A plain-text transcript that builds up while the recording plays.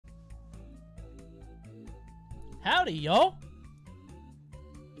Howdy, yo.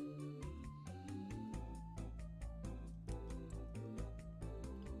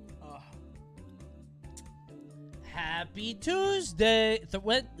 Happy Tuesday.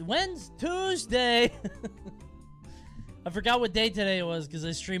 When's Tuesday? I forgot what day today was because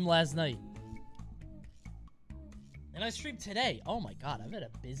I streamed last night. And I streamed today. Oh my god, I've had a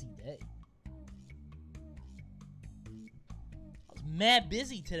busy day. I was mad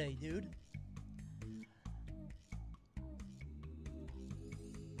busy today, dude.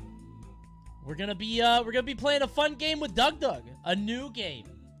 We're gonna be playing a fun game with DougDoug. A new game.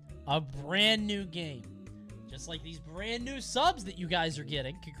 A brand new game. Just like these brand new subs that you guys are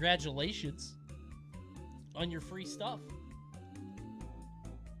getting. Congratulations on your free stuff.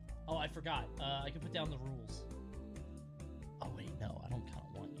 Oh, I forgot. I can put down the rules. Oh, wait, no. I don't kind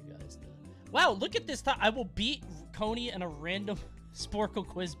of want you guys to... Wow, look at this time. I will beat Coney in a random Sporcle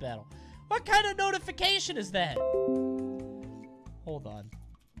quiz battle. What kind of notification is that? Hold on.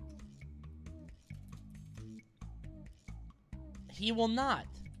 He will not.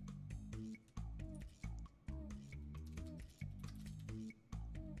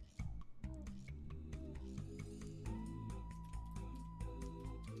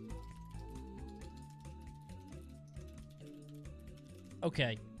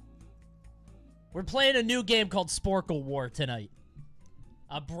 Okay. We're playing a new game called Sporcle War tonight.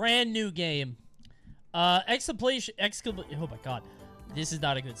 A brand new game. Oh my god. This is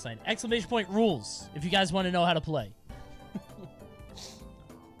not a good sign. Exclamation point rules, if you guys want to know how to play.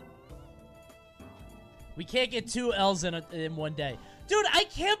 We can't get 2 L's in one day. Dude, I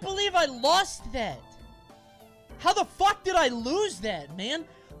can't believe I lost that. How the fuck did I lose that, man?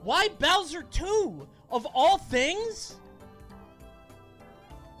 Why Bowser 2? Of all things?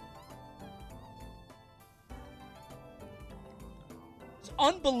 It's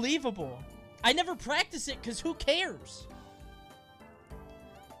unbelievable. I never practice it because who cares?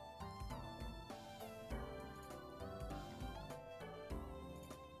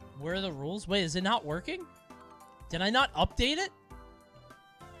 Where are the rules? Wait, is it not working? Did I not update it?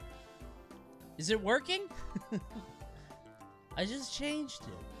 Is it working? I just changed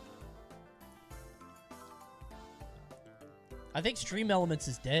it. I think Stream Elements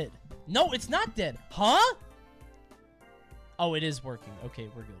is dead. No, it's not dead. Huh? Oh, it is working.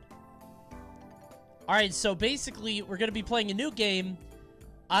 Okay, we're good. Alright, so basically, we're going to be playing a new game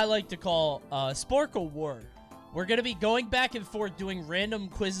I like to call Sporcle War. We're going to be going back and forth doing random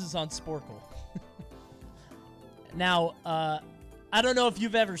quizzes on Sporcle. Now, I don't know if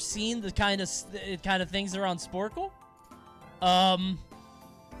you've ever seen the kind of things that are on Sporcle.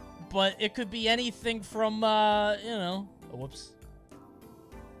 But it could be anything from, you know... Oh, whoops.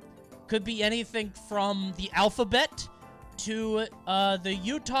 Could be anything from the alphabet to the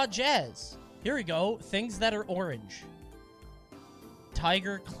Utah Jazz. Here we go. Things that are orange.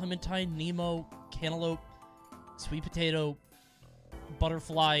 Tiger, clementine, Nemo, cantaloupe, sweet potato,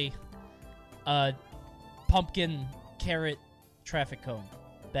 butterfly, pumpkin, carrot, traffic cone,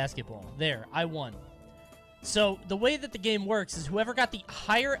 basketball. There, I won. So, the way that the game works is whoever got the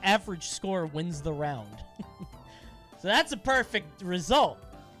higher average score wins the round. So that's a perfect result.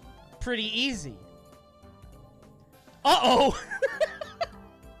 Pretty easy. Uh-oh!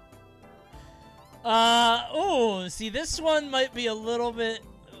 Oh, see, this one might be a little bit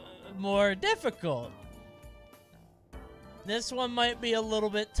more difficult. This one might be a little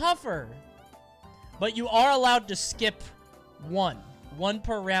bit tougher. But you are allowed to skip one. One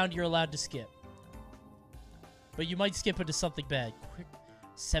per round you're allowed to skip. But you might skip into something bad. Quick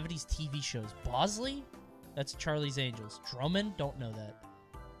 70s TV shows. Bosley? That's Charlie's Angels. Drummond? Don't know that.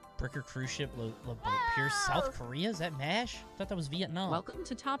 Bricker Cruise Ship, Pierce, South Korea? Is that MASH? I thought that was Vietnam. Welcome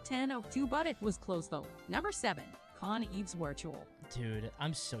to top 10 of 2, but it was close though. Number 7, Con Eve's Virtual. Dude,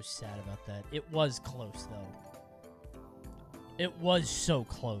 I'm so sad about that. It was close though. It was so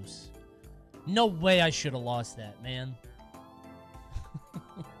close. No way I should have lost that, man.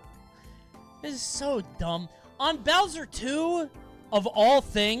 This is so dumb. On Bowser 2, of all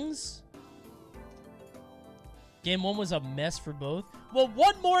things, Game 1 was a mess for both. Well,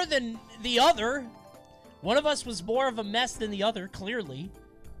 one more than the other. One of us was more of a mess than the other, clearly.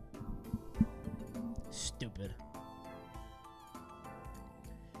 Stupid.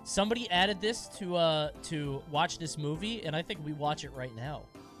 Somebody added this to watch this movie, and I think we watch it right now.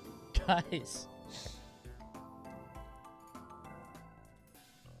 Guys.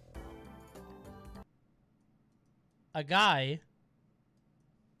 A guy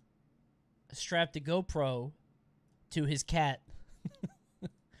strapped a GoPro to his cat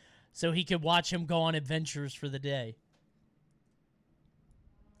so he could watch him go on adventures for the day.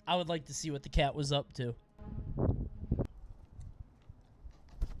 I would like to see what the cat was up to.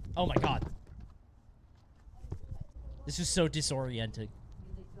 Oh my god. This is so disorienting.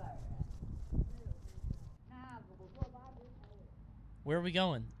 Where are we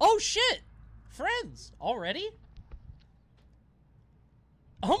going? Oh shit! Friends! Already?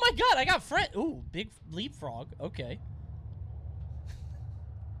 Oh my god, I got friend. Ooh, big leapfrog. Okay.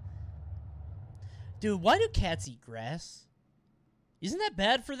 Dude, why do cats eat grass? Isn't that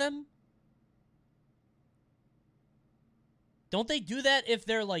bad for them? Don't they do that if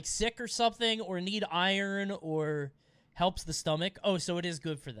they're like sick or something or need iron or helps the stomach? Oh, so it is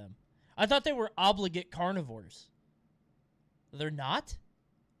good for them. I thought they were obligate carnivores. They're not?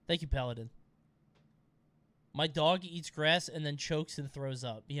 Thank you, Paladin. My dog eats grass and then chokes and throws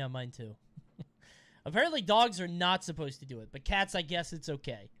up. Yeah, mine too. Apparently dogs are not supposed to do it, but cats, I guess it's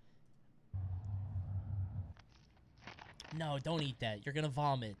okay. No, don't eat that. You're gonna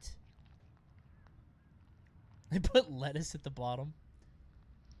vomit. They put lettuce at the bottom.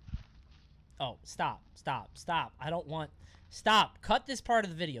 Oh, stop, stop, stop. I don't want... Stop. Cut this part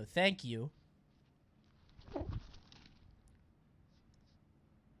of the video. Thank you.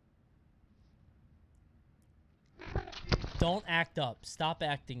 Don't act up. Stop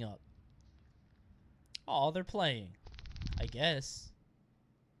acting up. Oh, they're playing. I guess.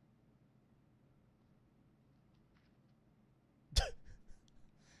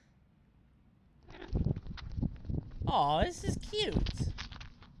 Oh, this is cute.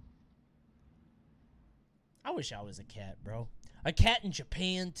 I wish I was a cat, bro. A cat in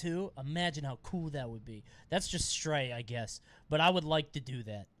Japan, too. Imagine how cool that would be. That's just stray, I guess. But I would like to do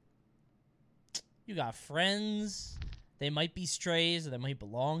that. You got friends. They might be strays, or they might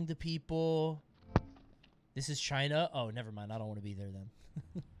belong to people. This is China. Oh, never mind. I don't want to be there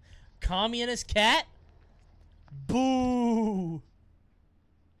then. Communist cat? Boo!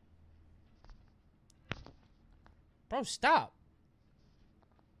 Bro, stop.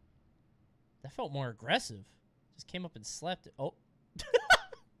 That felt more aggressive. Just came up and slapped it. Oh.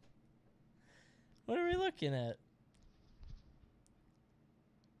 What are we looking at?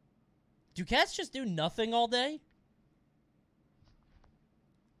 Do cats just do nothing all day?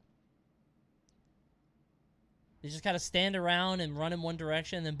 They just kind of stand around and run in one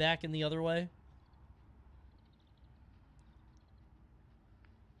direction and then back in the other way?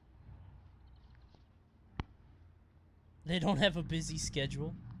 They don't have a busy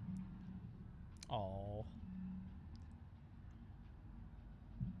schedule. Oh.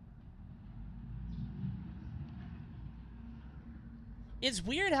 It's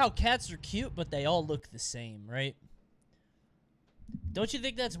weird how cats are cute, but they all look the same, right? Don't you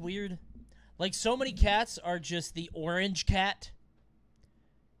think that's weird? Like, so many cats are just the orange cat.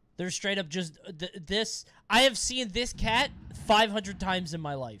 They're straight up just this. I have seen this cat 500 times in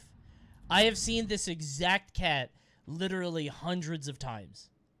my life. I have seen this exact cat literally hundreds of times.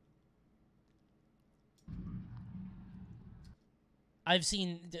 I've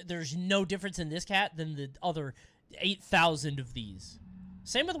seen... There's no difference in this cat than the other 8,000 of these.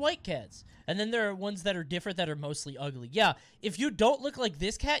 Same with white cats. And then there are ones that are different that are mostly ugly. Yeah, if you don't look like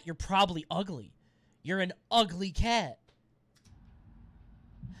this cat, you're probably ugly. You're an ugly cat.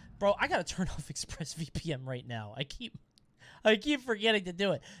 Bro, I gotta turn off ExpressVPN right now. I keep forgetting to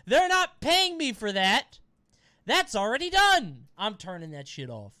do it. They're not paying me for that. That's already done. I'm turning that shit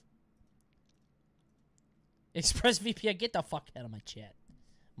off. ExpressVPN, get the fuck out of my chat.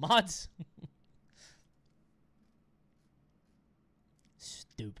 Mods.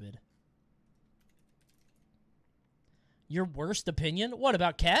 Stupid. Your worst opinion? What,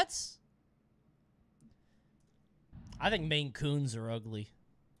 about cats? I think Maine Coons are ugly.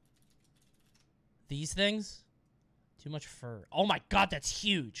 These things? Too much fur. Oh my god, that's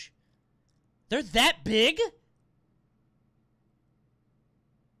huge. They're that big?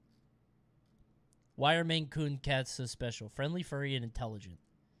 Why are Maine Coon cats so special? Friendly, furry, and intelligent.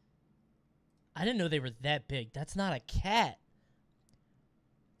 I didn't know they were that big. That's not a cat.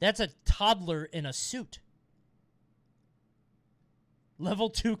 That's a toddler in a suit.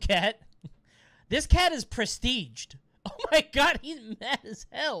 Level 2 cat. This cat is prestiged. Oh my god, he's mad as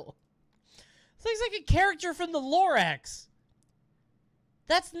hell. This looks like a character from the Lorax.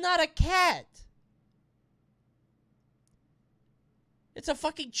 That's not a cat. It's a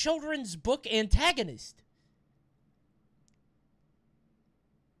fucking children's book antagonist.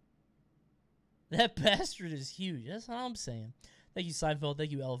 That bastard is huge. That's what I'm saying. Thank you, Seinfeld.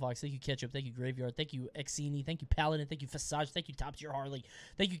 Thank you, Elevox. Thank you, Ketchup. Thank you, Graveyard. Thank you, Exini. Thank you, Paladin. Thank you, Fasage. Thank you, Top Tier Harley.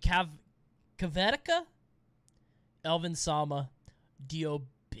 Thank you, Kavetica. Elvin Sama.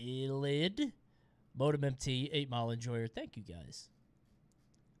 Diobilid. Modem MT. 8 Mile Enjoyer. Thank you, guys.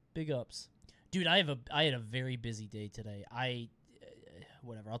 Big ups. Dude, I had a very busy day today.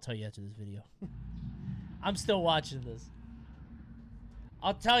 Whatever, I'll tell you after this video. I'm still watching this.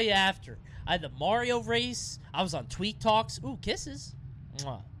 I'll tell you after. I had the Mario race. I was on Tweak Talks. Ooh, kisses.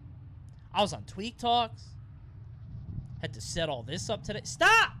 Mwah. I was on Tweak Talks. Had to set all this up today.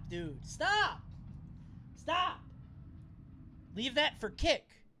 Stop, dude. Stop. Stop. Leave that for Kick.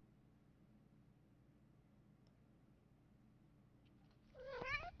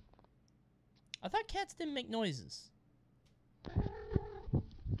 I thought cats didn't make noises.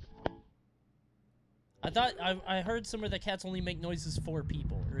 I thought I heard somewhere that cats only make noises for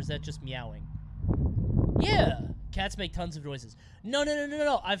people, or is that just meowing? Yeah, cats make tons of noises.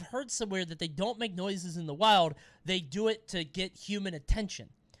 No. I've heard somewhere that they don't make noises in the wild. They do it to get human attention.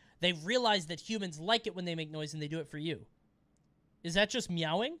 They realize that humans like it when they make noise, and they do it for you. Is that just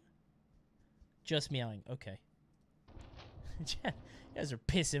meowing? Just meowing. Okay. You guys are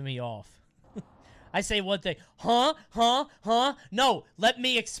pissing me off. I say one thing. Huh? No, let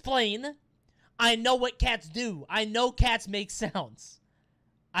me explain. I know what cats do. I know cats make sounds.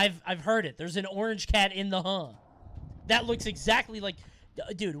 I've heard it. There's an orange cat in the huh. That looks exactly like...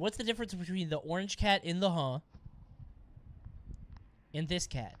 Dude, what's the difference between the orange cat in the huh and this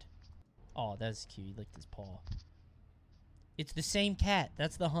cat? Oh, that's cute. He licked his paw. It's the same cat.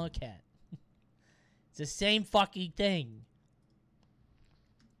 That's the huh cat. It's the same fucking thing.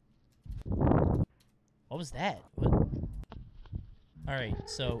 What was that? What? Alright,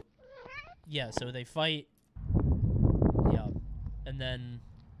 so... Yeah, so they fight. Yeah. And then...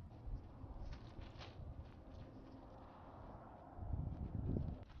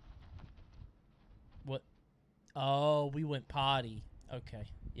 What? Oh, we went potty. Okay.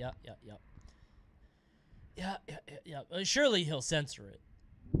 Yep. Yeah. Surely he'll censor it.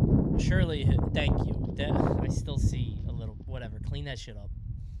 Surely thank you. I still see a little... Whatever. Clean that shit up.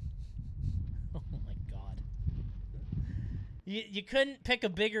 Oh my god. You couldn't pick a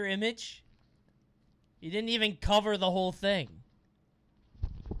bigger image? You didn't even cover the whole thing.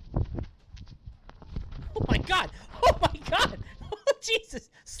 Oh my god! Oh my god! Oh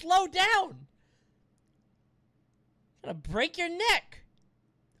Jesus! Slow down! I'm gonna break your neck!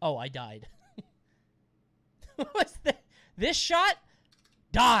 Oh, I died. What's that? This shot?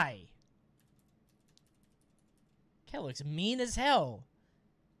 Die! Cat looks mean as hell.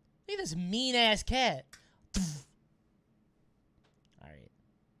 Look at this mean-ass cat. Alright.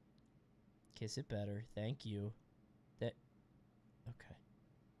 Kiss it better. Thank you. That... Okay.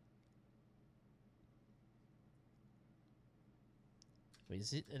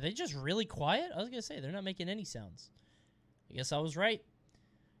 Wait, are they just really quiet? I was gonna say, they're not making any sounds. I guess I was right.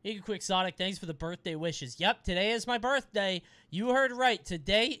 Ego Quick Sonic, thanks for the birthday wishes. Yep, today is my birthday. You heard right.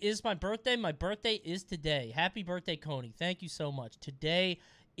 Today is my birthday. My birthday is today. Happy birthday, Coney. Thank you so much. Today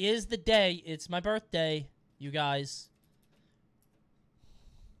is the day. It's my birthday, you guys.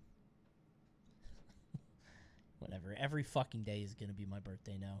 Whatever. Every fucking day is gonna be my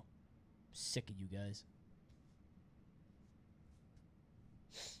birthday now. I'm sick of you guys.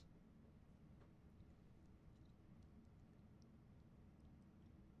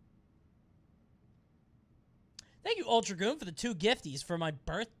 Thank you, Ultra Goon, for the 2 gifties for my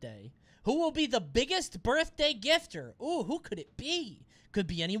birthday. Who will be the biggest birthday gifter? Ooh, who could it be? Could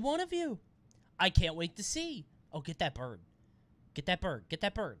be any one of you. I can't wait to see. Oh, get that bird. Get that bird. Get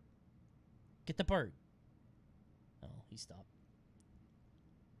that bird. Get the bird. Oh, he stopped.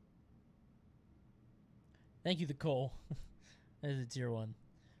 Thank you, the Cole. That is a tier 1.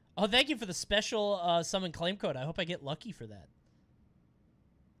 Oh, thank you for the special summon claim code. I hope I get lucky for that.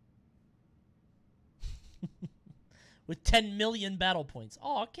 With 10 million battle points.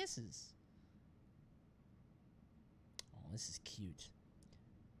 Aw, kisses. Oh, this is cute.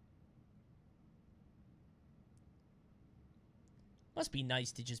 Must be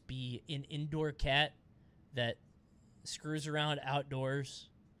nice to just be an indoor cat that screws around outdoors,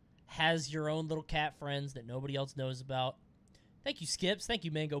 has your own little cat friends that nobody else knows about. Thank you, Skips. Thank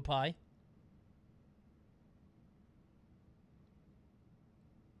you, Mango Pie.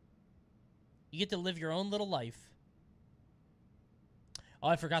 You get to live your own little life. Oh,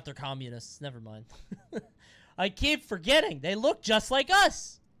 I forgot they're communists. Never mind. I keep forgetting. They look just like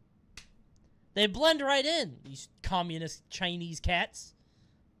us. They blend right in, these communist Chinese cats.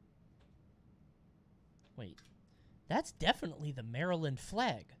 Wait. That's definitely the Maryland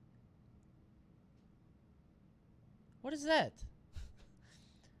flag. What is that?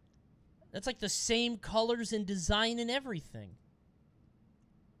 That's like the same colors and design and everything.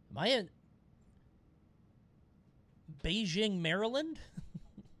 Am I in Beijing, Maryland?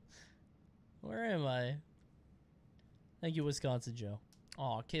 Where am I? Thank you, Wisconsin Joe.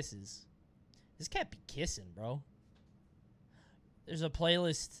 Aw, kisses. This cat be kissing, bro. There's a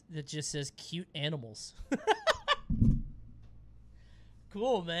playlist that just says cute animals.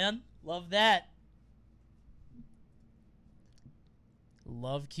 Cool, man. Love that.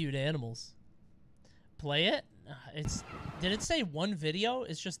 Love cute animals. Play it? Did it say one video?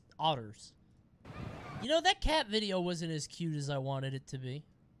 It's just otters. You know, that cat video wasn't as cute as I wanted it to be.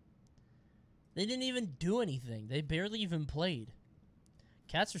 They didn't even do anything. They barely even played.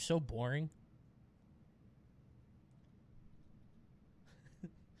 Cats are so boring.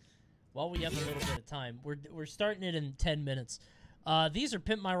 While we have a little bit of time, we're starting it in 10 minutes. These are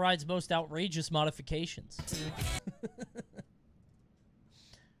Pimp My Ride's most outrageous modifications.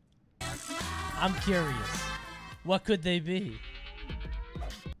 I'm curious. What could they be?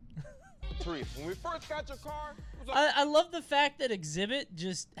 When we first got your car, I love the fact that Exhibit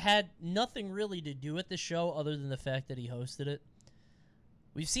just had nothing really to do with the show other than the fact that he hosted it.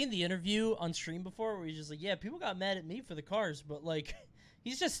 We've seen the interview on stream before where he's just like, yeah, people got mad at me for the cars, but like,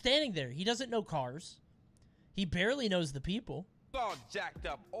 he's just standing there. He doesn't know cars. He barely knows the people. all jacked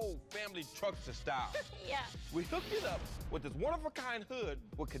up old family truckster style. Yeah. We hooked it up with this one-of-a-kind hood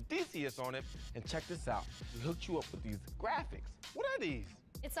with Caduceus on it, and check this out. We hooked you up with these graphics. What are these?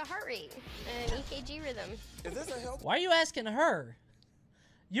 It's a heart rate, an EKG rhythm. Is this a healthy Why are you asking her?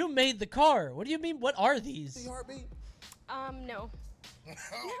 You made the car. What do you mean? What are these? heartbeat? No.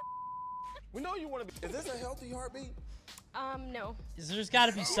 We know you want to be. Is this a healthy heartbeat? No. There's got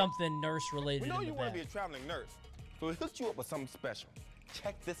to be something nurse related We know in you the want to back. be a traveling nurse, so we hooked you up with something special.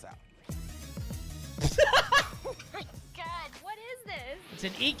 Check this out. Oh my God, what is this? It's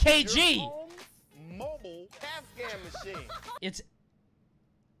an EKG. Your home mobile CAT scan machine.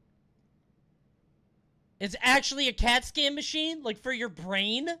 It's actually a CAT scan machine, like for your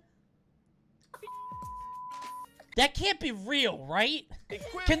brain. That can't be real, right?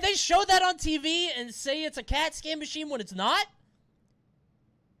 Equipped Can they show that on TV and say it's a CAT scan machine when it's not?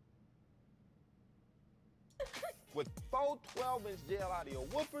 with 4 12-inch gel audio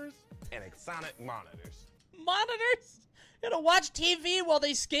woofers and Exonic monitors. Monitors? It'll watch TV while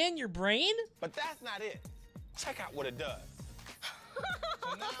they scan your brain? But that's not it. Check out what it does.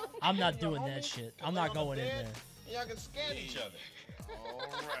 So now, I'm not your doing that homies shit. can I'm lay not on the going in bed, there. and y'all can scan each other. All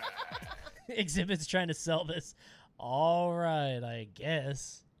right. Exhibit's trying to sell this. All right, I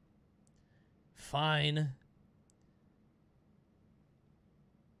guess. Fine.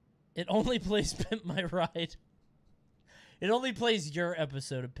 It only plays Pimp My Ride. It only plays your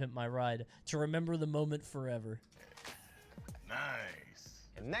episode of Pimp My Ride to remember the moment forever. Nice.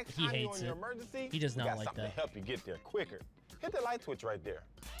 And next He time you're hates in your it. emergency, He does we not got like something that. to help you get there quicker. Hit the light switch right there.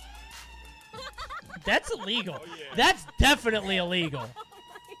 That's illegal. Oh, yeah. That's definitely illegal.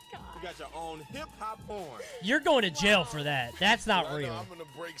 You got your own hip-hop horn. You're going to jail for that. That's not I know, real. I'm gonna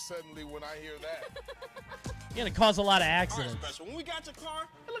break suddenly when I hear that. You're going to cause a lot of All right, accidents. special. When we got your car,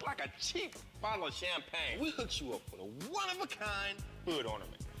 it looked like a cheap bottle of champagne. We hooked you up with a one-of-a-kind hood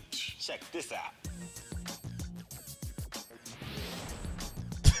ornament. Check this out.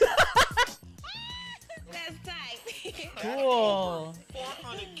 That's tight. Cool.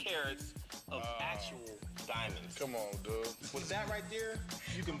 400 carats of actual diamonds. Come on, dude. With that right there,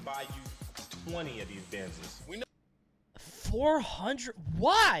 you can buy you 20 of these Benzes. We know 400?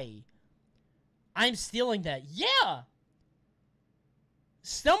 Why? I'm stealing that. Yeah.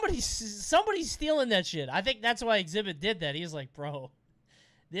 Somebody's stealing that shit. I think that's why Exhibit did that. He was like, bro,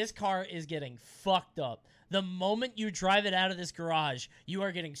 this car is getting fucked up. The moment you drive it out of this garage, you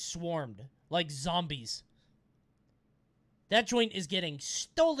are getting swarmed like zombies. That joint is getting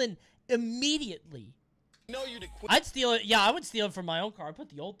stolen immediately. you're the I'd steal it. Yeah, I would steal it from my own car. I'd put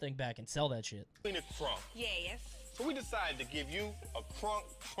the old thing back and sell that shit. queen of trunk. Yes. So we decided to give you a trunk.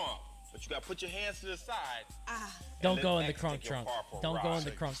 But you gotta put your hands to the side. Don't let go in the X crunk take your trunk. car for a Don't go ride. in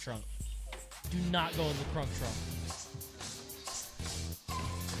the crunk trunk. Do not go in the crunk trunk.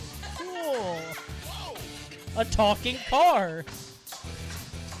 Cool. A talking car.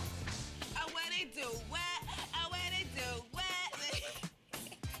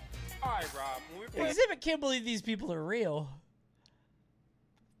 All right, Rob. When we first Exhibit can't believe these people are real.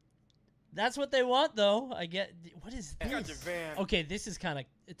 That's what they want, though. I get. What is got your this? van. Okay, this is kind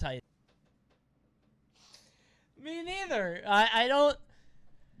of tight. Me neither. I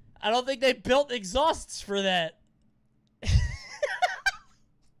don't think they built exhausts for that.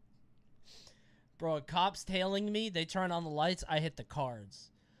 Bro, a cop's tailing me. They turn on the lights. I hit the cards.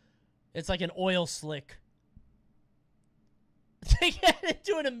 It's like an oil slick. They get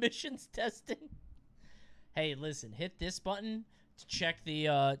doing emissions testing. Hey, listen. Hit this button to check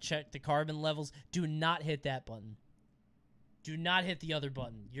the carbon levels. Do not hit that button. Do not hit the other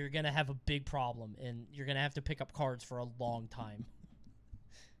button. You're going to have a big problem, and you're going to have to pick up cards for a long time.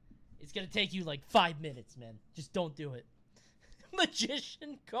 It's going to take you like 5 minutes, man. Just don't do it.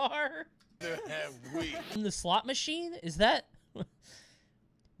 Magician car. In the slot machine? Is that...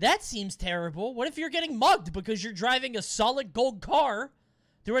 That seems terrible. What if you're getting mugged because you're driving a solid gold car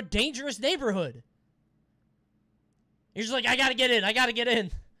through a dangerous neighborhood? You're just like, I gotta get in. I gotta get in.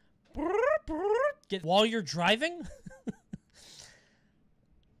 While you're driving?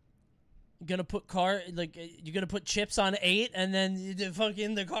 You're gonna put you're gonna put chips on 8, and then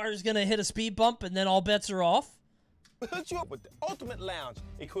the car is gonna hit a speed bump, and then all bets are off. We hooked you up with the ultimate lounge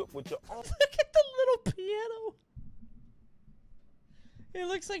equipped with your own. Look at the little piano. It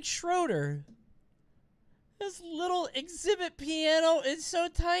looks like Schroeder. This little exhibit piano is so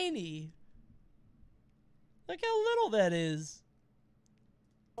tiny. Look how little that is.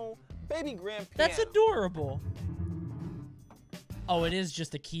 Baby grand piano. That's adorable. Oh, it is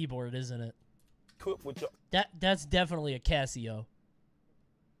just a keyboard, isn't it? Equipped with your... That's definitely a Casio.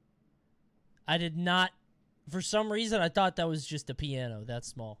 I did not... For some reason, I thought that was just a piano that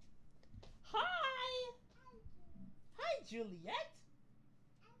small. Hi! Hi, Juliet!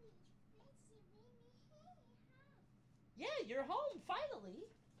 Yeah, you're home, finally.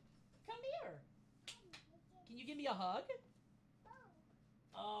 Come here. Can you give me a hug?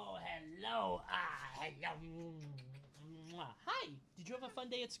 Oh, hello. Hi. Did you have a fun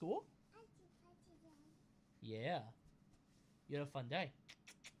day at school? Yeah. You had a fun day.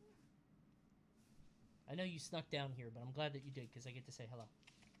 I know you snuck down here, but I'm glad that you did because I get to say hello.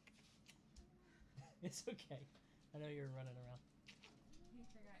 It's okay. I know you're running around. You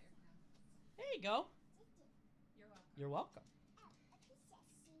forgot your crown. There you go. You're welcome.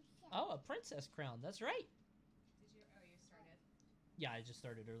 You're welcome. Oh, a princess crown. That's right. Did you? Oh, you started. Yeah, I just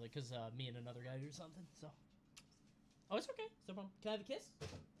started early because me and another guy or something. So. Oh, it's okay. No problem. Can I have a kiss?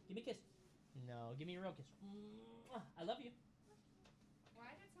 Give me a kiss. No, give me a real kiss. I love you. Why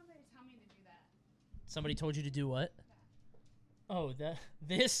did somebody tell me to do that? Somebody told you to do what? Oh,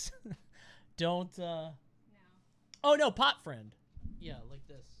 this? Don't, No. Oh, no, pot friend. Yeah, like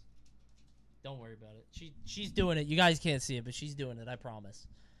this. Don't worry about it. She's doing it. You guys can't see it, but she's doing it. I promise.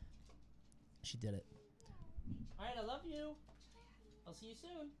 She did it. All right, I love you. I'll see you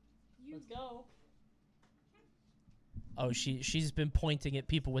soon. Let's go. Oh, she's been pointing at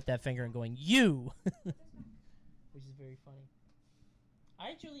people with that finger and going, you! Which is very funny. All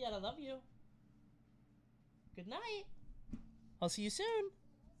right, Juliet, I love you. Good night. I'll see you soon.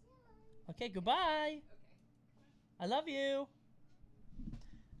 Okay, goodbye. Okay. I love you.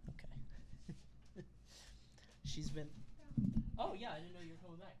 Okay. She's been... Oh, yeah, I didn't know you were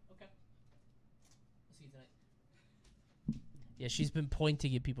coming back. Okay. I'll see you tonight. Yeah, she's been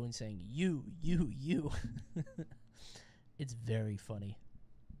pointing at people and saying, you. It's very funny.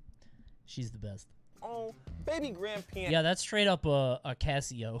 She's the best. Oh, baby grand piano. Yeah, that's straight up a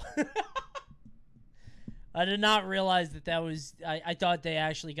Casio. I did not realize that was... I thought they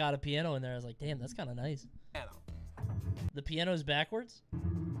actually got a piano in there. I was like, damn, that's kind of nice. Piano. The piano's backwards?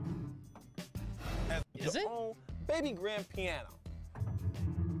 Is it? Oh, baby grand piano.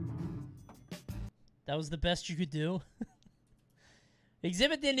 That was the best you could do?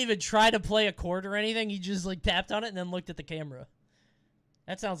 Exhibit didn't even try to play a chord or anything. He just like tapped on it and then looked at the camera.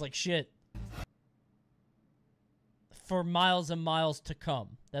 That sounds like shit. For miles and miles to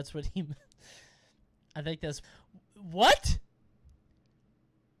come. That's what he meant. I think that's... What?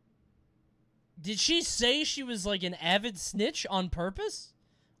 Did she say she was like an avid snitch on purpose?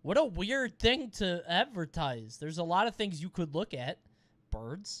 What a weird thing to advertise. There's a lot of things you could look at.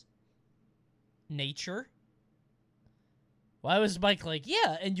 Birds. Nature. Why was Mike like,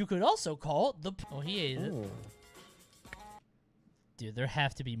 yeah, and you could also call the... Oh, he ate it. Dude, there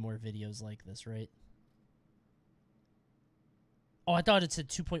have to be more videos like this, right? Oh, I thought it said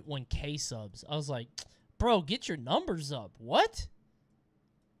 2.1K subs. I was like, bro, get your numbers up. What?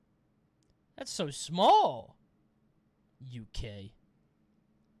 That's so small. UK.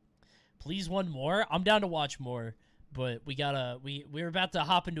 Please one more. I'm down to watch more, but we're about to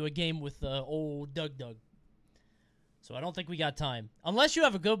hop into a game with old DougDoug. So I don't think we got time. Unless you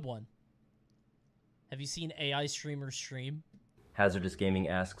have a good one. Have you seen AI streamers stream? Hazardous Gaming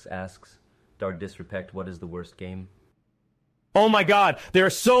asks, Dark Disrespect, what is the worst game? Oh my god, there are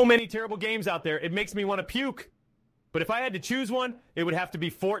so many terrible games out there, it makes me want to puke. But if I had to choose one, it would have to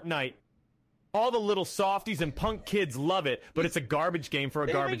be Fortnite. All the little softies and punk kids love it, but it's a garbage game for a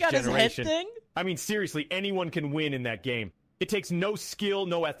garbage generation. His head thing? I mean, seriously, anyone can win in that game. It takes no skill,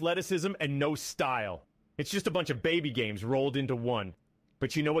 no athleticism, and no style. It's just a bunch of baby games rolled into one.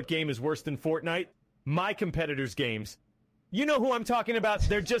 But you know what game is worse than Fortnite? My competitors' games. You know who I'm talking about.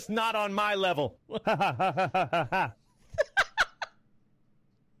 They're just not on my level.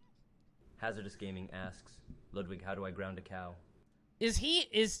 Hazardous Gaming asks, Ludwig, how do I ground a cow? Is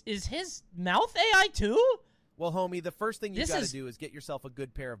his mouth AI too? Well, homie, the first thing you This got to is- do is get yourself a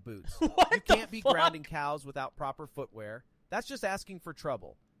good pair of boots. What You the can't be fuck? grounding cows without proper footwear. That's just asking for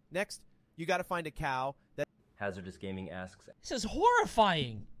trouble. Next, you got to find a cow that... Hazardous Gaming asks, This is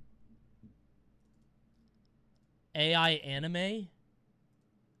horrifying. AI anime?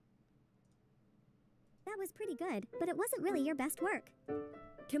 That was pretty good, but it wasn't really your best work.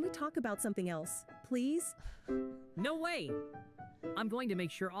 Can we talk about something else, please? No way! I'm going to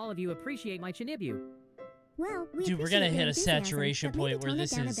make sure all of you appreciate my Chinibu. Well, we Dude, we're appreciate gonna your hit a enthusiasm, saturation but maybe point where tone it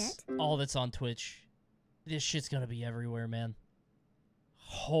this down a is bit. all that's on Twitch. This shit's gonna be everywhere, man.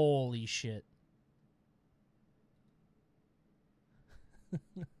 Holy shit.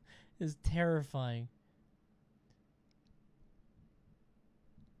 It's terrifying.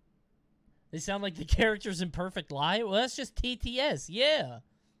 They sound like the characters in Perfect Lie? Well, that's just TTS, yeah.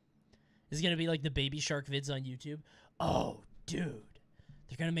 This is gonna be like the Baby Shark vids on YouTube. Oh, dude.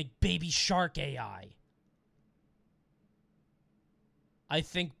 They're gonna make Baby Shark AI. I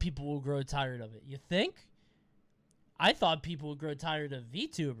think people will grow tired of it. You think? I thought people would grow tired of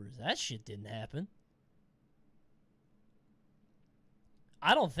VTubers. That shit didn't happen.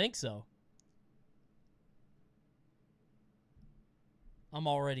 I don't think so. I'm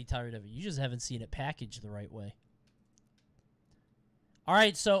already tired of it. You just haven't seen it packaged the right way. All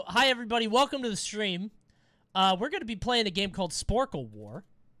right, so hi everybody. Welcome to the stream. We're going to be playing a game called Sporcle War.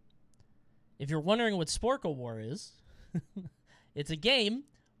 If you're wondering what Sporcle War is, it's a game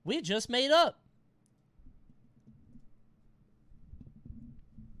we just made up.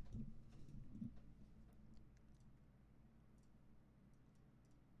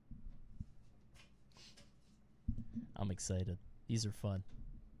 I'm excited. These are fun.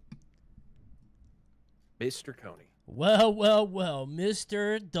 Mr. Coney. Well, well, well,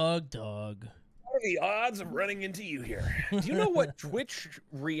 Mr. DougDoug. What are the odds of running into you here? Do you know what Twitch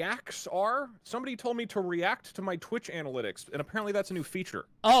reacts are? Somebody told me to react to my Twitch analytics, and apparently that's a new feature.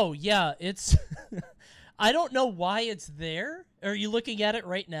 Oh, yeah, it's... I don't know why it's there. Are you looking at it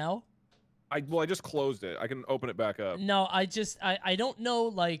right now? I just closed it. I can open it back up. No, I don't know,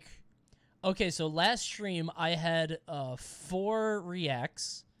 like... Okay, so last stream I had 4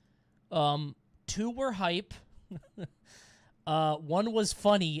 reacts. 2 were hype. 1 was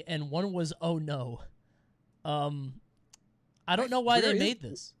funny, and 1 was oh no. I don't know why they made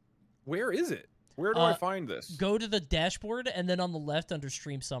this. Where is it? Where do I find this? Go to the dashboard, and then on the left under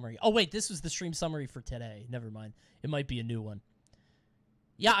stream summary. Oh, wait, this was the stream summary for today. Never mind. It might be a new one.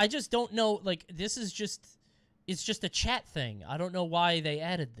 Yeah, I just don't know. Like, this is just... It's just a chat thing. I don't know why they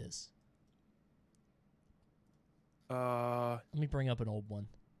added this. Let me bring up an old one.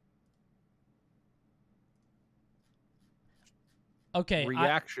 Okay.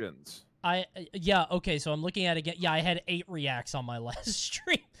 Reactions. Yeah, okay, so I'm looking at it again. Yeah, I had 8 reacts on my last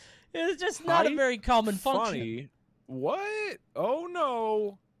stream. It's just not a very common function. Funny. What? Oh,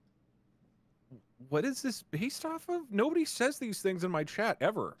 no. What is this based off of? Nobody says these things in my chat,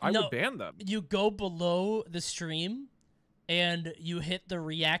 ever. I would ban them. You go below the stream, and you hit the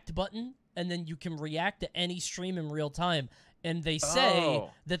react button, and then you can react to any stream in real time. And they say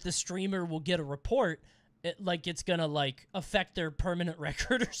that the streamer will get a report, like it's gonna like affect their permanent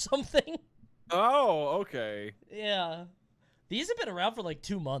record or something. Oh, okay. Yeah. These have been around for like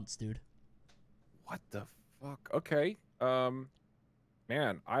 2 months, dude. What the fuck? Okay.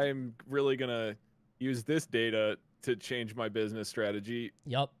 Man, I'm really gonna use this data to change my business strategy.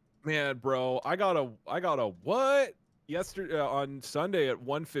 Yup. Man, bro, I got a what? Yesterday on Sunday at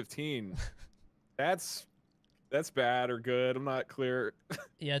 1:15. That's bad or good. I'm not clear.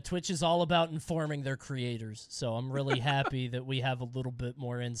 Yeah, Twitch is all about informing their creators, so I'm really happy that we have a little bit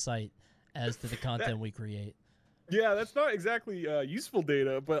more insight as to the content we create. Yeah, that's not exactly useful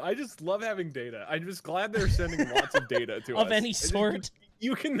data, but I just love having data. I'm just glad they're sending lots of data to us. Of any sort.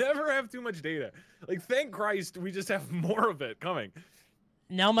 You can never have too much data. Like, thank Christ we just have more of it coming.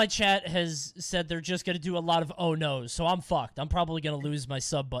 Now my chat has said they're just going to do a lot of oh no's, so I'm fucked. I'm probably going to lose my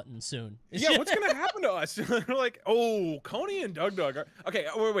sub button soon. Yeah, what's going to happen to us? Like, oh, Coney and DougDoug are... Okay,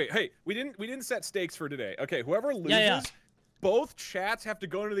 wait. Hey, we didn't set stakes for today. Okay, whoever loses, both chats have to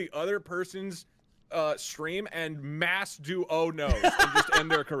go into the other person's stream and mass do oh no's and just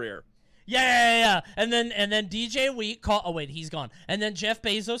end their career. Yeah. And then DJ Wheat call. Oh wait, he's gone. And then Jeff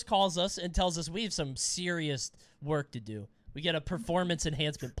Bezos calls us and tells us we have some serious work to do. We get a performance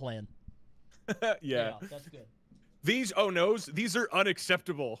enhancement plan. Yeah, that's good. These oh no's, these are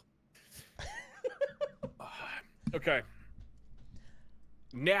unacceptable. Okay.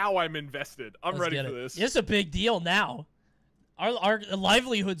 Now I'm invested. I'm Let's ready get for it. this. It's a big deal now. Our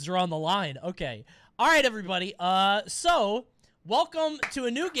livelihoods are on the line. Okay. All right, everybody. So welcome to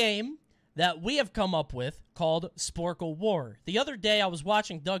a new game that we have come up with called Sporcle War. The other day I was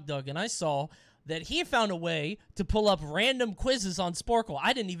watching DougDoug and I saw that he found a way to pull up random quizzes on Sporcle.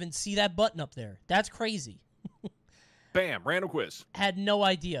 I didn't even see that button up there. That's crazy. Bam, random quiz. Had no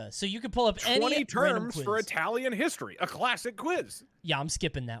idea. So you can pull up 20 any terms for Italian history, a classic quiz. Yeah, I'm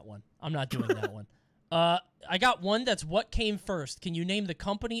skipping that one. I'm not doing that one. I got one that's what came first. Can you name the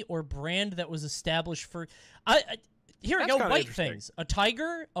company or brand that was established for... Here we go, white things. A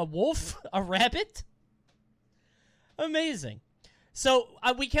tiger, a wolf, a rabbit. Amazing. So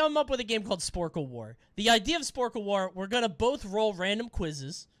we came up with a game called Sporcle War. The idea of Sporcle War, we're going to both roll random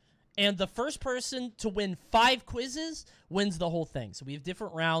quizzes, and the first person to win 5 quizzes wins the whole thing. So we have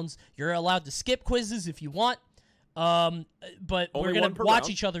different rounds. You're allowed to skip quizzes if you want, but we're going to watch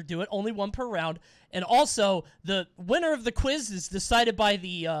each other do it. Only one per round. And also, the winner of the quiz is decided by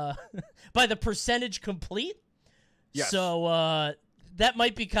the by the percentage complete. Yes. So that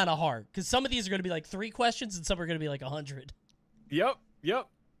might be kind of hard, because some of these are going to be like 3 questions, and some are going to be like 100. Yep.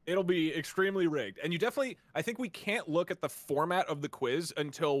 It'll be extremely rigged. And you definitely, I think we can't look at the format of the quiz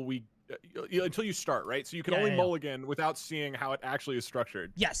until you start, right? So you can only mulligan without seeing how it actually is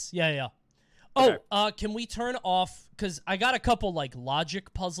structured. Yes. Yeah. Okay. Oh, can we turn off, because I got a couple, like,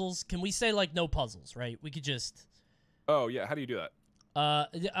 logic puzzles. Can we say, like, no puzzles, right? We could just... Oh, yeah. How do you do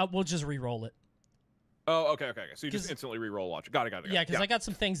that? We'll just re-roll it. Oh, okay. So you just instantly re-roll logic. Got it. Yeah, because I got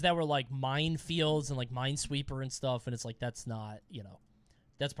some things that were, like, minefields and, like, Minesweeper and stuff, and it's like, that's not,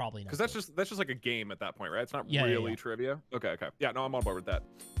 that's probably not. Because that's just like a game at that point, right? It's not really trivia. Okay. Yeah, no, I'm on board with that.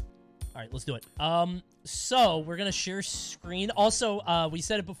 All right, let's do it. So we're gonna share screen. Also, we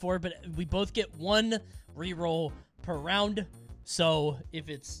said it before, but we both get 1 reroll per round. So if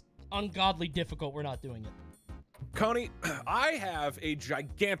it's ungodly difficult, we're not doing it. Coney, I have a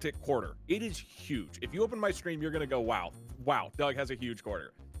gigantic quarter. It is huge. If you open my stream, you're gonna go, wow, Doug has a huge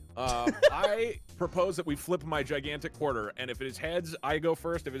quarter. I propose that we flip my gigantic quarter, and if it is heads, I go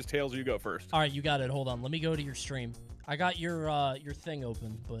first. If it is tails, you go first. All right, you got it. Hold on. Let me go to your stream. I got your thing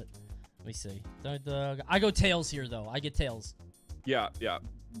open, but let me see. I go tails here, though. I get tails. Yeah.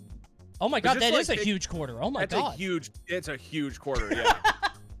 Oh my god, that is a huge quarter. Oh my god. It's a huge quarter, yeah.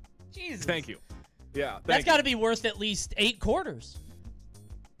 Jesus. Thank you. Yeah, that's got to be worth at least 8 quarters.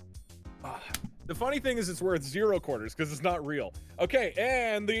 The funny thing is it's worth 0 quarters because it's not real. Okay,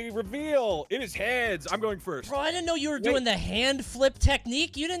 and the reveal. It is heads. I'm going first. Bro, I didn't know you were doing the hand flip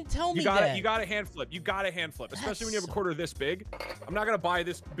technique. You didn't tell me that. You got a hand flip. Especially when you have a quarter this big. I'm not going to buy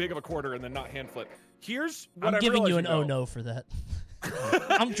this big of a quarter and then not hand flip. Here's what I'm giving you an oh no for that.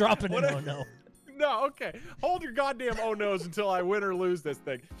 I'm dropping an oh no. No, okay. Hold your goddamn oh no's until I win or lose this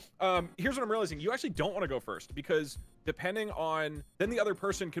thing. Here's what I'm realizing. You actually don't want to go first, because depending on... Then the other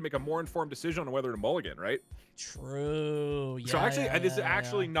person can make a more informed decision on whether to mulligan, right? True. Yeah, so actually, this is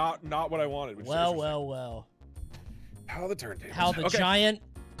actually not what I wanted. Which well. How the turntables. How the giant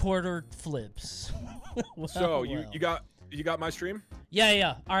quarter flips. You got my stream?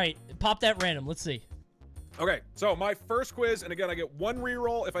 Yeah. All right. Pop that random. Let's see. Okay, so my first quiz, and again, I get 1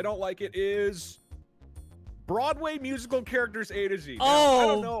 reroll. If I don't like it, is... Broadway musical characters A to Z. Now, oh, I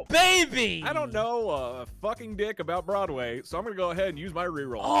don't know, baby! I don't know a fucking dick about Broadway, so I'm gonna go ahead and use my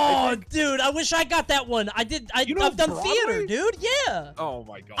reroll. Oh, dude, I wish I got that one. I've done Broadway? theater, dude. Yeah. Oh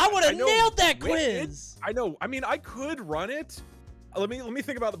my god. I would have nailed that quiz. I know. I mean, I could run it. Let me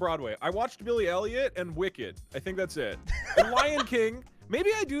think about the Broadway. I watched Billy Elliot and Wicked. I think that's it. And Lion King.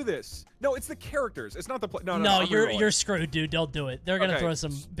 Maybe I do this. No, it's the characters. It's not the play. No, you're screwed, dude. Don't do it. They're gonna throw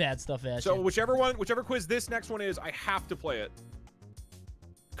some bad stuff at you. So whichever quiz this next one is, I have to play it.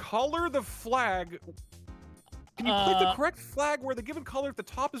 Color the flag. Can you click the correct flag where the given color at the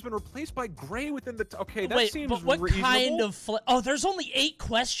top has been replaced by gray within the... Okay, that seems but what reasonable. Kind of flag? Oh, there's only 8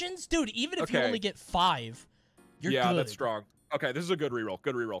 questions? Dude, even if you only get 5, you're good. Yeah, that's strong. Okay, this is a good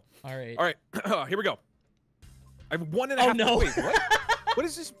reroll. All right. Here we go. I have 1.5... Oh, no. Wait, what? What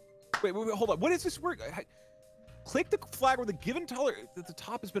is this? Wait, hold on. What is this work? Click the flag where the given color at the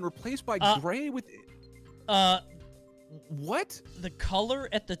top has been replaced by gray with... What? The color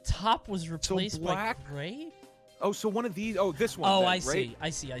at the top was replaced by gray? Oh, so one of these... Oh, this one. Oh, then, I right?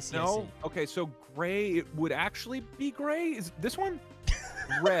 see. I see. No? Okay, so gray, it would actually be gray? Is this one?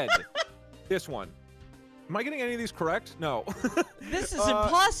 Red. This one. Am I getting any of these correct? No. This is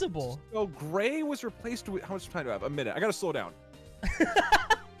impossible. So gray was replaced with... How much time do I have? A minute. I gotta slow down.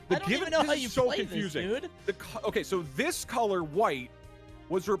 I don't even know how you so play confusing. this, dude. Okay, so this color, white,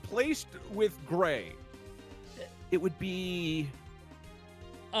 was replaced with gray. It would be...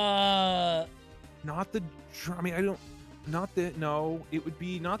 Not the. I mean, I don't. Not the. No, it would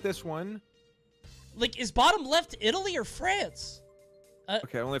be not this one. Like, is bottom left Italy or France?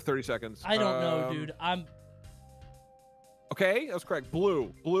 Okay, I only have 30 seconds. I don't know, dude. Okay, that's correct.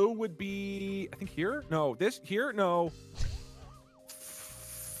 Blue. Blue would be, I think here? No, this here? No.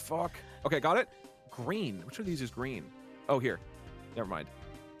 Fuck. Okay, got it. Green. Which of these is green? Oh, here. Never mind.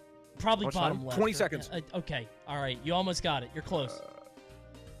 Probably bottom left. 20 seconds. Okay. All right. You almost got it. You're close.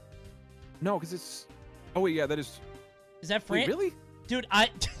 No, because it's... Oh, wait, yeah, that is... Is that France? Wait, really? Dude,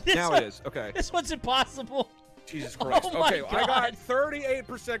 now it is. Okay. This one's impossible. Jesus Christ. Oh my Okay, God. I got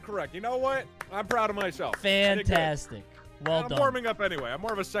 38% correct. You know what? I'm proud of myself. Fantastic. Well done. I'm warming up anyway. I'm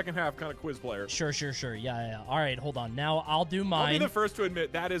more of a second half kind of quiz player. Sure. Yeah. All right, hold on. Now I'll do mine. I'll be the first to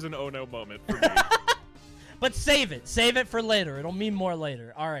admit that is an oh no moment for me. But save it. Save it for later. It'll mean more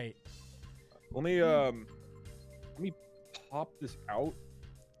later. All right. Let me pop this out.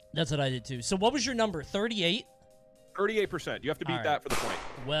 That's what I did too. So what was your number? 38? 38%. You have to beat that for the point.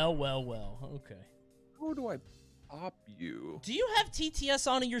 Well. Okay. How do I pop you? Do you have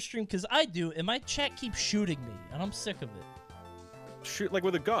TTS on in your stream? Because I do, and my chat keeps shooting me, and I'm sick of it. Shoot, like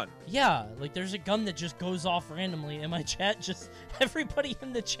with a gun? Yeah, like there's a gun that just goes off randomly, and my chat just... Everybody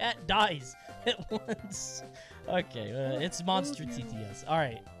in the chat dies at once. Okay, it's Monster TTS. All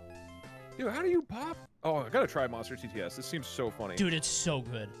right. Dude, how do you pop? Oh, I gotta try Monster TTS. This seems so funny. Dude, it's so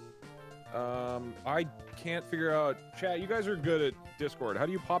good. I can't figure out... Chat, you guys are good at Discord. How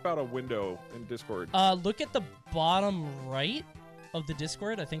do you pop out a window in Discord? Look at the bottom right of the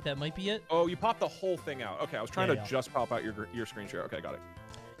Discord. I think that might be it. Oh, you pop the whole thing out. Okay, I was trying to just pop out your screen share. Okay, got it.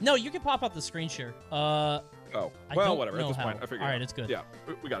 No, you can pop out the screen share. Oh, well, whatever. At this point, I figured All right, it's good. Yeah,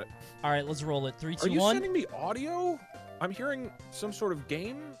 we got it. All right, let's roll it. 3, 2, 1. Are you sending me audio? I'm hearing some sort of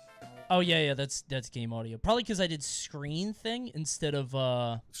game. Oh, yeah, that's game audio. Probably because I did screen thing instead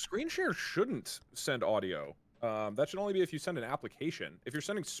of... Screen share shouldn't send audio. That should only be if you send an application. If you're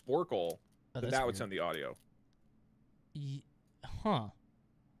sending Sporcle, then that would send the audio. Huh.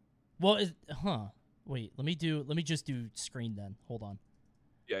 Well, wait, let me just do screen then. Hold on.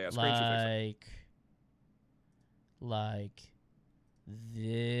 Yeah, screen should fix it. Like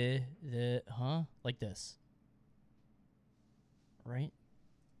like this. Right?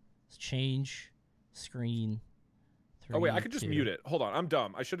 Let's change screen. 3, oh wait, I could just mute it. Hold on, I'm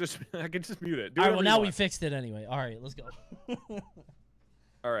dumb. I should just I could just mute it. All right, well now we fixed it anyway. All right, let's go.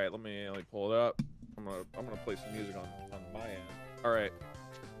 All right, let me pull it up. I'm gonna play some music on my end. All right.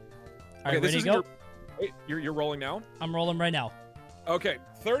 All right, ready to go? Wait, you're rolling now? I'm rolling right now. Okay,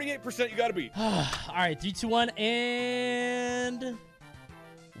 38% you gotta beat. All right, 3, 2, 1, and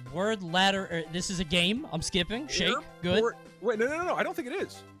word ladder. This is a game. I'm skipping. Shake. Good. Wait, no. I don't think it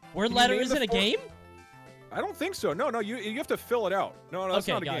is. Word ladder isn't a game? I don't think so. No, you have to fill it out. No, that's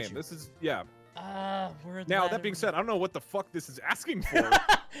not a game. This is word now, ladder. that being said, I don't know what the fuck this is asking for.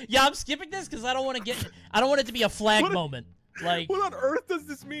 Yeah, I'm skipping this because I don't want it to be a flag moment. Like, what on earth does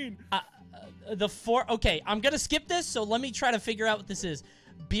this mean? Okay, I'm gonna skip this, so let me try to figure out what this is.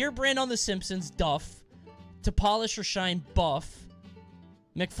 Beer brand on The Simpsons, Duff. To polish or shine, Buff.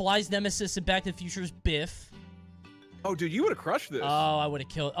 McFly's nemesis in Back to the Future's Biff. Oh, dude, you would have crushed this. Oh, I would have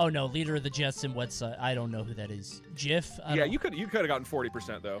killed. Oh no, leader of the Jets in West Side. I don't know who that is. Jif. You could have gotten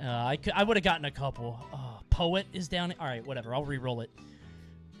 40% though. I would have gotten a couple. Poet is down. All right, whatever. I'll re-roll it.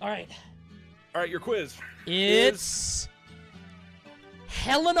 All right, your quiz. It's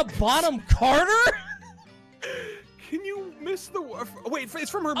Helena Bonham Carter. Can you miss the? Wait, it's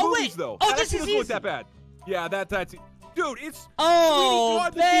from her movies though. Oh, that this is doesn't look that bad. Yeah, that's. Dude, it's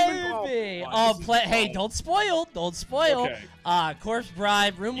baby. Hey, don't spoil. Don't spoil. Okay. Corpse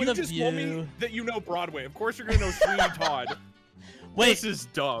Bride, Room with a View. You just told me that you know Broadway. Of course you're gonna know Sweeney Todd. Wait, this is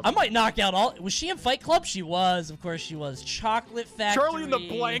dumb. I might knock out all. Was she in Fight Club? She was. Of course she was. Chocolate Factory. Charlie and the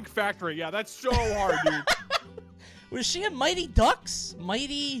Blank Factory. Yeah, that's so hard, dude. Was she in Mighty Ducks?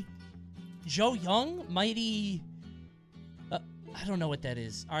 Mighty Joe Young? Mighty... I don't know what that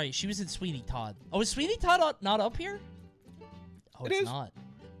is. All right, she was in Sweeney Todd. Oh, is Sweeney Todd not up here? Oh, it's not.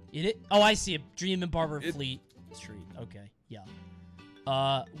 Oh, I see it. Dream and Barber Fleet Street. Okay, yeah.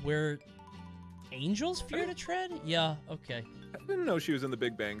 Where angels fear to tread? Yeah, okay. I didn't know she was in the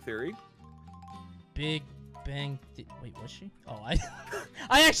Big Bang Theory. Big Bang... Wait, was she? Oh,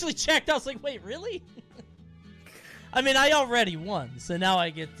 I actually checked. I was like, wait, really? I mean, I already won, so now I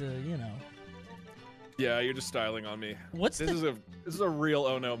get to, Yeah, you're just styling on me. This is a real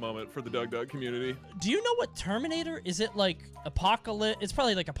oh no moment for the DougDoug community. Do you know what Terminator? Is it like Apocalypse? It's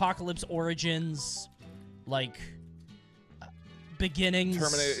probably like Apocalypse Origins, like Beginnings.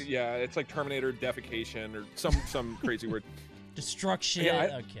 Terminator, yeah, it's like Terminator defecation or some crazy word. Destruction.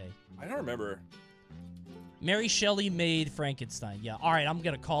 Yeah, Okay. I don't remember. Mary Shelley made Frankenstein. Yeah. All right, I'm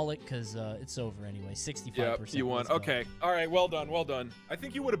gonna call it because it's over anyway. 65%. Yeah, you won. Let's go. Okay. All right. Well done. Well done. I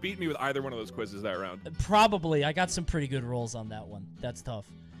think you would have beat me with either one of those quizzes that round. Probably. I got some pretty good rolls on that one. That's tough.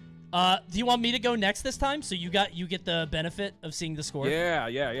 Do you want me to go next this time? So you get the benefit of seeing the score? Yeah.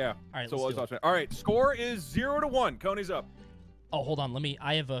 All right, So let's do it. all right. Score is 0-1. Coney's up. Oh, hold on.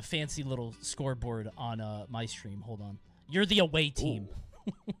 I have a fancy little scoreboard on my stream. Hold on. You're the away team.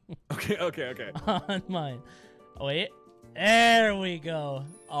 Okay. On mine. Oh, wait. There we go.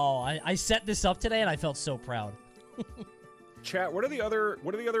 Oh, I set this up today and I felt so proud. Chat, what are the other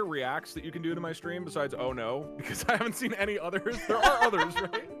reacts that you can do to my stream besides oh no? Because I haven't seen any others. There are others,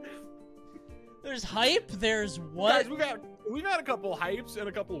 right? There's hype. There's what? Guys, we've had a couple hypes and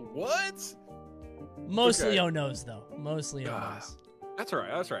a couple whats. Mostly Okay. oh no's though. Mostly oh no's. That's all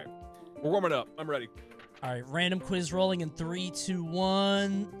right. That's all right. We're warming up. I'm ready. All right, random quiz rolling in 3, 2,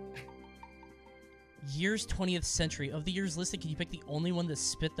 1. Years 20th century. Of the years listed, can you pick the only one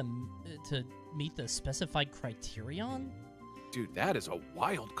to meet the specified criterion? Dude, that is a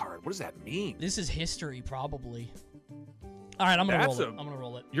wild card. What does that mean? This is history, probably. All right, I'm gonna roll it. I'm gonna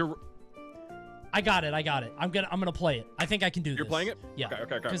roll it. I got it. I'm gonna play it. I think I can do this. You're playing it? Yeah.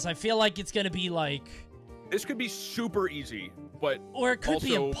 Okay. Because I feel like it's gonna be like. This could be super easy, but or it could also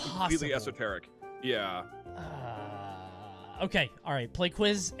be impossible. Completely esoteric. Yeah. Okay. All right. Play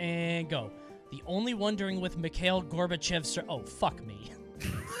quiz and go. The only one during with Mikhail Gorbachev. Oh, fuck me.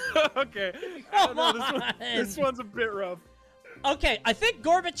 Okay. I don't know. This one's a bit rough. Okay, I think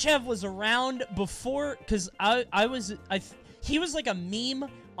Gorbachev was around before, because he was like a meme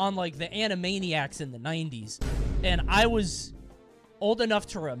on like the Animaniacs in the 90s, and I was old enough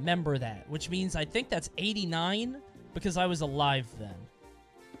to remember that, which means I think that's 89 because I was alive then.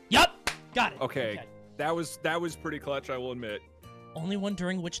 Yup, got it. Okay. That was pretty clutch, I will admit. Only one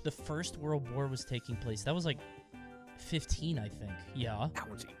during which the First World War was taking place. That was like 15, I think. Yeah. That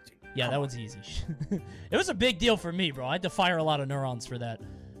one's easy. Yeah, that one's easy. It was a big deal for me, bro. I had to fire a lot of neurons for that.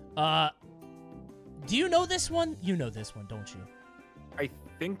 Do you know this one? You know this one, don't you? I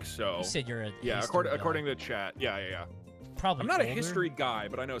think so. You said you're a yeah. According to chat, yeah. Probably. I'm not older. a history guy,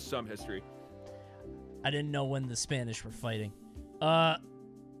 but I know some history. I didn't know when the Spanish were fighting.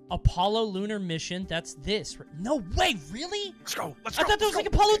 Apollo lunar mission. That's this. No way, really? Let's go. I thought that was like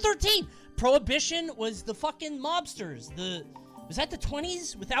Apollo 13. Prohibition was the fucking mobsters. Was that the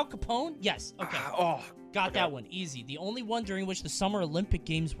 20s with Al Capone? Yes. Okay. Got that one. Easy. The only one during which the Summer Olympic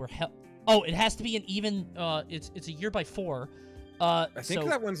Games were held. Oh, it has to be an even. It's a year by 4. I think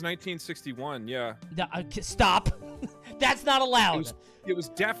that one's 1961. Yeah. Stop. That's not allowed. It was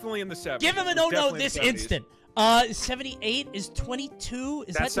definitely in the 70s. Give him a no this instant. 78 is 22.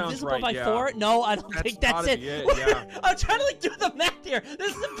 Is that divisible by 4? No, I don't think that's it. Yeah. I'm trying to do the math here.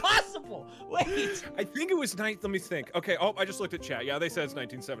 This is impossible. Wait. I think it was Let me think. Okay. Oh, I just looked at chat. Yeah, they said it's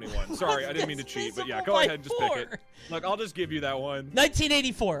 1971. Sorry, I didn't mean to cheat, but yeah, go ahead and just pick it. Look, I'll just give you that one.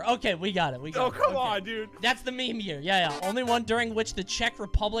 1984. Okay, we got it. Oh, come on, dude. That's the meme year. Yeah. Only one during which the Czech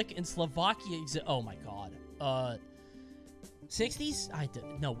Republic and Slovakia exist. Oh my God.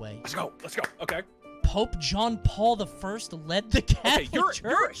 60s? No way. Let's go. Okay. Pope John Paul I led the Catholic Church.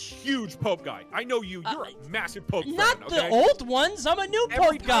 You're a huge Pope guy. I know you. You're a massive Pope fan. Not the old ones. I'm a new Pope guy.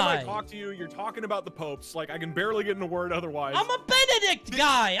 Every time I talk to you, you're talking about the popes. Like, I can barely get in a word otherwise. I'm a Benedict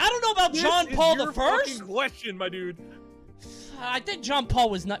guy. I don't know about John Paul the First. Fucking question, my dude. I think John Paul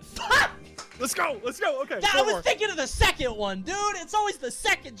was not. Fuck! Let's go. Okay. I was thinking of the second one, dude. It's always the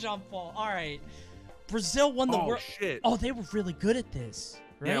second John Paul. All right. Brazil won the world. Oh, shit. Oh, they were really good at this.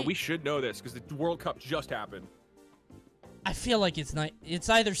 Right? Yeah, we should know this because the World Cup just happened. I feel like it's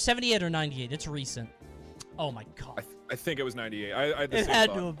either 78 or 98. It's recent. Oh my God. I think it was 98. It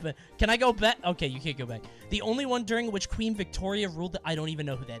had to have been. Can I go back? Okay, you can't go back. The only one during which Queen Victoria ruled. I don't even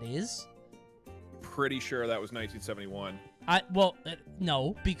know who that is. Pretty sure that was 1971.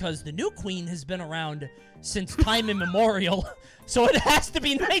 No, because the new queen has been around since time immemorial, so it has to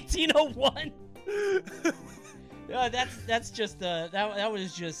be 1901. That's just that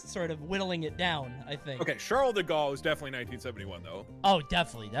was just sort of whittling it down, I think. Okay, Charles de Gaulle was definitely 1971 though. Oh,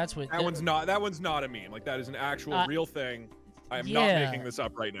 definitely. That's what. That one's not a meme. Like that is an actual real thing. I am not making this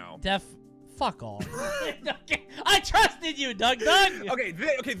up right now. Fuck off. I trusted you, DougDoug. Okay,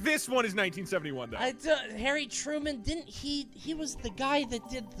 this one is 1971 though. Harry Truman didn't he was the guy that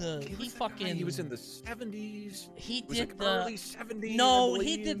did he was in the 70s. He did like the early 70s. No,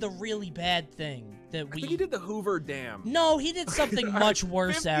 he did the really bad thing. that I we. think he did the Hoover Dam. No, he did something much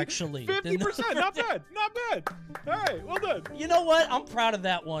worse, actually. 50%, not bad, not bad. All right, well done. You know what? I'm proud of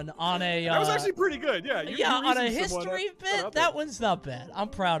that one. On a that was actually pretty good. Yeah. On a history bit, that one's not bad. I'm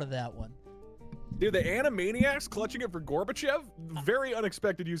proud of that one. Dude, the Animaniacs clutching it for Gorbachev? Very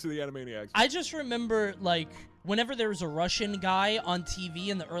unexpected use of the Animaniacs. I just remember, like, whenever there was a Russian guy on TV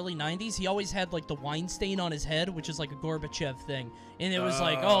in the early 90s, he always had, like, the wine stain on his head, which is, like, a Gorbachev thing. And it was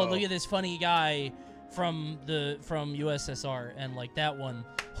like, oh, look at this funny guy from USSR. And, like, that one,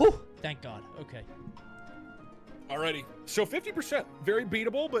 whew, thank God. Okay. Alrighty. So 50%, very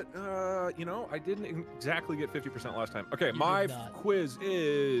beatable, but, you know, I didn't exactly get 50% last time. Okay, my quiz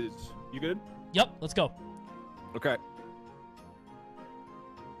is... You good? Yep, let's go. Okay.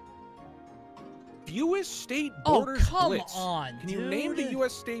 Fewest state borders blitz. On, Can you name the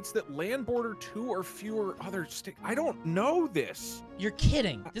U.S. states that land border 2 or fewer other states? I don't know this. You're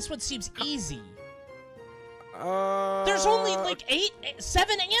kidding. This one seems easy. There's only like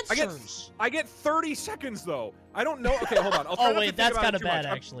 7 answers. I get 30 seconds though. I don't know. Okay, hold on. I'll try oh not wait, to think that's about kind it of too bad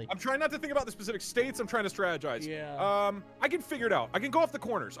much. actually. I'm trying not to think about the specific states. I'm trying to strategize. Yeah. I can figure it out. I can go off the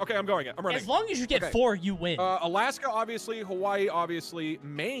corners. Okay, I'm going it. I'm running. As long as you get 4, you win. Alaska, obviously. Hawaii, obviously.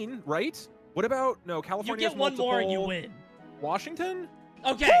 Maine, right? What about California? You get one more and you win. Washington.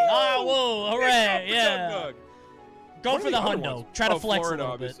 Okay. Whoa! Hooray! Yeah. Go for the hundo. Try to flex Florida, a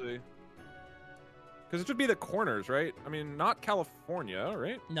little obviously. Because it should be the corners, right? I mean, not California,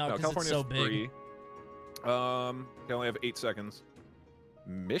 right? No, because California's it's so big. 3. I only have 8 seconds.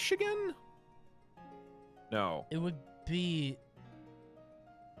 Michigan? No. It would be...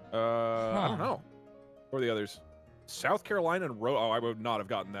 I don't know. What are the others? South Carolina and Oh, I would not have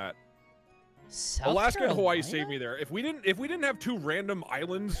gotten that. Alaska and Hawaii saved me there. If we didn't have 2 random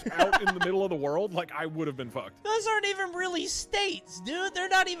islands out in the middle of the world, like I would have been fucked. Those aren't even really states, dude. They're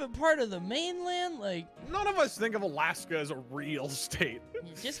not even part of the mainland. Like none of us think of Alaska as a real state.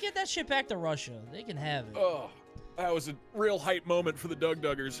 Just get that shit back to Russia. They can have it. Oh, that was a real hype moment for the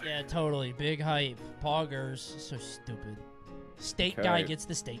DougDuggers. Yeah, totally. Big hype. Poggers. So stupid. State guy gets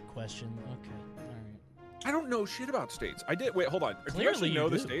the state question. Okay. All right. I don't know shit about states. I did. Wait, hold on. Clearly do you actually know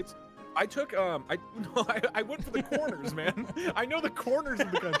you the do. states? I took I went for the corners, man. I know the corners of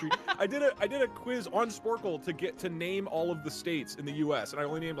the country. I did a quiz on Sporcle to get to name all of the states in the U.S. and I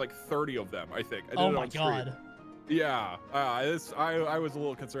only named like 30 of them. I think. I did Oh it my on stream. god. Yeah. I was a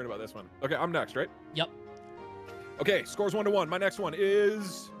little concerned about this one. Okay, I'm next, right? Yep. Okay, scores 1-1. My next one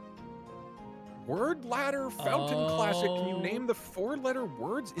is Word Ladder Fountain Classic. Can you name the 4-letter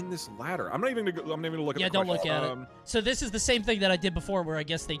words in this ladder? I'm not even gonna look at Yeah, the don't look question. at it. So this is the same thing that I did before where I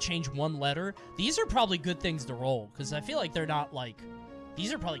guess they change one letter. These are probably good things to roll because I feel like they're not like...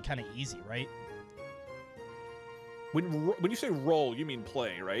 These are probably kind of easy, right? When you say roll, you mean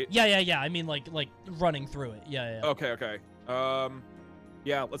play, right? Yeah. I mean like running through it. Yeah. Okay.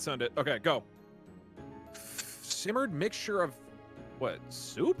 Yeah, let's send it. Okay, go. Simmered mixture of what?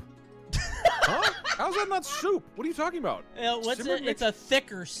 Soup? Huh? How's that not soup? What are you talking about? It's a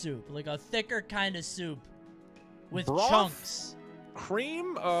thicker soup, like a thicker kind of soup with Broth? Chunks.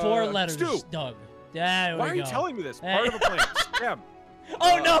 Cream? 4 letters, stew. Doug. There Why we are you go. telling me this? Part of a plan. Damn.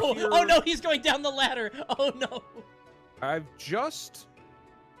 Oh no! Here... Oh no! He's going down the ladder. Oh no! I've just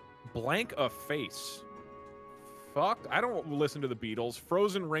blank a face. Fucked. I don't listen to the Beatles.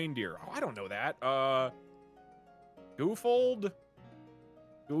 Frozen Reindeer. Oh, I don't know that. Goofold.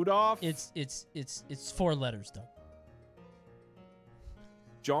 Goodoff. It's 4 letters, Doug.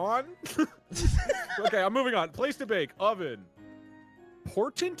 John. Okay, I'm moving on. Place to bake. Oven.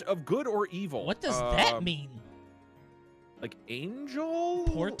 Portent of good or evil. What does that mean? Like angel?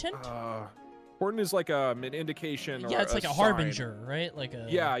 Portent? Portent is like an indication. Yeah, or it's like a sign. harbinger, right? Like a.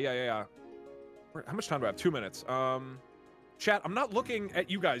 Yeah. How much time do I have? 2 minutes. Chat, I'm not looking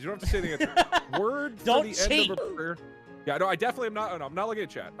at you guys. You don't have to say the answer. Word Don't for the cheat. end of a prayer. Yeah, no, I definitely am not. No, I'm not looking at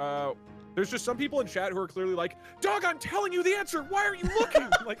chat. There's just some people in chat who are clearly like, Doug, I'm telling you the answer. Why are you looking?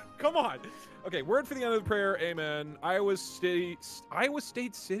 Like, come on. Okay, word for the end of the prayer. Amen. Iowa State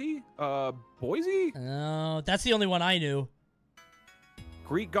City? Boise? Oh, that's the only one I knew.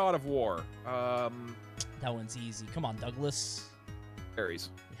 Greek god of war. That one's easy. Come on, Douglas. Aries.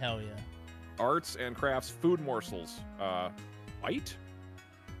 Hell yeah. Arts and crafts, food morsels. Bite?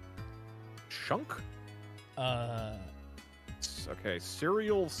 Chunk? Okay,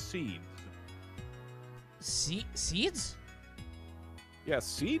 cereal seeds. Seeds? Yeah,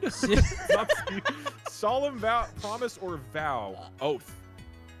 seed? Not seed. Solemn vow, promise or vow. Oath.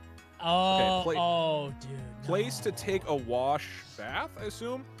 Oh, dude. Place to take a wash bath, I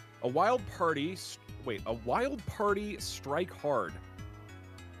assume. A wild party. A wild party strike hard.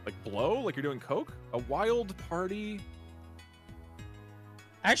 Like blow? Like you're doing coke? A wild party?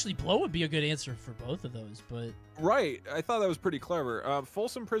 Actually, blow would be a good answer for both of those, but... Right. I thought that was pretty clever.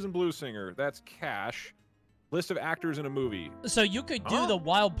 Folsom Prison Blues Singer. That's Cash. List of actors in a movie. So you could do the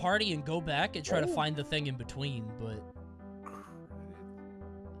wild party and go back and try to find the thing in between, but...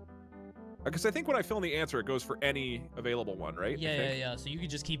 Because I think when I fill in the answer, it goes for any available one, right? Yeah. So you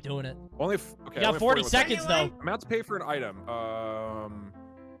could just keep doing it. Okay. You got 40 seconds, though. Amount to pay for an item.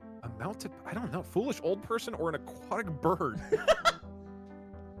 Amount to... I don't know. Foolish old person or an aquatic bird?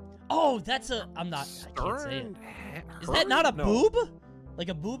 Oh, that's a... I can't say it. Is that not a boob? Like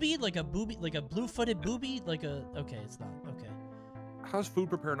a booby? Like a blue-footed booby? Like a... Okay, it's not. Okay. How's food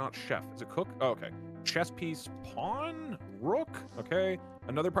prepare not chef? Is it cook? Oh, okay. Chess piece, pawn, rook. Okay.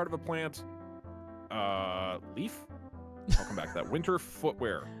 Another part of a plant. Leaf. I'll come back to that. Winter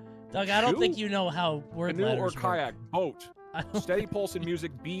footwear. Doug, I don't think you know how word Canoe letters or kayak. work. Boat. Steady pulse in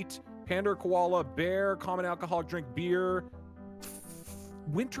music. Beat. Panda or koala. Bear. Common alcoholic drink. Beer.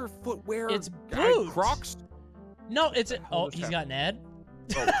 Winter footwear. It's boots. Crocs. No, it's... Oh, he's got an ad?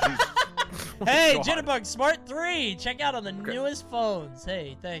 Oh, jeez. Hey, God. Jitterbug Smart 3. Check out on the newest phones.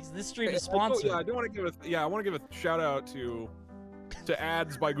 Hey, thanks. This stream is sponsored. Yeah, I do want to give a I want to give a shout out to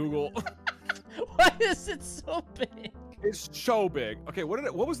ads by Google. Why is it so big? It's so big. Okay,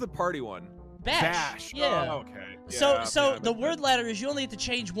 what was the party one? Bash. Yeah. Oh, okay. So the word letter is you only have to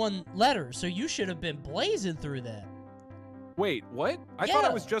change one letter, so you should have been blazing through that. Wait, what? I thought I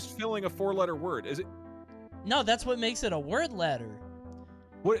was just filling a 4-letter word. Is it? No, that's what makes it a word letter.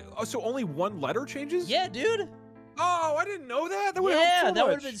 What? Oh, so only one letter changes? Yeah, dude. Oh, I didn't know that. That would that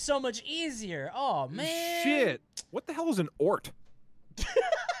would have been so much easier. Oh man. Shit. What the hell is an ort?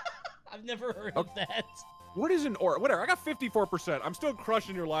 I've never heard of that. What is an ort? Whatever. I got 54%. I'm still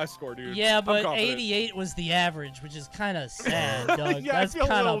crushing your last score, dude. Yeah, but 88 was the average, which is kind of sad, Doug. Yeah, that's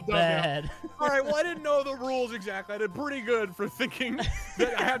kind of bad. All right, well, I didn't know the rules exactly. I did pretty good for thinking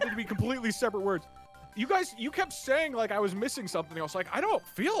that I had to be completely separate words. You guys, you kept saying like I was missing something. I was like, I don't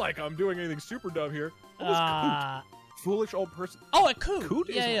feel like I'm doing anything super dumb here. What was coot? Foolish old person. Oh, a coot. Coot?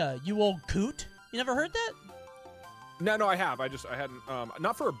 Yeah. You old coot. You never heard that? No, I have. I hadn't.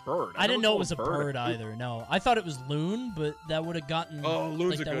 Not for a bird. I didn't know it was a bird either. No, I thought it was loon, but that would have gotten. Oh,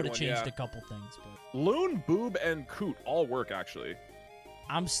 loon's a good one. That would have changed a couple things. But loon, boob, and coot all work actually.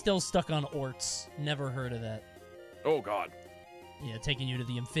 I'm still stuck on orts. Never heard of that. Oh God. Yeah, taking you to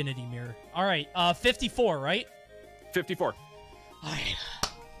the infinity mirror. All right, 54, right? 54. All right,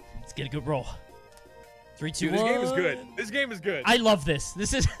 let's get a good roll. 3, 2, 1. This game is good. This game is good. I love this.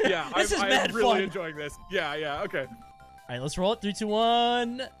 This is this is mad I'm really fun. enjoying this. Yeah. Okay. All right, let's roll it. 3, 2,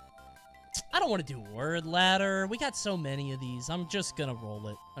 1. I don't want to do word ladder. We got so many of these. I'm just gonna roll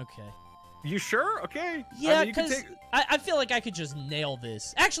it. Okay. You sure? Okay. Yeah, because I feel like I could just nail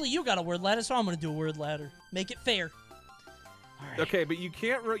this. Actually, you got a word ladder, so I'm gonna do a word ladder. Make it fair. Right. Okay, but you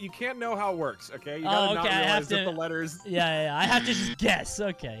can't know how it works. Okay, you gotta not realize that the letters. Yeah. I have to just guess.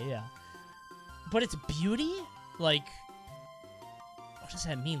 Okay, yeah. But it's beauty. Like, what does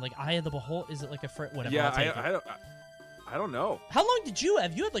that mean? Like eye of the beholder? Is it like a whatever? Yeah, I don't know. How long did you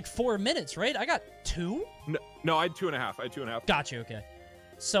have? You had like 4 minutes, right? I got 2. No, I had 2.5. Gotcha. Okay.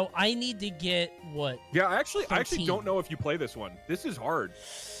 So I need to get what? Yeah, I actually don't know if you play this one. This is hard.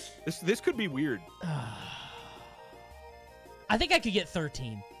 This could be weird. I think I could get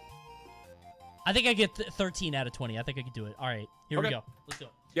 13. I think I get 13 out of 20. I think I could do it. All right, here we go. Let's do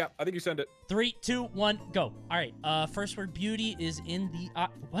it. Yeah, I think you send it. 3, 2, 1, go. All right. First word, beauty is in the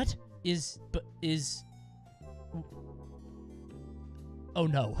what is. Oh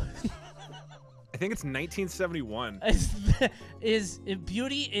no. I think it's 1971. Is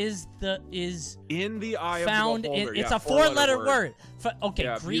beauty is in the eye found of the beholder. It's a 4-letter word. Okay,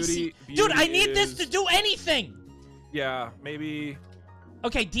 yeah, greasy. Beauty Dude, I need this to do anything. Yeah, maybe.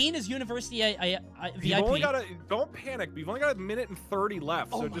 Okay, Dean is university VIP. You've only got don't panic. We've only got 1 minute and 30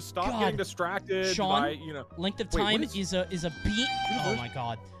 left, so just stop getting distracted. Sean, by, length of time is a beat. Oh my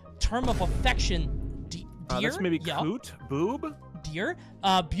God. Term of affection. Deer. That's maybe coot, boob. Deer.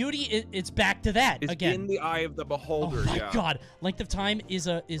 Beauty. It's back to that it's again. In the eye of the beholder. Oh my God. Length of time is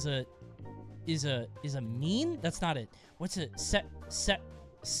a mean. That's not it. What's it?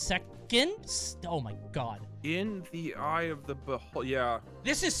 Second. Oh my God. In the eye of the beholder. Yeah.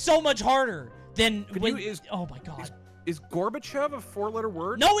 This is so much harder than when. Oh my God. Is Gorbachev a 4-letter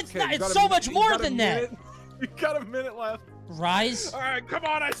word? No, it's not. It's so much more than that. You got 1 minute left. Rise. All right, come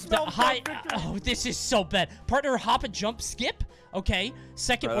on. I smell high. Oh, this is so bad. Partner, hop and jump, skip. Okay.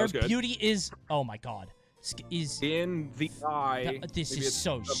 Second word, beauty is. Oh my God. is in the eye. This Maybe is it's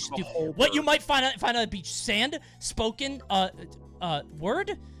so the stupid. beholder. What you might find out at beach: sand, spoken,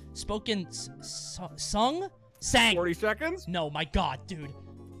 word, spoken, sung, sang. 40 seconds. No, my God, dude.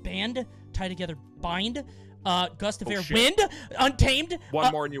 Band, tie together, bind, gust of air, shit. wind, untamed.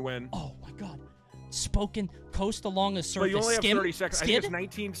 One more and you win. Oh my God. Spoken, coast along a surface. But you only have skim, 30 seconds. I skid. think it's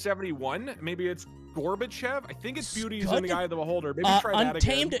 1971. Maybe it's Gorbachev. I think it's Beauty is in Scud? the Eye of the Beholder. Maybe try that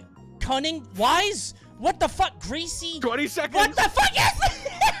Untamed, again. cunning, wise. What the fuck, greasy? 20 seconds. What the fuck is this?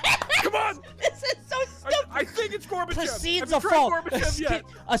 Come on. This is so stupid. I think it's Gorbachev. Precedes Have a you tried fall. Gorbachev yet?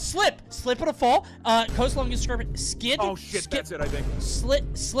 A slip and a fall. Coast along a surface. Skid. Oh shit, skid, that's it. I think.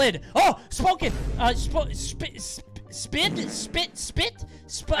 Slid. Oh, spoken. Spit. I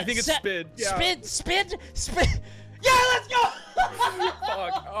think it's spid. Yeah. Spit. Yeah, let's go.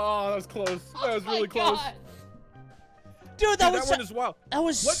 Fuck. Oh, that was close. That was really close. God. Dude, that was one as well. That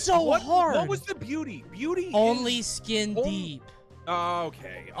was so hard. What was the beauty? Beauty only skin deep.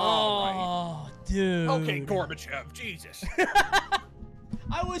 Okay. Oh, dude. Okay, Gorbachev. Jesus.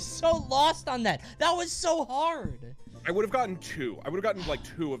 I was so lost on that. That was so hard. I would have gotten 2. I would have gotten like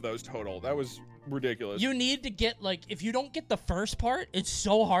 2 of those total. That was ridiculous. You need to get like, if you don't get the first part, it's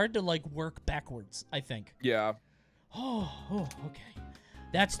so hard to like work backwards, I think. Yeah. Oh, okay.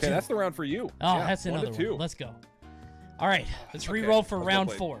 That's okay. 2. That's the round for you. Oh, yeah, that's another 1 to 2. one. Let's go. All right, let's re-roll for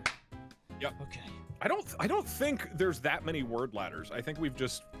round 4. Yep. Okay. I don't think there's that many word ladders. I think we've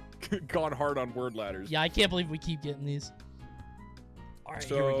just gone hard on word ladders. Yeah, I can't believe we keep getting these. All right,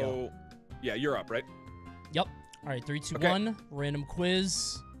 so, here we go. Yeah, you're up, right? Yep. All right, 3, 2, 1. Random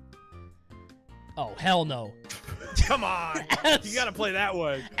quiz. Oh, hell no. Come on. You got to play that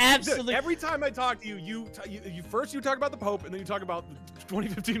one. Absolutely. Every time I talk to you, you first you talk about the Pope, and then you talk about the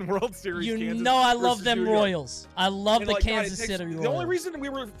 2015 World Series. You Kansas know I love versus them New York. Royals. I love the like, God, Kansas City Royals. The only reason we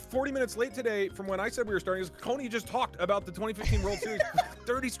were 40 minutes late today from when I said we were starting is Coney just talked about the 2015 World Series for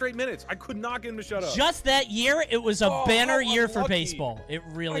 30 straight minutes. I could not get him to shut up. Just that year, it was a banner year for unlucky. baseball. It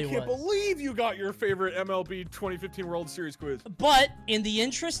really was. I can't believe you got your favorite MLB 2015 World Series quiz. But in the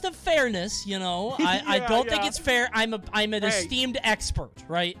interest of fairness, you know, I don't think it's fair. I'm an esteemed expert,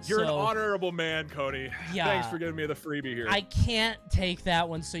 right? You're an honorable man, Coney. Yeah. Thanks for giving me the freebie here. I can't take that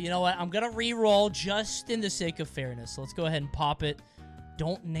one, so you know what? I'm gonna re-roll just in the sake of fairness. So let's go ahead and pop it.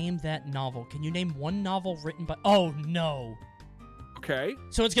 Don't name that novel. Can you name one novel written by? Oh no. Okay.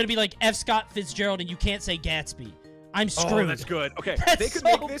 So it's gonna be like F. Scott Fitzgerald, and you can't say Gatsby. I'm screwed. Oh, that's good. Okay, That's they could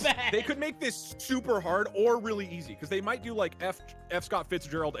so make this. bad. They could make this super hard or really easy because they might do like F. Scott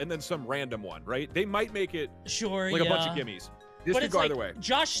Fitzgerald and then some random one, right? They might make it like a bunch of gimmies. This But could it's go like either way.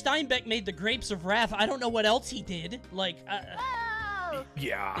 Josh Steinbeck made The Grapes of Wrath. I don't know what else he did. Like,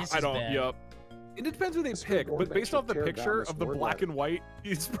 Yeah, This I is don't. bad. Yep. It depends who they pick, but based off the picture of the black and white,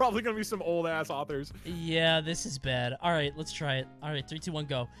 it's probably gonna be some old ass authors. yeah, this is bad. All right, let's try it. All right, 3, 2, 1,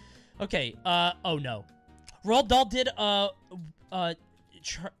 go. Okay. Oh no. Roald Dahl did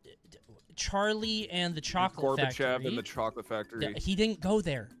Charlie and the Chocolate Factory. Gorbachev and the Chocolate Factory. He didn't go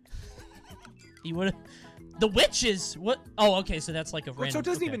there. He would have. The Witches. What? Oh, okay. So that's like a random. So it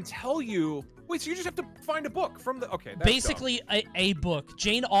doesn't okay. even tell you. Wait, so you just have to find a book from the. Okay. That's Basically, a book.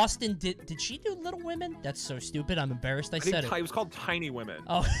 Jane Austen did she do Little Women? That's so stupid. I'm embarrassed. I said it. It was called Tiny Women.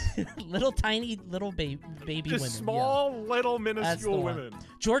 Oh, little tiny little baby Just women. small, little, That's the minuscule one. women.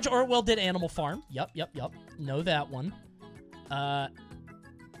 George Orwell did Animal Farm. Yep. Know that one.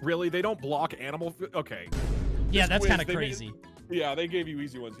 Really? They don't block animal. Okay. Yeah, This that's quiz, kind of they made- crazy. Yeah, they gave you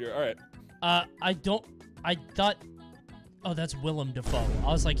easy ones here. All right. I thought. Oh, that's Willem Dafoe.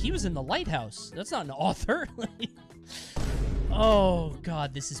 I was like, he was in The Lighthouse. That's not an author. Oh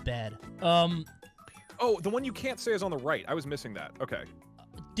God, this is bad. Oh, the one you can't say is on the right. I was missing that. Okay.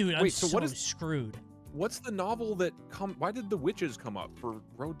 Dude, I'm Wait, so what is screwed. What's the novel that come? Why did the witches come up for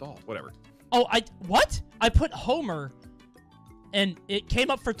Roald Dahl? Whatever. Oh, what? I put Homer, and it came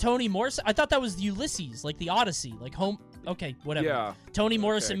up for Toni Morrison. I thought that was Ulysses, like the Odyssey, like home. Okay, whatever. Yeah. Toni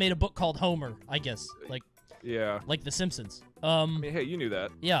Morrison made a book called Homer, I guess, like Yeah. like The Simpsons. I mean, hey, you knew that.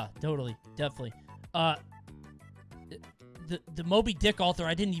 Yeah, totally, definitely. The Moby Dick author,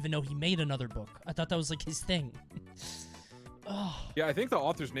 I didn't even know he made another book. I thought that was like his thing. Oh. Yeah, I think the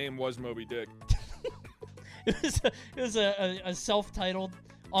author's name was Moby Dick. It was a self-titled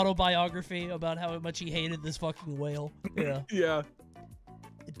autobiography about how much he hated this fucking whale. Yeah. Yeah.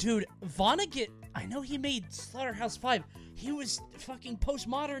 Dude, Vonnegut, I know he made Slaughterhouse-5. He was fucking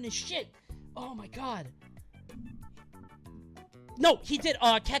postmodern as shit. Oh my god. No, he did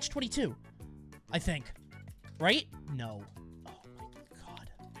Catch-22, I think. Right? No. Oh my god.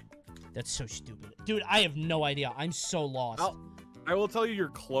 That's so stupid. Dude, I have no idea. I'm so lost. I will tell you you're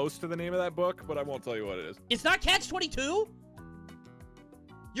close to the name of that book, but I won't tell you what it is. It's not Catch-22?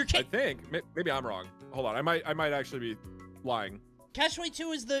 I think. Maybe I'm wrong. Hold on. I might actually be lying.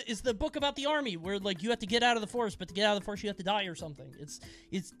 Catch-22 is the book about the army where like you have to get out of the forest, but to get out of the forest you have to die or something. It's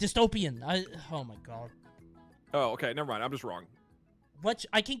dystopian. Oh my god. Oh, okay. Never mind. I'm just wrong.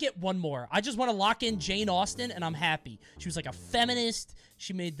 I can get one more. I just want to lock in Jane Austen, and I'm happy. She was like a feminist.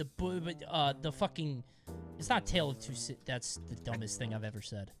 She made the fucking. It's not Tale of Two Cities. That's the dumbest thing I've ever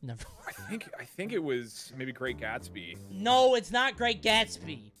said. Never. I think it was maybe Great Gatsby. No, it's not Great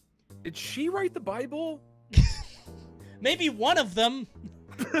Gatsby. Did she write the Bible? Maybe one of them.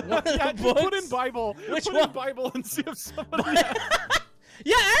 One of yeah, the books. Put in Bible. Which put one? in Bible and see if somebody.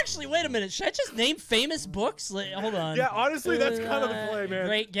 Yeah, actually, wait a minute. Should I just name famous books? Like, hold on. Yeah, honestly, that's kind of the play, man.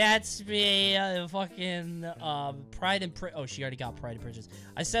 Great Gatsby, fucking Pride and Prejudice. Oh, she already got Pride and Prejudice.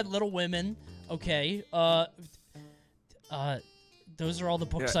 I said Little Women. Okay. Those are all the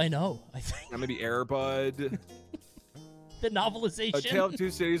books I know, I think. Maybe Air Bud. The novelization. A Tale of Two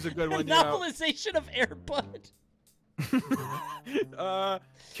Cities is a good one. The novelization of Air Bud.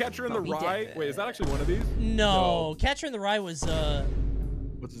 Catcher in the Rye. Wait, is that actually one of these? No. Catcher in the Rye was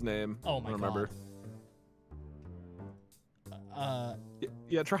what's his name? Oh my I don't remember. God.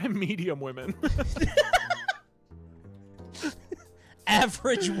 Yeah, try Medium Women.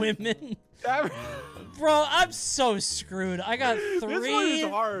 Average Women. Bro, I'm so screwed. I got 3. This one is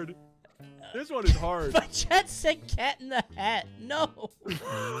hard. This one is hard. My chat said Cat in the Hat. No.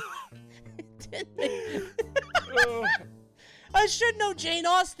 I should know Jane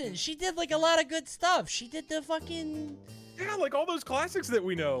Austen. She did like a lot of good stuff. She did the fucking. Yeah, like all those classics that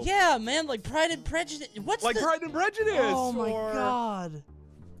we know. Yeah, man, like Pride and Prejudice. What's like Pride and Prejudice? Oh my god.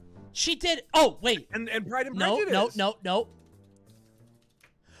 She did. Oh wait. And Pride and Prejudice. No.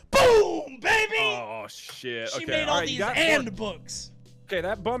 Boom, baby. Oh shit. She Okay. made all these handbooks. Okay,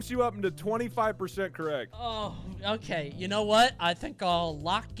 that bumps you up into 25% correct. Oh, okay. You know what? I think I'll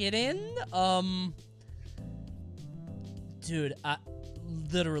lock it in. Dude, I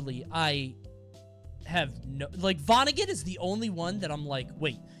have no... Like, Vonnegut is the only one that I'm like,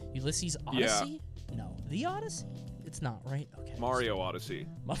 wait, Ulysses Odyssey? Yeah. No. The Odyssey? It's not, right? Okay. Mario Odyssey.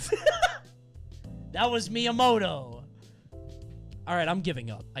 That was Miyamoto. All right, I'm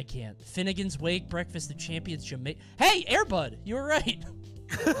giving up. I can't. Finnegan's Wake, Breakfast of Champions, Jamaica. Hey, Airbud, you were right.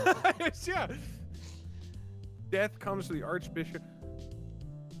 Yeah. Death comes to the Archbishop.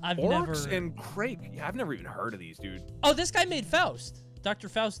 Orcs and Crake. Yeah, I've never even heard of these, dude. Oh, this guy made Faust. Dr.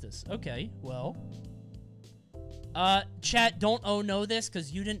 Faustus. Okay, well. Chat, don't know this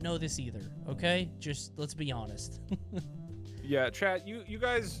because you didn't know this either. Okay, just let's be honest. Yeah, chat. You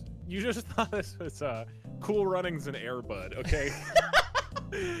guys, you just thought this was Cool Runnings and Air Bud. Okay.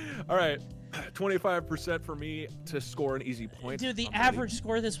 All right. 25% for me to score an easy point. Dude, the average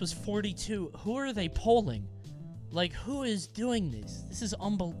score of this was 42. Who are they polling? Like, who is doing this? This is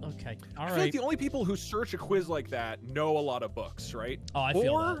unbelievable. Okay, all right. I feel like the only people who search a quiz like that know a lot of books, right? Oh, I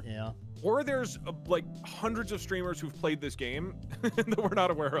feel that, yeah. Or there's, like, hundreds of streamers who've played this game that we're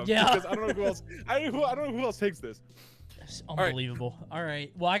not aware of. Yeah. Because I don't know who else, I don't know who else takes this. It's unbelievable. All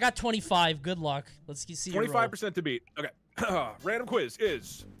right. Well, I got 25. Good luck. Let's see your roll. 25% to beat. Okay. Random quiz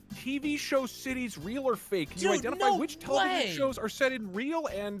is... TV show cities real or fake? Can you identify which television shows are set in real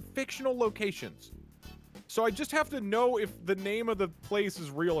and fictional locations? So I just have to know if the name of the place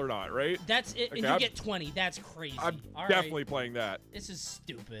is real or not, right? That's it. Okay, and you get 20. That's crazy. I'm definitely playing that. This is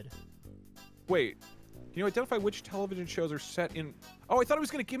stupid. Wait. Can you identify which television shows are set in... Oh, I thought it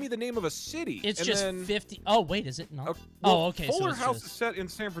was going to give me the name of a city. It's just 50... Oh, wait, is it not? Okay, well, okay, Fuller so House is set in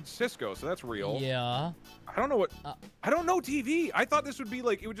San Francisco, so that's real. Yeah. I don't know what... I don't know TV. I thought this would be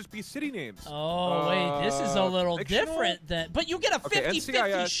like... It would just be city names. Oh, wait. This is a little different then. But you get a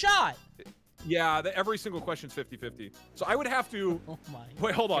 50-50 shot. Yeah, every single question's 50-50. So I would have to... Oh, my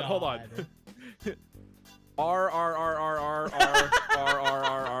Wait, hold on. And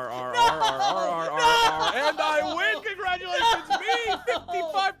I win! Congratulations, me!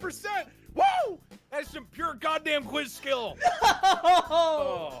 55%! Woo! That's some pure goddamn quiz skill!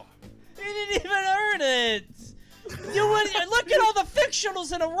 Oh. You didn't even earn it! Look at all the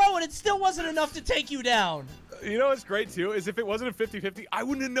fictionals in a row and it still wasn't enough to take you down. You know what's great too is if it wasn't a 50-50, I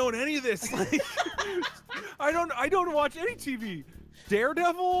wouldn't have known any of this. Like, I don't watch any TV.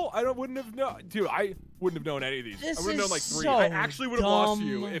 Daredevil, wouldn't have known. Dude, I wouldn't have known any of these. I would have known like 3. I actually would have lost to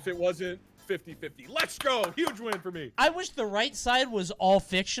you if it wasn't 50-50. Let's go! Huge win for me. I wish the right side was all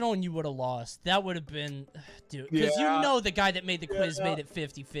fictional and you would have lost. That would have been, dude. Because you know the guy that made the quiz made it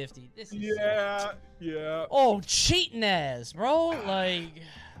 50-50. This is yeah. Oh, cheating ass, bro. Like,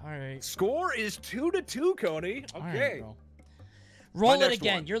 all right. Score is 2-2, Coney. Okay. Right, Roll it next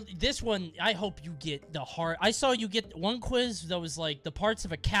again. one. You're this one. I hope you get the hard. I saw you get one quiz that was like the parts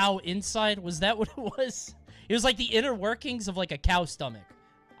of a cow inside. Was that what it was? It was like the inner workings of like a cow stomach.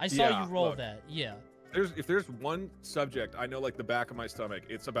 I saw Yeah, you roll look. that. Yeah. If there's one subject I know like the back of my stomach,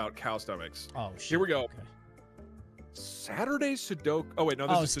 it's about cow stomachs. Oh shit. Here we go. Okay. Saturday Sudoku. Oh wait, no,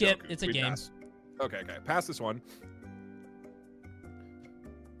 this is skip. Sudoku. It's a We game. pass. Okay. Pass this one.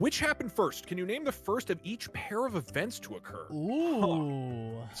 Which happened first? Can you name the first of each pair of events to occur?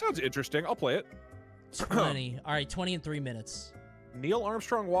 Ooh. Sounds interesting. I'll play it. 20. All right, 20 in 3 minutes. Neil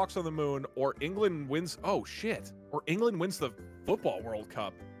Armstrong walks on the moon, or England wins. Oh shit! Or England wins the football World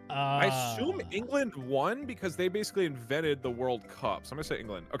Cup. I assume England won because they basically invented the World Cup. So I'm gonna say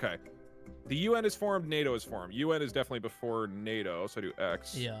England. Okay. The UN is formed. NATO is formed. UN is definitely before NATO, so I do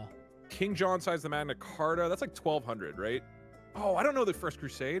X. Yeah. King John signs the Magna Carta. That's like 1200, right? Oh, I don't know the First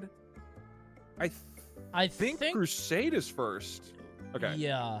Crusade. I think Crusade is first. Okay.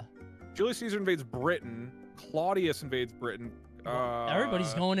 Yeah. Julius Caesar invades Britain. Claudius invades Britain.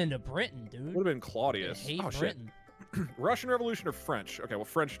 Everybody's going into Britain, dude. Would have been Claudius. I hate Oh, shit. Britain. Russian Revolution or French? Okay, well,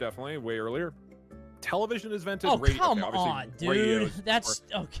 French definitely, way earlier. Television is invented. Oh, okay, come obviously on, radio dude. is That's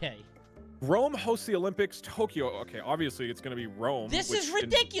okay. Rome hosts the Olympics. Tokyo. Okay, obviously it's going to be Rome. This which is in-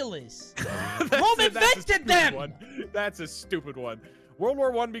 ridiculous. That's Rome a invented stupid them. one. That's a stupid one. World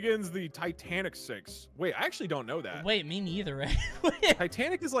War I begins. The Titanic sinks. Wait, I actually don't know that. Wait, me neither, right?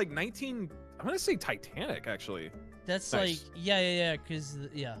 Titanic is like 19. I'm going to say Titanic, actually. That's Nice. like, yeah, because,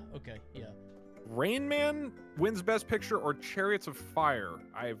 yeah, okay, yeah. Rain Man wins Best Picture or Chariots of Fire?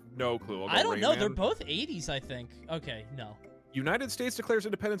 I have no clue. I'll go I don't Rain know. Man. They're both 80s, I think. Okay, no. United States declares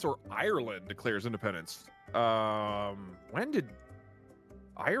independence or Ireland declares independence? When did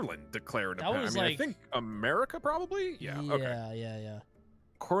Ireland declare independence? was I mean, I like- think America probably? Yeah, okay. Yeah.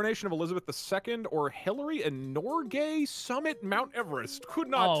 Coronation of Elizabeth II or Hillary and Norgay summit Mount Everest? Could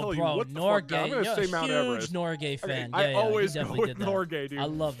not tell you what the fuck. I'm going to say Mount Everest. Huge Norgay fan. Okay, I always he go definitely with did that. Norgay, dude. I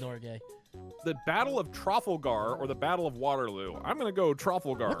love Norgay. The Battle of Trafalgar or the Battle of Waterloo? I'm going to go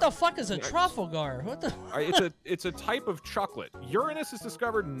Trafalgar. What the fuck is a Trafalgar? What the? It's a type of chocolate. Uranus is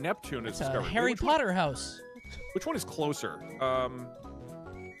discovered. Neptune is It's a discovered. Harry Which one- Potter house. Which one is closer?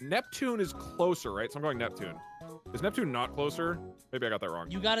 Neptune is closer, right? So I'm going Neptune. Is Neptune not closer? Maybe I got that wrong.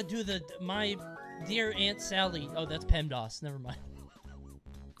 You got to do the my dear Aunt Sally. Oh, that's PEMDAS. Never mind.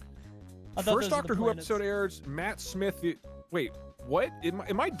 I thought those First were Doctor the Who planets. episode airs. Matt Smith. Wait, what?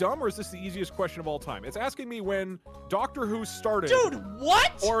 Am I dumb or is this the easiest question of all time? It's asking me when Doctor Who started. Dude,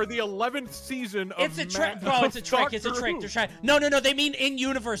 what? Or the 11th season of It's a trick, Matt- bro. It's a trick. Doctor It's a trick. Who. They're trying. No. They mean in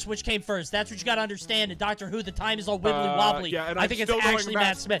universe, which came first. That's what you got to understand. In Doctor Who, the time is all wibbly wobbly. yeah, and I I'm think it's still going actually Matt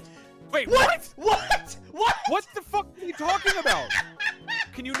Matt Smith. Wait, What? What the fuck are you talking about?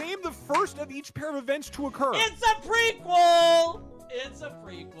 Can you name the first of each pair of events to occur? It's a prequel. It's a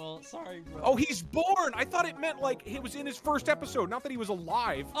prequel. Sorry, bro. Oh, he's born. I thought it meant like it was in his first episode, not that he was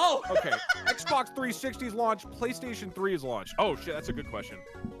alive. Oh. Okay. Xbox 360 is launched. PlayStation 3 is launched. Oh shit, that's a good question.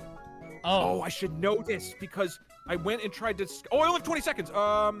 Oh, I should know this because I went and tried to. Oh, I only have 20 seconds.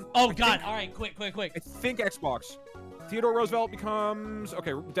 Oh God! All right, quick. I think Xbox. Theodore Roosevelt becomes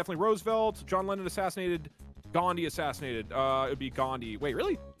definitely Roosevelt. John Lennon assassinated. Gandhi assassinated. It would be Gandhi. Wait,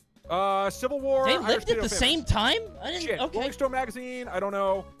 really? Civil War. They Irish lived at Potato the Famine. same time. I didn't. Shit. Okay. Rolling Stone magazine. I don't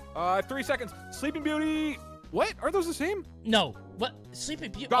know. 3 seconds. Sleeping Beauty. What? Are those the same? No. What?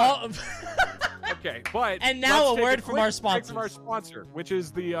 Sleeping Beauty. God. Okay, but And now let's a take word from quick our break sponsors. From our sponsor, which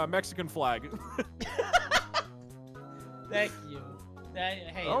is the Mexican flag. Thank you.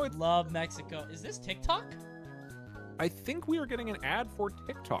 Hey, Oh, love Mexico. Is this TikTok? I think we are getting an ad for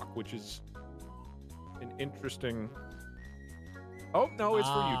TikTok, which is an interesting. Oh no, it's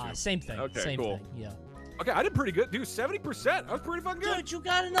for YouTube. Same thing. Okay, Same cool. thing. Yeah. Okay, I did pretty good, dude. 70%. That was pretty fucking good. Dude, you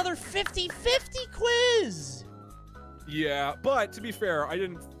got another 50-50 quiz. Yeah, but to be fair, I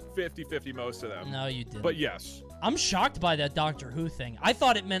didn't 50-50 most of them. No, you didn't. But yes. I'm shocked by that Doctor Who thing. I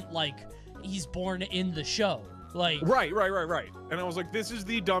thought it meant like he's born in the show. Like Right. And I was like, this is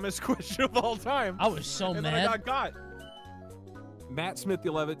the dumbest question of all time. I was so and mad. Then I got. Matt Smith, the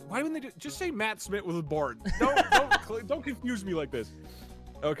 11th. Why wouldn't they just say Matt Smith was born? Don't confuse me like this.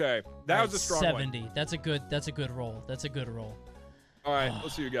 Okay, that was a strong 70. one. That's a good roll. That's a good roll. All right,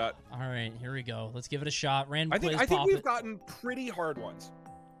 let's see what you got. All right, here we go. Let's give it a shot. Random I think quiz. Pop we've it. gotten pretty hard ones.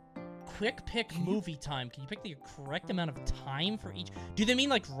 Quick pick movie time. Can you pick the correct amount of time for each? Do they mean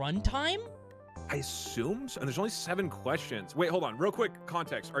like run time? I assume so. And there's only 7 questions. Wait, hold on. Real quick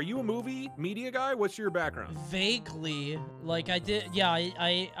context. Are you a movie media guy? What's your background? Vaguely. Like I did. Yeah,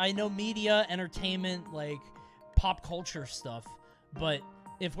 I know media, entertainment, like pop culture stuff. But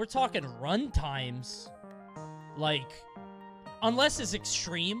if we're talking run times, like unless it's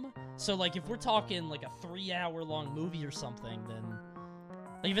extreme. So, like, if we're talking, like, a 3-hour-long movie or something, then...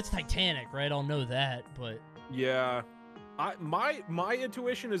 Like, if it's Titanic, right, I'll know that, but... Yeah. My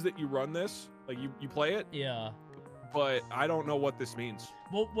intuition is that you run this. Like, you play it. Yeah. But I don't know what this means.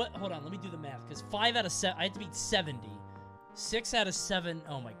 Well, hold on, let me do the math, because 5 out of 7... I had to beat 70. 6 out of 7...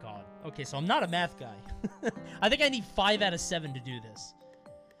 Oh, my God. Okay, so I'm not a math guy. I think I need 5 out of 7 to do this.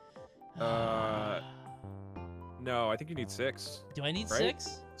 No, I think you need 6. Do I need right?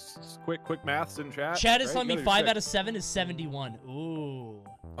 6? Quick maths in chat. Chat is right? telling me You 5 gotta do out of 7 is 71. Ooh.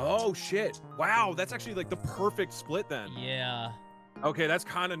 Oh, shit. Wow, that's actually like the perfect split then. Yeah. Okay, that's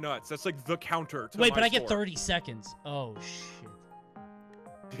kind of nuts. That's like the counter to Wait, my but I get score. 30 seconds. Oh, shit.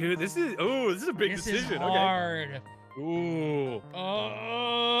 Dude, this is a big This decision. is hard. Okay. Ooh.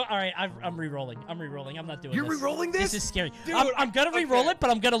 All right, I'm re-rolling. I'm not doing You're this. re-rolling this? This is scary. Dude, I'm gonna re-roll it, but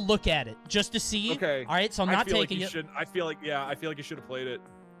I'm gonna look at it just to see. Okay. All right, so I'm not taking it. I feel like you should have played it.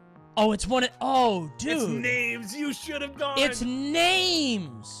 Oh, it's one. Oh, dude. It's names. You should have gone. It's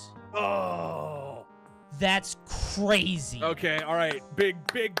names. Oh. That's crazy. Okay. All right. Big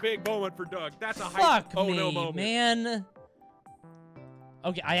moment for Doug. That's a Fuck hype. me, Oh no moment. man.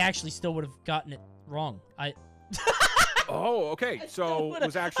 Okay, I actually still would have gotten it wrong. Oh, okay. So it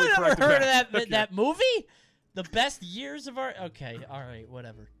was actually I've correct. never heard of that Okay. that movie. The best years of our. Okay, all right,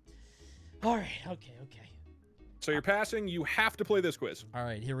 whatever. All right, okay. So you're passing. You have to play this quiz. All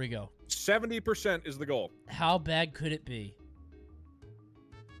right, here we go. 70% is the goal. How bad could it be?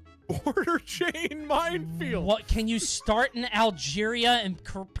 Border chain minefield. What? Can you start in Algeria and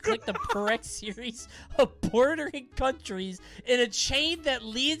click the correct series of bordering countries in a chain that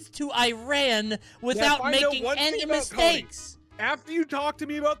leads to Iran without making any mistakes? After you talk to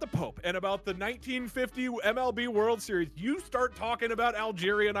me about the Pope and about the 1950 MLB World Series, you start talking about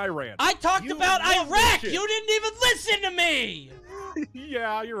Algeria and Iran. I talked You about love this Iraq. shit. You didn't even listen to me.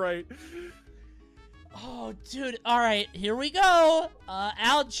 Yeah, you're right. Oh, dude. All right, here we go.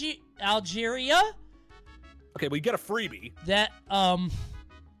 Algeria. Okay, we get a freebie. That,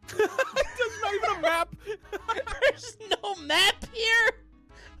 There's not even a map. There's no map here?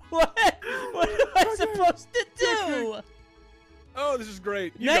 What am I supposed to do? Oh, this is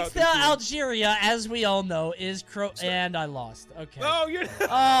great. You Next to got this, dude. Algeria, as we all know, is and I lost. Okay. Oh, you're.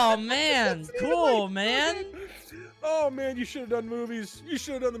 Oh, man. Cool, man. Oh, man, you should have done movies. You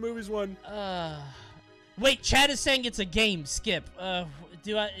should have done the movies one. Wait, Chad is saying it's a game. Skip.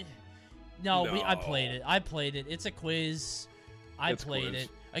 Do I? No, No. I played it. I played it. It's a quiz. I It's played quiz. it.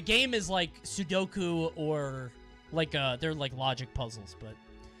 A game is like Sudoku or like they're like logic puzzles, but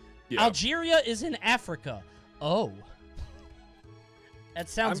Yeah. Algeria is in Africa. Oh. That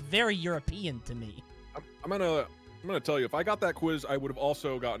sounds very European to me. I'm gonna tell you, if I got that quiz, I would have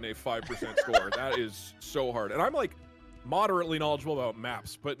also gotten a 5% score. That is so hard. And I'm like moderately knowledgeable about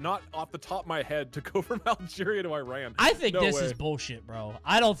maps, but not off the top of my head to go from Algeria to Iran. I think No this way. is bullshit, bro.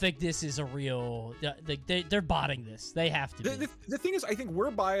 I don't think this is a real... They're botting this. They have to be. The thing is, I think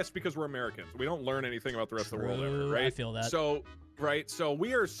we're biased because we're Americans. We don't learn anything about the rest of the world ever, True, right? I feel that. So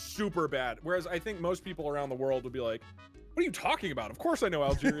we are super bad. Whereas I think most people around the world would be like, what are you talking about? Of course I know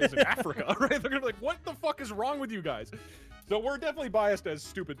Algeria is in Africa, right? They're gonna be like, what the fuck is wrong with you guys? So we're definitely biased as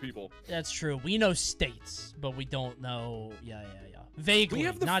stupid people. That's true. We know states, but we don't know... Yeah. Vaguely, We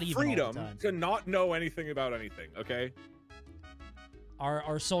have the not even all freedom the time. to not know anything about anything, okay?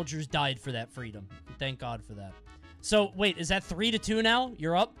 Our soldiers died for that freedom. Thank God for that. So, wait, is that 3-2 now?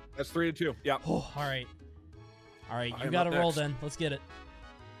 You're up? That's 3-2. Yeah. Oh, all right. All right, you I'm got to up roll next. then. Let's get it.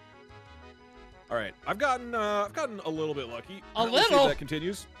 All right. I've gotten a little bit lucky. A Let's see if little? that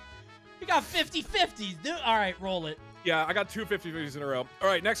continues. You got 50-50s, dude. All right, roll it. Yeah, I got two 50-50s in a row. All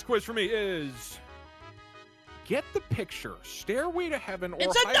right, next quiz for me is... Get the picture. Stairway to Heaven or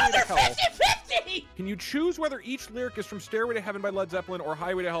It's Highway another to Hell. 50-50! Can you choose whether each lyric is from Stairway to Heaven by Led Zeppelin or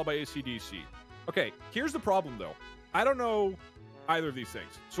Highway to Hell by AC/DC? Okay, here's the problem, though. I don't know either of these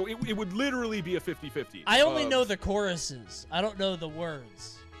things. So it would literally be a 50-50. I only know the choruses. I don't know the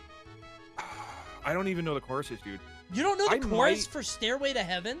words. I don't even know the choruses, dude. You don't know the I chorus might- for Stairway to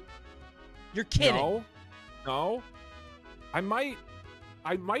Heaven? You're kidding. No. I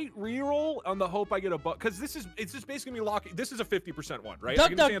might re-roll on the hope I get a buck, because it's just basically me locking. This is a 50% one, right? I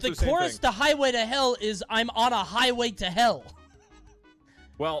can just DougDoug, answer the same chorus thing. to Highway to Hell is I'm on a highway to hell.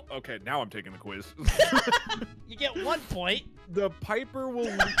 Well, okay, now I'm taking the quiz. You get 1 point. The Piper will.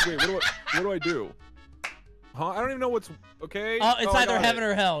 Wait, what do I do? Huh? I don't even know what's. Okay. Oh, it's I either got heaven it.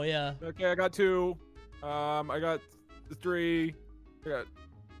 or hell, yeah. Okay, I got 2. I got 3. I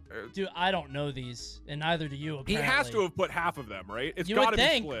Dude, I don't know these, and neither do you. Apparently. He has to have put half of them, right? It's you got would to be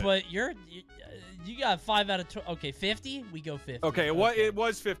think, split. but you got 5 out of 20. Okay, 50. We go 50. Okay, it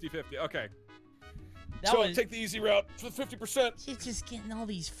was 50-50. Okay. So take the easy route for the 50%. You're just getting all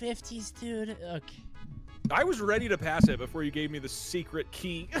these 50s, dude. Okay. I was ready to pass it before you gave me the secret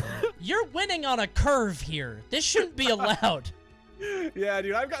key. You're winning on a curve here. This shouldn't be allowed. Yeah,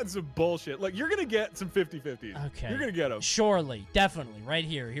 dude, I've gotten some bullshit. Like, you're going to get some 50-50s. Okay. You're going to get them. Surely. Definitely. Right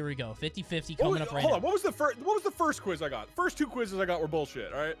here. Here we go. 50-50 coming up right Hold now. on. What was the first quiz I got? First 2 quizzes I got were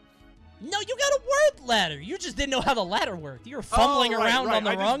bullshit, all right? No, you got a word ladder. You just didn't know how the ladder worked. You were fumbling around on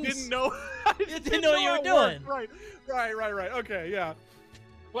the rungs. I just didn't know. You didn't know what you were doing. Right. Okay, yeah.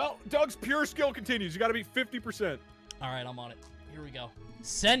 Well, Doug's pure skill continues. You got to be 50%. All right, I'm on it. Here we go.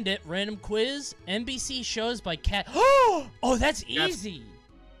 Send it. Random quiz. NBC shows by Cat. Oh, that's easy.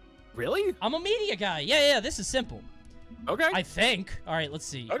 Really? I'm a media guy. Yeah. This is simple. Okay. I think. All right, let's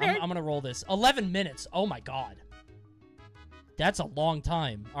see. Okay. I'm going to roll this. 11 minutes. Oh, my God. That's a long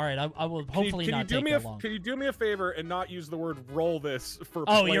time. All right, I will hopefully not take that long. Can you do me a favor and not use the word roll this for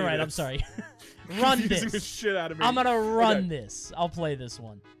Oh, play you're right. this? I'm sorry. Run Confusing this. the shit out of me. I'm going to run Okay. this. I'll play this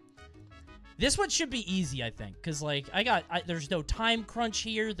one. This one should be easy, I think, because, like, there's no time crunch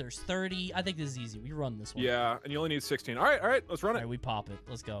here. There's 30. I think this is easy. We run this one. Yeah, and you only need 16. All right, let's run it. All right, we pop it.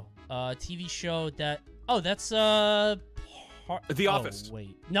 Let's go. TV show that... Oh, that's, The Office. Oh,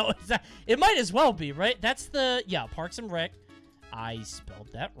 wait. No, it might as well be, right? That's the... Yeah, Parks and Rec. I spelled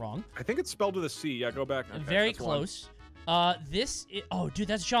that wrong. I think it's spelled with a C. Yeah, go back. Okay, Very that's one. close. Oh, dude,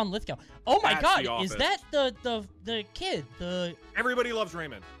 that's John Lithgow. Oh my That's God, The is Office. that the kid? Everybody Loves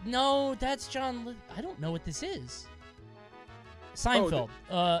Raymond. No, that's John. I don't know what this is. Seinfeld.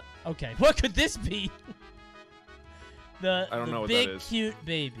 Okay, what could this be? I don't know what big that is. cute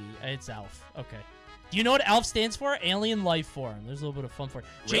baby. It's Alf. Okay. Do you know what Alf stands for? Alien life form. There's a little bit of fun for it.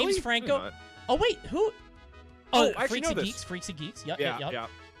 James Really? Franco. Not. Oh wait, who? Oh, I actually Freaks know and this. Geeks. Freaks and Geeks. Yep. Yeah.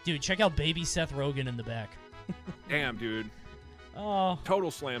 Dude, check out baby Seth Rogen in the back. Damn, dude. Oh,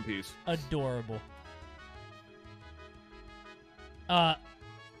 Total slam piece. adorable.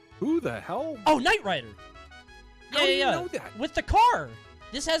 Who the hell? Oh, Knight Rider. How do you know that? With the car.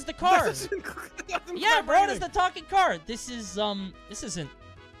 This has the car. That doesn't Yeah, grab bro, it is anything. the talking car. This is this isn't.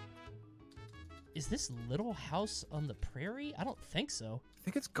 Is this Little House on the Prairie? I don't think so. I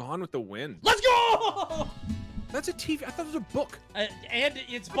think it's Gone with the Wind. Let's go! That's a TV. I thought it was a book. And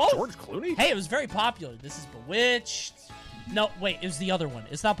it's both. George Clooney? Hey, it was very popular. This is Bewitched. No, wait, it was the other one.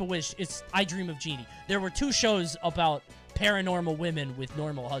 It's not Bewitched. It's I Dream of Jeannie. There were 2 shows about paranormal women with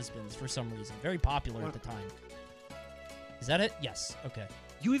normal husbands for some reason. Very popular at the time. Is that it? Yes. Okay.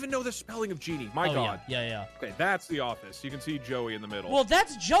 You even know the spelling of Genie. My Oh, God. Yeah. Okay, that's The Office. You can see Joey in the middle. Well,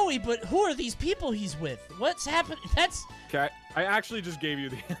 that's Joey, but who are these people he's with? What's happening? That's... Okay, I actually just gave you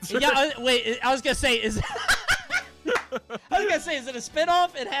the answer. Yeah, wait, I was going to say, is it a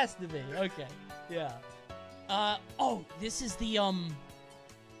spinoff? It has to be. Okay. Yeah. Oh, this is the, oh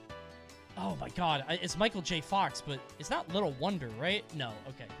my God. It's Michael J. Fox, but it's not Little Wonder, right? No.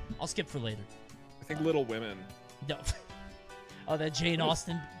 Okay. I'll skip for later. I think Little Women. No. Oh, that Jane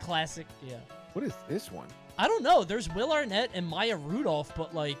Austen classic. Yeah. What is this one? I don't know. There's Will Arnett and Maya Rudolph,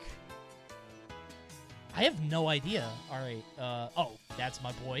 but, like, I have no idea. All right. Oh, that's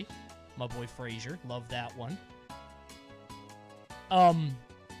my boy. My boy Frasier. Love that one.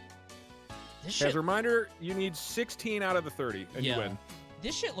 This shit. As a reminder, you need 16 out of the 30, and you win.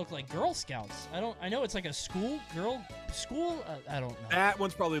 This shit looked like Girl Scouts. I know it's like a school. I don't know. That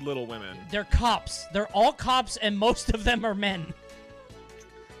one's probably Little Women. They're cops. They're all cops, and most of them are men.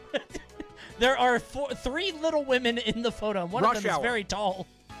 There are 3 little women in the photo. And one of them is very tall.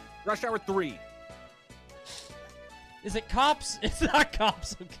 Rush Hour 3. Is it cops? It's not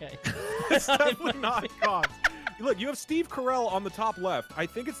cops. Okay. It's definitely not cops. Look, you have Steve Carell on the top left. I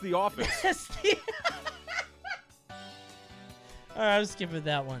think it's The Office. All right, I'm skipping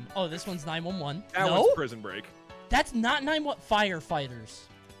that one. Oh, this one's 911. That no? one's Prison Break. That's not 911. Firefighters.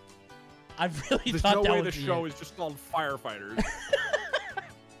 I really There's thought no that way would the be show it. is just called Firefighters.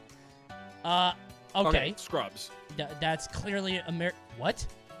 Okay. Scrubs. That's clearly What?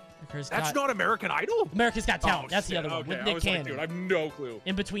 That's not American Idol? America's Got Talent. Oh, That's shit. the other one Okay, with I Nick was like, Cannon. dude, I have no clue.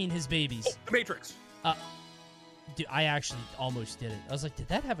 In between his babies. Oh, The Matrix. Dude, I actually almost did it. I was like, did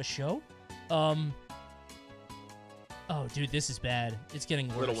that have a show? Oh, dude, this is bad. It's getting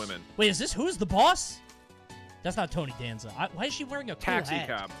worse. Little Women. Wait, is this Who's the Boss? That's not Tony Danza. Why is she wearing a cool Taxi hat?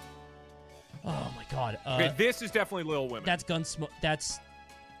 Cab. Oh my God. Okay, this is definitely Little Women. That's Gunsmoke. That's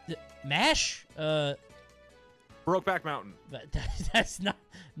MASH. Brokeback Mountain. That's not.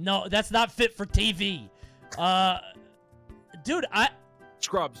 No, that's not fit for TV. Dude,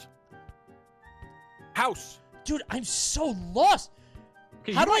 Scrubs. House. Dude, I'm so lost.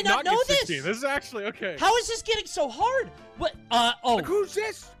 Okay, How do I not know get this? 16. This is actually okay. How is this getting so hard? What? Oh. Like, who's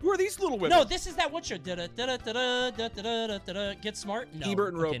this? Who are these little women? No, this is that one show. Get smart. No.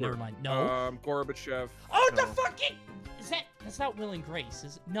 Ebert and Roper. Okay, never mind. No. Gorbachev. Oh, no. the fucking. Is that? That's not Will and Grace,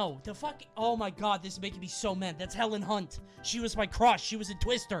 is it? No, the fucking. Oh my God, this is making me so mad. That's Helen Hunt. She was my crush. She was in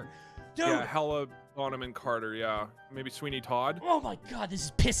Twister. Dude. Yeah, Hella Bonham and Carter. Yeah, maybe Sweeney Todd. Oh my God, this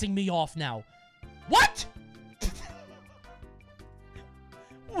is pissing me off now. What?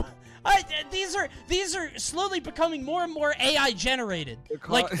 These are slowly becoming more and more AI generated.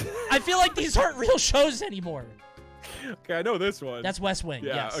 Like, I feel like these aren't real shows anymore. Okay, I know this one. That's West Wing.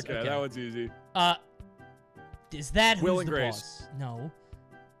 Yeah, yes, okay, that one's easy. Is that Will Who's and the Grace? Boss? No.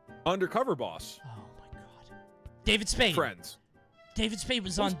 Undercover Boss. Oh my God. David Spade. Friends. David Spade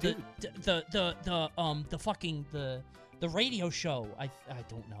was on the radio show. I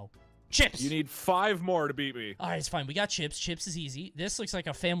don't know. Chips. You need 5 more to beat me. All right, it's fine. We got Chips. Chips is easy. This looks like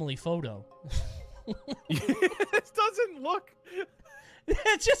a family photo. This doesn't look.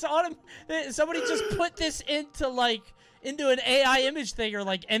 It's just on. Somebody just put this into an AI image thing or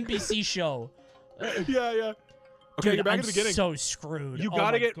like NBC show. Yeah. Okay, Dude, you're back I'm at the beginning. So screwed. You Oh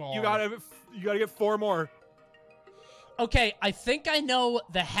gotta my get. God. You gotta get 4 more. Okay, I think I know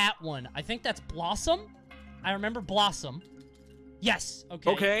the hat one. I think that's Blossom. I remember Blossom. Yes.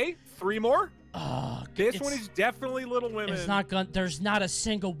 Okay. Okay, 3 more. This it's- one is definitely Little Women. It's not gun. There's not a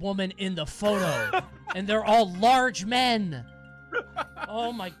single woman in the photo, and they're all large men.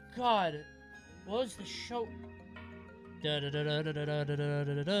 Oh my God! What was the show? The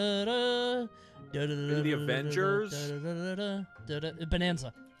Avengers?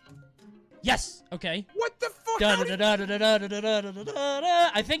 Bonanza. Yes. Okay. What the fuck? I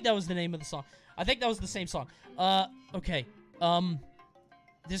think that was the name of the song. I think that was the same song. Okay.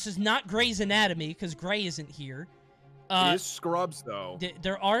 This is not Grey's Anatomy because Grey isn't here. It is Scrubs though.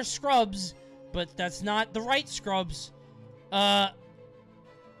 There are Scrubs, but that's not the right Scrubs.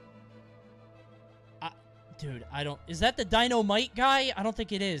 Dude, I don't. Is that the Dynamite guy? I don't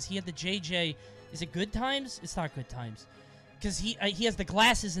think it is. He had the JJ. Is it Good Times? It's not Good Times. Because he has the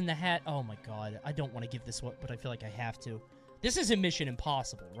glasses and the hat. Oh my God. I don't want to give this one, but I feel like I have to. This isn't Mission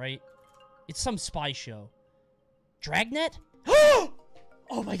Impossible, right? It's some spy show. Dragnet?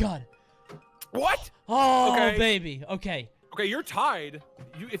 Oh my God. What? Oh, okay. Baby. Okay. Okay, you're tied.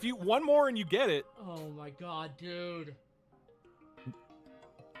 If you one more and you get it. Oh my God, dude.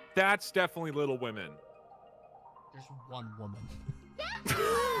 That's definitely Little Women. There's one woman.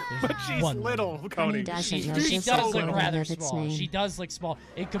 But she's little, Coney. She does look rather small. She does look small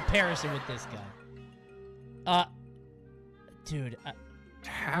in comparison with this guy. Dude.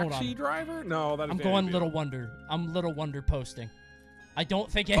 Taxi driver? No, that is I'm going Andy. Little Wonder. I'm Little Wonder posting. I don't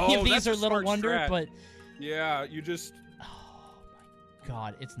think any of these are Little Wonder, but... Yeah, you just... Oh my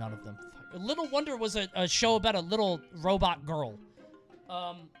God, it's none of them. Little Wonder was a show about a little robot girl.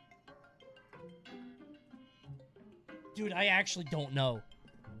 Dude, I actually don't know.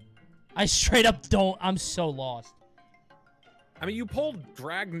 I straight up don't. I'm so lost. I mean, you pulled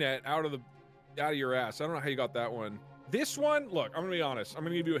Dragnet out of your ass. I don't know how you got that one. This one, look, I'm gonna be honest. I'm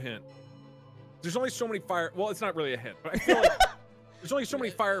gonna give you a hint. There's only so many Well, it's not really a hint, but I feel like there's only so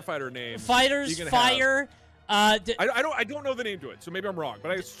many firefighter names. Fighters, fire. I don't know the name to it, so maybe I'm wrong.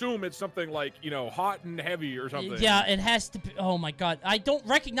 But I assume it's something like Hot and Heavy or something. Yeah, it has to be. Oh my God, I don't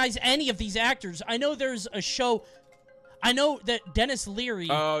recognize any of these actors. I know there's a show. I know that Dennis Leary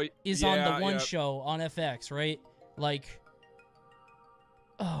is on the one show on FX, right? Like,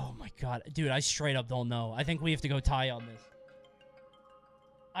 oh my God. Dude, I straight up don't know. I think we have to go tie on this.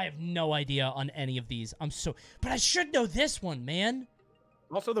 I have no idea on any of these. But I should know this one, man.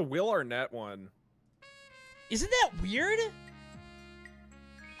 Also the Will Arnett one. Isn't that weird?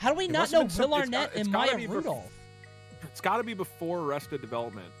 How do we not know Will Arnett and Maya Rudolph? It's got to be before Arrested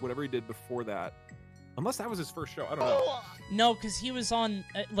Development, whatever he did before that. Unless that was his first show. I don't know. No, because he was on...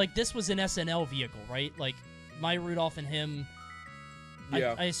 this was an SNL vehicle, right? Like, Maya Rudolph and him...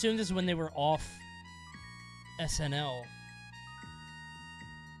 Yeah. I assume this is when they were off SNL.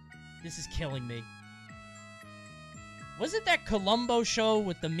 This is killing me. Was it that Columbo show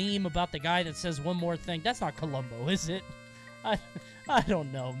with the meme about the guy that says one more thing? That's not Columbo, is it? I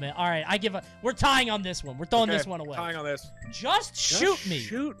don't know, man. All right, I give up. We're tying on this one. We're throwing this one away. Tying on this. Just shoot me.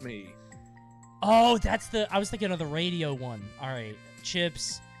 Shoot me. Oh, that's the... I was thinking of the radio one. All right.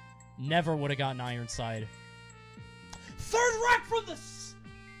 Chips. Never would have gotten Ironside. Third Rock from the...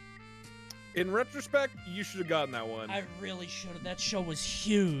 In retrospect, you should have gotten that one. I really should have. That show was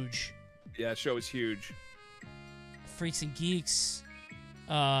huge. Yeah, that show was huge. Freaks and Geeks.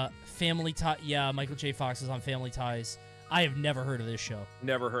 Family Tie. Yeah, Michael J. Fox is on Family Ties. I have never heard of this show.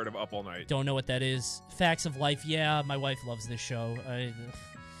 Never heard of Up All Night. Don't know what that is. Facts of Life. Yeah, my wife loves this show.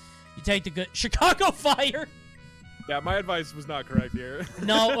 You take the good... Chicago Fire! Yeah, my advice was not correct here.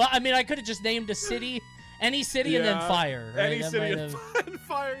 No, well, I mean, I could have just named a city. Any city and then fire. Right? Any city and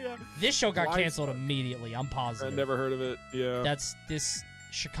fire, yeah. This show got canceled immediately. I'm positive. I never heard of it. Yeah. That's this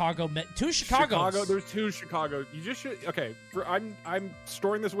Chicago. Two Chicagos. There's two Chicago. You just should. Okay. I'm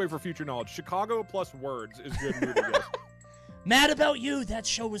storing this away for future knowledge. Chicago plus words is good movie guess. Mad About You. That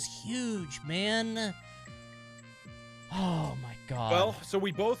show was huge, man. Oh my god. Well, so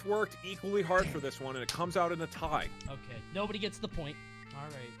we both worked equally hard for this one, and it comes out in a tie. Okay. Nobody gets the point. All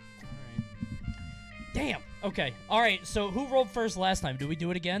right. Damn. Okay. All right. So who rolled first last time? Do we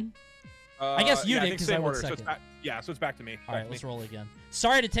do it again? I guess you did because I went second. So it's back to me. All right. Let's roll again.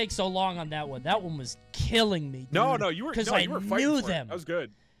 Sorry to take so long on that one. That one was killing me. Dude, no, you were because I knew fighting them. That was good.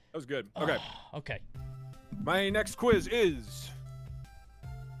 That was good. Okay. Okay. My next quiz is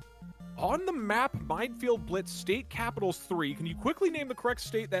on the map Minefield Blitz State Capitals 3. Can you quickly name the correct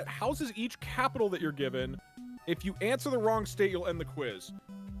state that houses each capital that you're given? If you answer the wrong state, you'll end the quiz.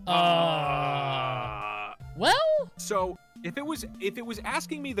 Well, so if it was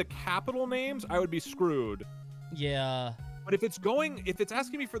asking me the capital names, I would be screwed. Yeah. But if it's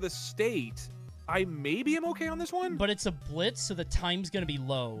asking me for the state, I maybe am okay on this one. But it's a blitz, so the time's gonna be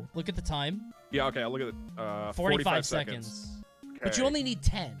low. Look at the time. Yeah. Okay. I'll look at it. 45 seconds. Okay. But you only need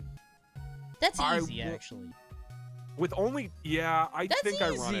 10. That's easy, actually. With only, I think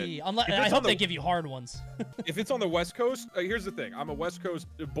I run it. I hope they give you hard ones. If it's on the West Coast, here's the thing. I'm a West Coast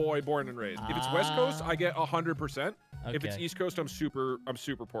boy, born and raised. If it's West Coast, I get 100%. Okay. If it's East Coast, I'm super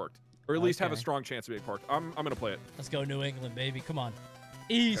porked, or at least have a strong chance of being porked. I'm gonna play it. Let's go, New England, baby. Come on,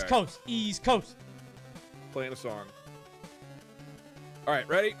 East Coast, East Coast. Playing a song. All right,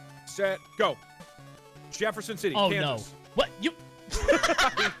 ready, set, go. Jefferson City, Kansas. No! What you?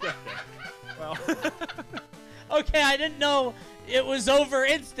 Well. Okay, I didn't know it was over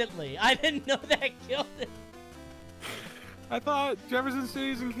instantly. I didn't know that killed it. I thought Jefferson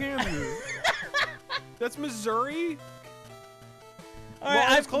City's in Kansas. That's Missouri? All right,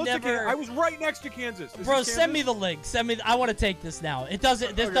 I was close to Kansas. I was right next to Kansas. Bro, send me the link. I want to take this now. It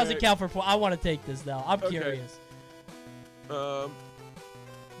doesn't. This doesn't count for point. I want to take this now. I'm curious.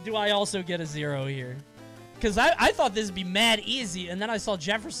 Do I also get a 0 here? Because I thought this would be mad easy, and then I saw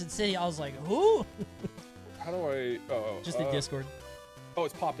Jefferson City. I was like, who? How do I... Just in Discord. Oh,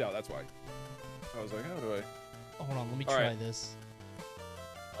 it's popped out. That's why. I was like, how do I... Hold on. Let me try this.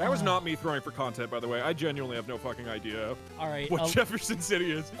 That was not me throwing for content, by the way. I genuinely have no fucking idea. All right. What Jefferson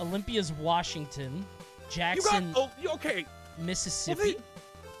City is. Olympia's Washington. Jackson, okay. Mississippi.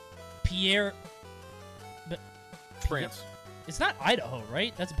 Pierre... France. It's not Idaho,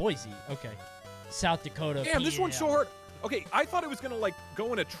 right? That's Boise. Okay. South Dakota. Damn, this one's so hard. Okay, I thought it was gonna like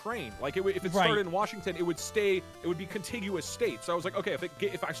go in a train. Like if it started in Washington, it would stay. It would be contiguous states. So I was like, okay,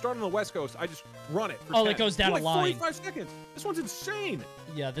 if I start on the West Coast, I just run it. For 10. It goes down a line. 45 seconds. This one's insane.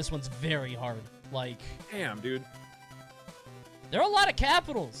 Yeah, this one's very hard. Like, damn, dude. There are a lot of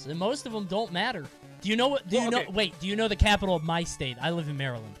capitals, and most of them don't matter. Do you know what? Do you know? Wait, do you know the capital of my state? I live in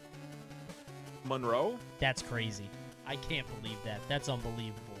Maryland. Monroe. That's crazy. I can't believe that. That's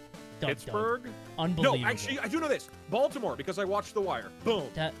unbelievable. Pittsburgh? Unbelievable. No, actually, I do know this. Baltimore, because I watched The Wire. Boom.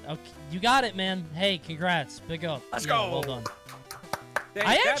 Okay, you got it, man. Hey, congrats. Big up. Let's go. Well done.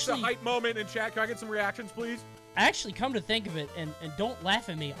 That's a hype moment in chat. Can I get some reactions, please? Actually, come to think of it, and don't laugh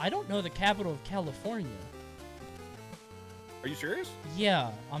at me, I don't know the capital of California. Are you serious? Yeah,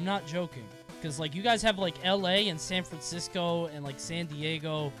 I'm not joking. Because, like, you guys have, like, L.A. and San Francisco and, like, San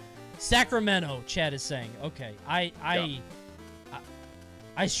Diego. Sacramento, Chad is saying. Okay,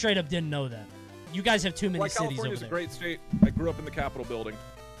 I straight up didn't know that. You guys have too many cities over there. California's a great state. I grew up in the Capitol building.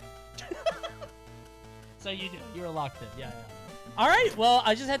 So you do. You're locked in. Yeah. All right. Well,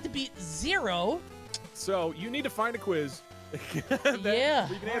 I just had to beat 0. So you need to find a quiz. You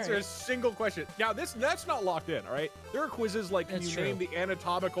can answer a single question. Now, that's not locked in, all right? There are quizzes like, can you name the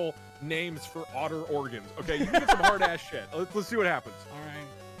anatomical names for otter organs? Okay, you can get some hard-ass shit. Let's see what happens. All right.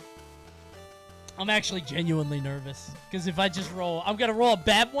 I'm actually genuinely nervous because if I just roll, I'm gonna roll a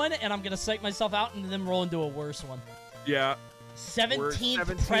bad one and I'm gonna psych myself out and then roll into a worse one. Yeah.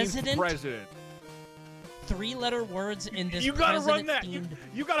 17th president. 3-letter words in this. You gotta run that. You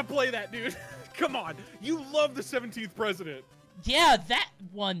gotta play that, dude. Come on. You love the 17th president. Yeah, that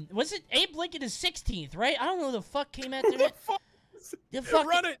one. Was it Abe Lincoln is 16th, right? I don't know who the fuck came after it.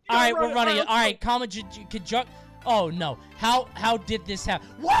 Run it. All right, we're running it. All right, comma conjunct. Oh no! How did this happen?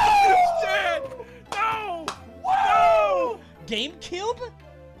 Whoa! Dead! No! Whoa! GameCube?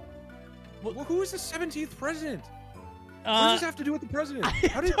 Well, who is the 17th president? What Uh, does this have to do with the president?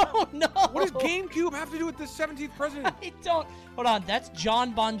 I don't know. What does GameCube have to do with the 17th president? I don't. Hold on. That's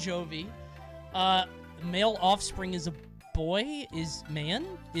John Bon Jovi. Male offspring is a boy. Is man?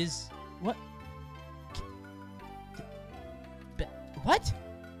 Is what? What?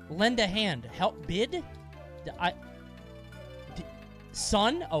 Lend a hand. Help. Bid.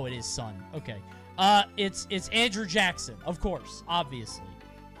 Son. Oh, it is son. Okay. It's Andrew Jackson. Of course. Obviously.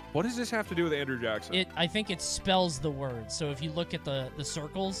 What does this have to do with Andrew Jackson? I think it spells the word. So if you look at the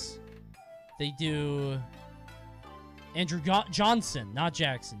circles, they do Andrew Johnson, not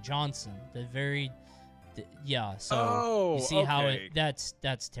Jackson, Johnson. Yeah. So you see how that's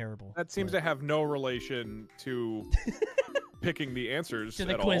terrible. That seems to have no relation to picking the answers to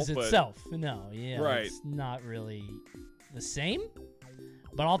the at quiz all, itself. No, yeah, right. It's not really the same.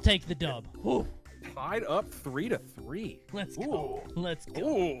 But I'll take the dub. Whew. Tied up 3-3. Let's go. Let's go.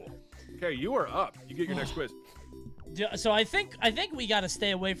 Ooh. Okay, you are up. You get your next quiz. So I think we got to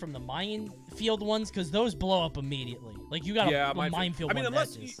stay away from the minefield ones because those blow up immediately. Like you got a minefield. I mean, one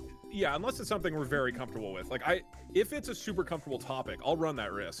unless it's something we're very comfortable with. Like if it's a super comfortable topic, I'll run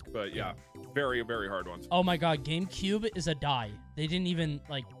that risk. But yeah, very very hard ones. Oh my God, GameCube is a die. They didn't even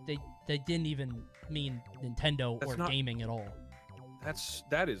they didn't even mean Nintendo or gaming at all. That's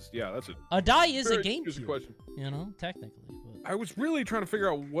a die is a game question. You know, technically. But. I was really trying to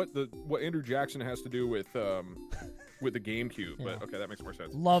figure out what Andrew Jackson has to do with the GameCube, Yeah. but okay, that makes more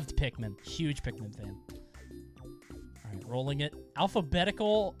sense. Loved Pikmin, huge Pikmin fan. All right, rolling it.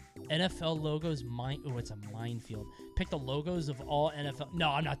 Alphabetical NFL logos. It's a minefield. Pick the logos of all NFL. No,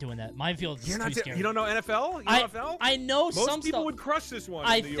 I'm not doing that. Minefield is too scary. You don't know NFL? You know NFL? I know most some people stuff. would crush this one.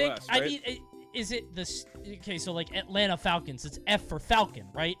 I in the think. US, right? I mean. Is it okay? So like Atlanta Falcons, it's F for Falcon,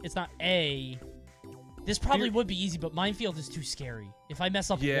 right? It's not A. This probably would be easy, but minefield is too scary. If I mess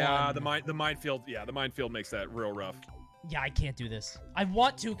up, one, the minefield. Yeah, the minefield makes that real rough. Yeah, I can't do this. I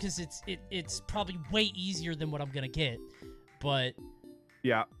want to because it's probably way easier than what I'm gonna get, but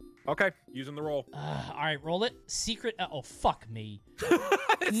yeah. Okay, using the roll. All right, roll it. Secret. Oh fuck me.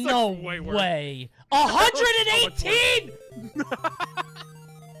 No way. 118.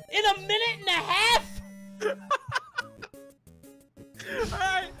 In a minute and a half?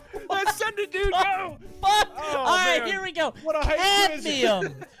 Alright, let's send it, dude. Go! Fuck! Oh, Alright, man. here we go. What a hype quiz.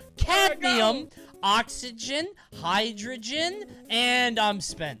 Cadmium. Cadmium, oxygen, hydrogen, and I'm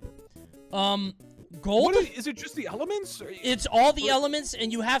spent. Gold? Is it just the elements? It's all the elements,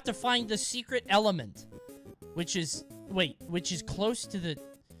 and you have to find the secret element. Which is close to the...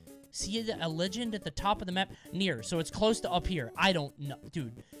 See a legend at the top of the map? Near, so it's close to up here. I don't know.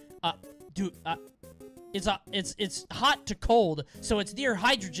 Dude, it's hot to cold, so it's near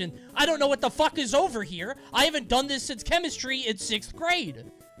hydrogen. I don't know what the fuck is over here. I haven't done this since chemistry in 6th grade.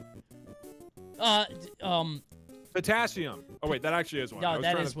 Potassium. Oh wait, that actually is one. No,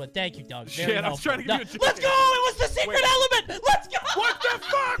 that is what. Thank you, Doug. Very Shit, I was trying to give you a chance. Let's go! It was the secret element! Let's go! What the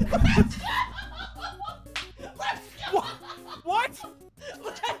fuck? Let's go! What?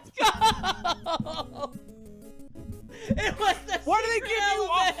 Let's go! It was the Why do they secret give you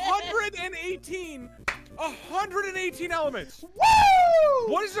element! 118 elements?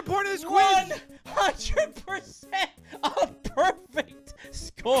 Woo! What is the point of this quiz? 100% a perfect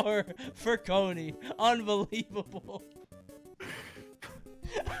score for Coney. Unbelievable.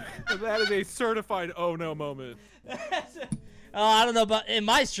 That is a certified oh no moment. I don't know, but in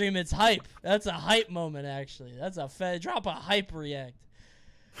my stream, it's hype. That's a hype moment, actually. That's a drop a hype react.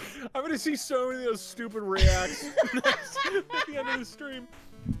 I'm gonna see so many of those stupid reacts at the end of the stream.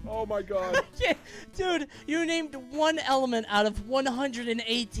 Oh my god. Dude, you named one element out of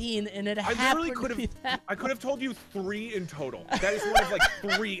 118, and it happened to be that. I could have told you 3 in total. That is one of like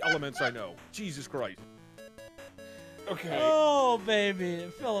 3 elements I know. Jesus Christ. Okay. Oh, baby.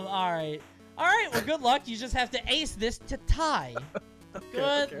 Philip, all right. All right, well, good luck. You just have to ace this to tie.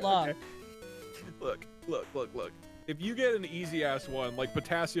 Good luck. Okay. Look. If you get an easy-ass one, like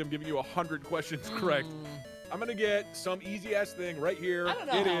Potassium giving you 100 questions correct, I'm going to get some easy-ass thing right here. I don't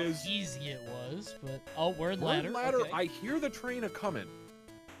know how easy it was, but... Oh, word ladder. Okay. I hear the train a-coming.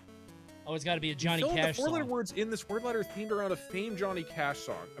 Oh, it's got to be a Johnny Cash Cash song. The 4-letter song. words in this word ladder themed around a famed Johnny Cash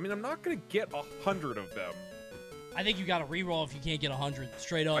song. I mean, I'm not going to get 100 of them. I think you got to re-roll if you can't get 100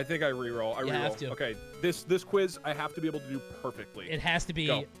 straight up. I think I re-roll. I have to. Okay, this quiz I have to be able to do perfectly. It has to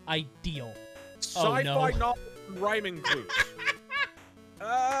be ideal. Sci-fi novel rhyming clues.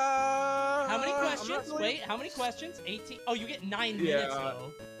 How many questions? Really... Wait, how many questions? 18. Oh, you get 9 minutes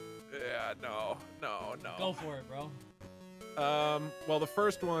though. Yeah, no. Go for it, bro. Well, the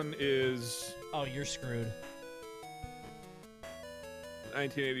first one is... Oh, you're screwed.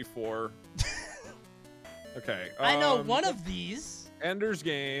 1984. Okay. I know one of these. Ender's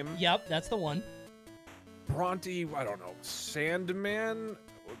Game. Yep, that's the one. Bronte, I don't know. Sandman?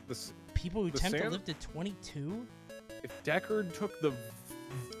 People who attempt to Sand? live to 22? If Deckard took the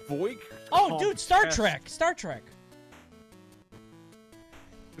Voight... Oh, dude, Star Trek. Star Trek.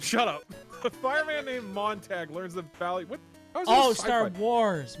 Shut up. A fireman named Montag learns the valley... What? How is Oh, this Star sci-fi?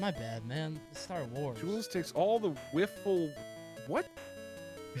 Wars. My bad, man. Star Wars. Jules takes all the wiffle... What?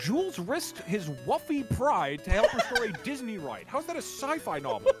 Jules risked his wuffy pride to help restore a Disney ride. How's that a sci-fi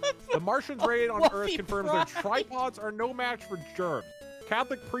novel? The Martians' raid on Earth wuffy confirms pride. their tripods are no match for germs.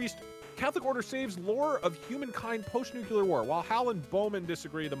 Catholic order saves lore of humankind post-nuclear war. While Hal and Bowman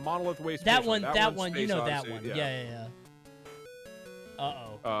disagree, the monolith waste. That one, you Space know that Odyssey, one. Yeah.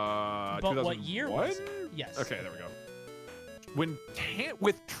 Uh-oh. But what year was it? Yes. Okay, there we go.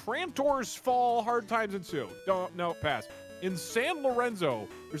 With Trantor's fall, hard times ensue. No, pass. In San Lorenzo,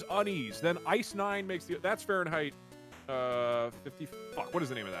 there's unease. Then Ice 9 makes the... That's Fahrenheit 50... Fuck, what is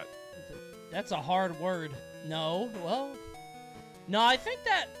the name of that? That's a hard word. No, well... No, I think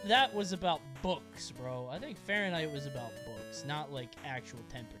that was about books, bro. I think Fahrenheit was about books, not, like, actual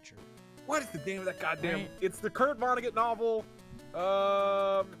temperature. What is the name of that goddamn... Right. It's the Kurt Vonnegut novel.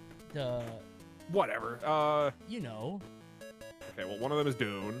 Whatever. You know. Okay, well, one of them is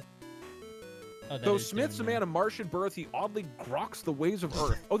Dune. Oh, that Though is Smith's Dune, a man of Martian birth, he oddly groks the ways of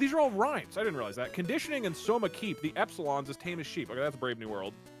Earth. Oh, these are all rhymes. I didn't realize that. Conditioning and Soma Keep, the Epsilons as tame as sheep. Okay, that's Brave New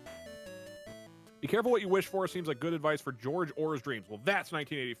World. Be careful what you wish for. Seems like good advice for George Orr's dreams. Well, that's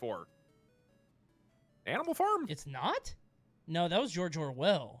 1984. Animal Farm? It's not? No, that was George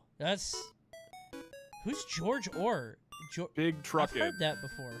Orwell. That's... Who's George Orr? Big Truckin'. I've heard that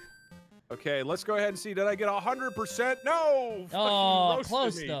before. Okay, let's go ahead and see. Did I get 100%? No! Oh, Fucking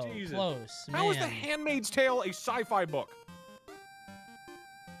close, roasted me. though. Jesus. Close, How is man. The Handmaid's Tale a sci-fi book?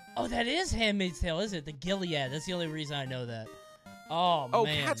 Oh, that is Handmaid's Tale, is it? The Gilead. That's the only reason I know that. Oh, Oh,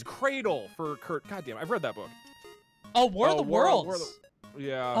 man. Cat's Cradle for Kurt. Goddamn, I've read that book. Oh, War of the Worlds. War of the-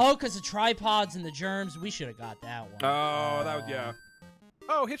 Yeah. Oh, because the tripods and the germs. We should have got that one. Oh, that was, yeah.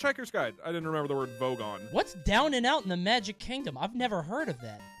 Oh, Hitchhiker's Guide. I didn't remember the word Vogon. What's Down and Out in the Magic Kingdom? I've never heard of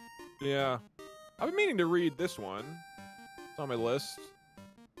that. Yeah. I've been meaning to read this one. It's on my list.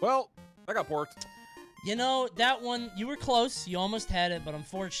 Well, I got porked. You know, that one, you were close. You almost had it, but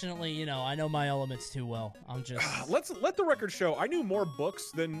unfortunately, you know, I know my elements too well. I'm just... Let the record show, I knew more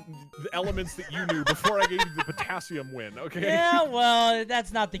books than the elements that you knew before I gave you the potassium win, okay? Yeah, well,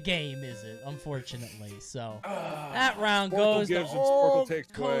 that's not the game, is it? Unfortunately, so... that round Sporcle goes to gives and Sporcle old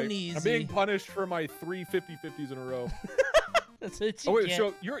takes away. Coney. I'm being punished for my 3 50-50s in a row. That's what you Oh, wait, get.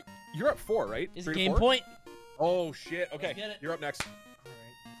 so you're at 4, right? Is 3 it to game 4? point? Oh, shit. Okay, get it. you're up next.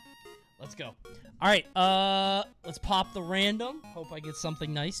 Let's go. All right, let's pop the random. Hope I get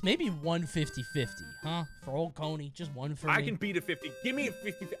something nice. Maybe 150-50, huh? For old Coney, just one for me. I can beat a 50. Give me a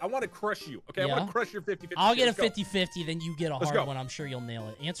 50. I want to crush you, okay? Yeah? I want to crush your 50-50. I'll get a Let's go. 50-50, then you get a Let's hard go. one. I'm sure you'll nail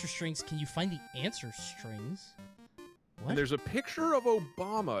it. Answer strings. Can you find the answer strings? What? And there's a picture of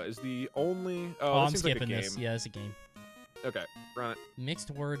Obama is the only... Oh, that I'm seems like a skipping game. this. Yeah, it's a game. Okay, run it. Mixed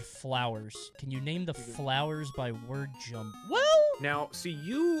word flowers. Can you name the flowers by word jump? Well, Now, see,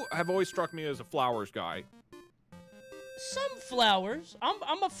 you have always struck me as a flowers guy. some flowers.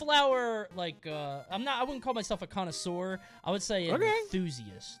 I'm a flower, like, I wouldn't call myself a connoisseur. I would say an Okay.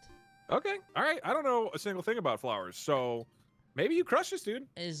 enthusiast. Okay, all right. I don't know a single thing about flowers, so maybe you crush this, dude.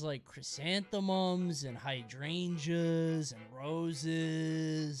 Is like chrysanthemums and hydrangeas and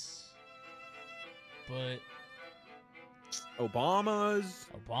roses. But Obamas,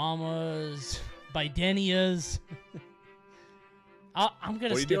 Bidenias. I'm gonna What are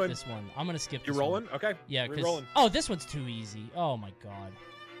you skip doing? this one. I'm gonna skip You this rolling? one. Okay. Yeah, we because rolling. oh, this one's too easy. Oh my god.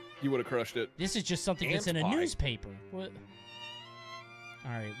 You would have crushed it. This is just something that's in a Ant pie. newspaper. What?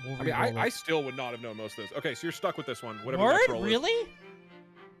 All right, we'll I mean, re-roll I it. still would not have known most of this. Okay, so you're stuck with this one. Whatever Word? next roll is. Really?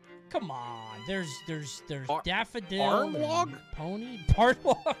 Come on. There's daffodil. Armlog? and Pony.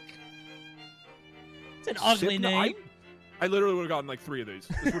 Bartlog. It's an ugly Sip- name. I literally would have gotten like 3 of these.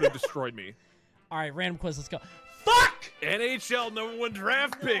 This would have destroyed me. All right, random quiz. Let's go. Fuck! NHL #1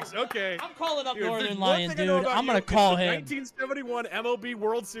 draft picks. Okay. I'm calling up Dude, if there's Northern one Lion, thing I know dude. about I'm you, gonna it's call the him. 1971 MLB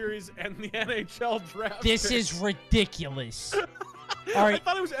World Series and the NHL draft. This picks. is ridiculous. All I right.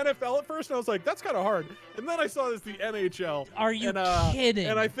 thought it was NFL at first, and I was like, that's kind of hard. And then I saw this the NHL. Are you and, kidding?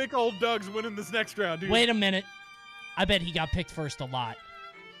 And I think old Doug's winning this next round, dude. Wait a minute. I bet he got picked first a lot.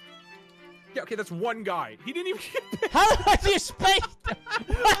 Yeah, okay, that's one guy. He didn't even get picked. How do I do space?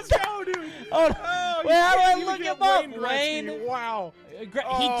 Let's go, dude. Oh, you wait, how do can't I even look get him up, Wayne Gretzky. Wayne? Wow. He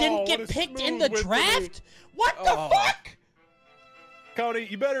didn't what get a picked in smooth the win for me. draft? What the Oh. fuck? Coney,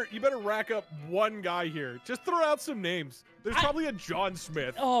 you better rack up one guy here. Just throw out some names. There's probably a John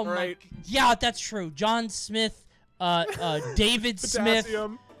Smith. Oh my. Right? Yeah, that's true. John Smith, David Smith,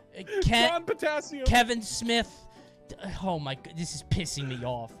 John Potassium, Kevin Smith. Oh my god, this is pissing me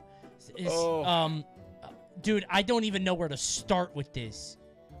off. Dude, I don't even know where to start with this.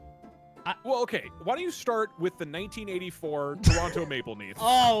 Well, okay. Why don't you start with the 1984 Toronto Maple Leafs?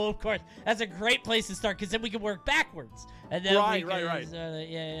 Oh, of course. That's a great place to start because then we can work backwards. And then right.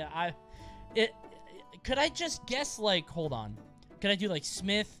 Could I just guess, like, hold on. Could I do, like,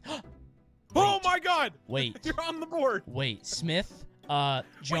 Smith? Oh, my God. Wait. You're on the board. Wait. Smith?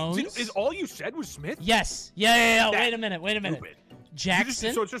 Jones? Wait, is all you said was Smith? Yes. Yeah. Wait a minute. Stupid.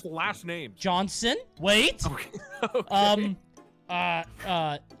 Jackson? So it's just last names. Johnson? Wait. Okay.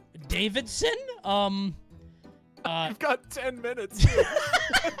 Davidson? You've got 10 minutes.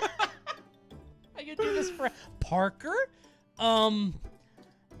 I can do this for Parker. I'm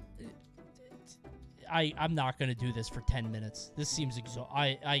not gonna do this for 10 minutes. This seems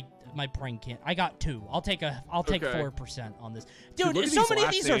my brain can't. I got 2. I'll take 4% on this. Dude, so many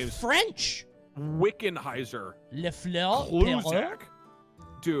of these are French. Wickenheiser. Lefleur. Kluzak.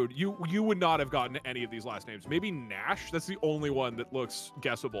 Dude, you would not have gotten any of these last names. Maybe Nash. That's the only one that looks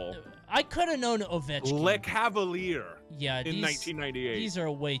guessable. I could have known Ovechkin. Le Cavalier. Yeah, in 1998. These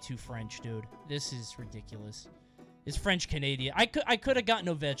are way too French, dude. This is ridiculous. It's French Canadian. I could have gotten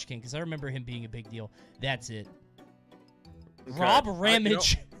Ovechkin because I remember him being a big deal. That's it. Okay. Rob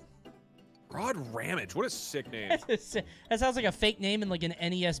Ramage. Rod Ramage. What a sick name. That sounds like a fake name in like an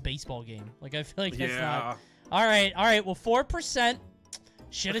NES baseball game. Like I feel like that's not. All right. Well, 4%.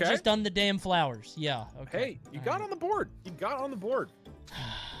 Should have just done the damn flowers. Yeah. Okay. Hey, you got on the board. Okay.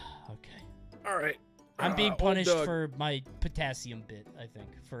 All right. I'm being punished for my potassium bit, I think,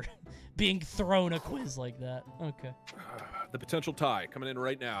 for being thrown a quiz like that. Okay. The potential tie coming in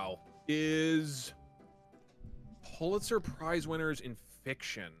right now is Pulitzer Prize winners in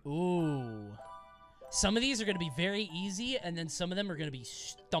fiction. Ooh. Some of these are going to be very easy, and then some of them are going to be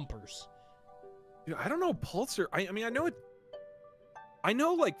stumpers. Dude, I don't know Pulitzer. I mean, I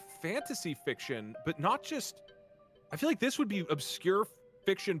know like fantasy fiction, but not just. I feel like this would be obscure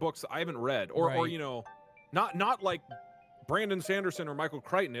fiction books that I haven't read, or you know, not like Brandon Sanderson or Michael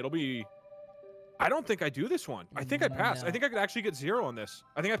Crichton. It'll be. I don't think I do this one. I think I pass. No. I think I could actually get 0 on this.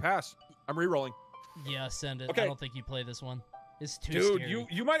 I think I pass. I'm re-rolling. Yeah, send it. Okay. I don't think you play this one. It's too Dude, scary.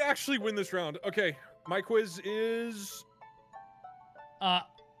 you might actually win this round. Okay, my quiz is.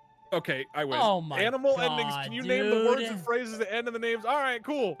 Okay, I win. Oh my Animal God, endings. Can you dude. name the words and phrases that end in the names? All right,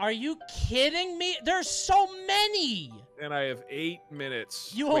 cool. Are you kidding me? There's so many. And I have 8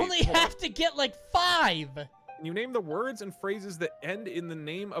 minutes. You only have to get like 5. Can you name the words and phrases that end in the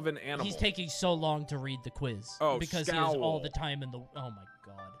name of an animal? He's taking so long to read the quiz. Oh, because scowl. he has all the time in the. Oh my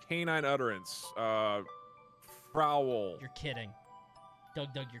God. Canine utterance. Prowl. You're kidding.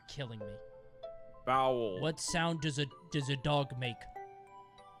 DougDoug, you're killing me. Bowel. What sound does a dog make?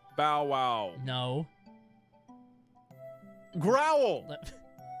 Bow wow. No. Growl.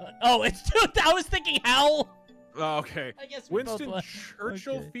 Oh, it's dude. I was thinking howl. Oh, okay. I guess we both Winston went.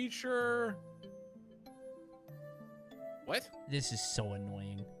 Churchill Okay. feature. What? This is so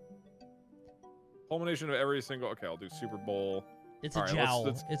annoying. Culmination of every single. Okay, I'll do Super Bowl. It's All a right, jowl.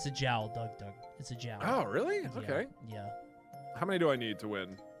 let's- It's a jowl, DougDoug. It's a jowl. Oh, really? Yeah, Okay. Yeah. How many do I need to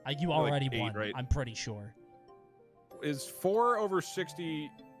win? You Like already 8, won. right? I'm pretty sure. Is 4 over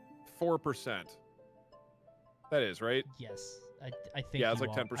 64%? That is, right? Yes. I think. Yeah, it's you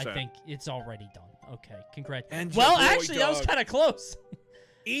like are. 10%. I think it's already done. Okay. Congrats. And Well, your boy actually, that was Doug kind of close.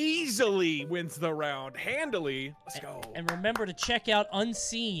 Easily wins the round. Handily. Let's go. And remember to check out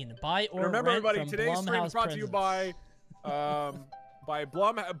Unseen, buy or Remember, rent everybody, from today's stream Blumhouse is brought to you Presents. by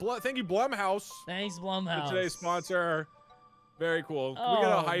thank you, Blumhouse. Thanks, Blumhouse. For today's sponsor. Very cool. Oh we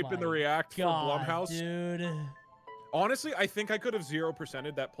got a hype in the my react God, for Blumhouse. dude. Honestly, I think I could have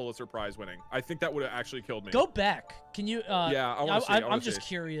 0%ed that Pulitzer Prize winning. I think that would have actually killed me. Go back. Can you? Yeah, I want to see. I'm just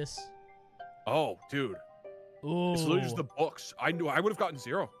curious. Oh, dude. Ooh. It's literally just the books. I knew I would have gotten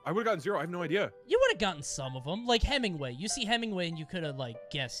 0. I would have gotten 0. I have no idea. You would have gotten some of them, like Hemingway. You see Hemingway, and you could have like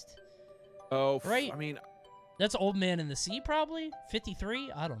guessed. Oh, right. I mean, that's Old Man in the Sea, probably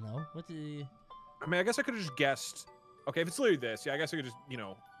 53. I don't know. What the? I mean, I guess I could have just guessed. Okay, if it's literally this, yeah, I guess I could just,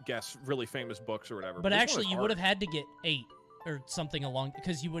 guess really famous books or whatever. But this one actually, is you hard. would have had to get 8 or something along,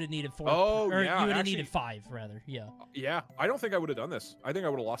 because you would have needed 4. Oh, or yeah, you would have actually- needed 5 rather. Yeah. Yeah, I don't think I would have done this. I think I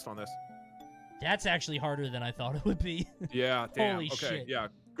would have lost on this. That's actually harder than I thought it would be. Yeah, damn. Holy okay, shit. yeah,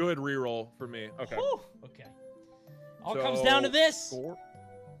 good reroll for me. Okay. Whew. Okay. All comes down to this. 4.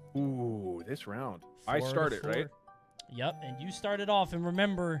 Ooh, this round. I 4 to started, 4. right? Yep, and you started off, and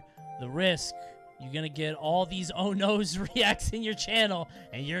remember the risk. You're going to get all these oh no's reacts in your channel,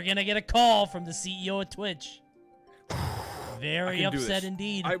 and you're going to get a call from the CEO of Twitch. Very upset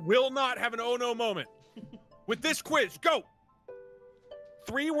indeed. I will not have an oh no moment. With this quiz, go!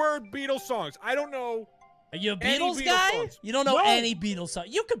 3-word Beatles songs. I don't know. Are you a Beatles guy? Songs. You don't know any Beatles songs.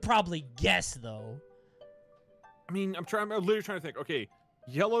 You could probably guess, though. I mean, I'm literally trying to think. Okay,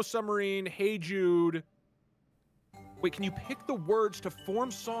 Yellow Submarine, Hey Jude. Wait, can you pick the words to form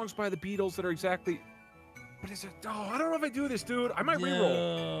songs by the Beatles that are exactly... What is it? Oh, I don't know if I do this, dude. I might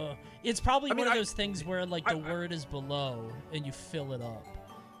reroll. It's probably one of those things where, like, the word is below, and you fill it up.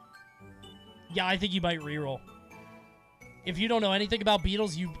 Yeah, I think you might reroll. If you don't know anything about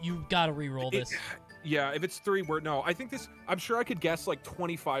Beatles, you gotta reroll this. Yeah, if it's 3-word, no. I think this... I'm sure I could guess, like,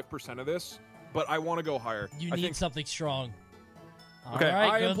 25% of this, but I want to go higher. You need something strong. Okay, all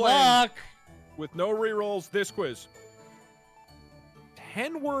right, I am good luck. With no rerolls, this quiz.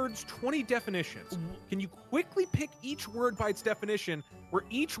 10 words, 20 definitions. Can you quickly pick each word by its definition, where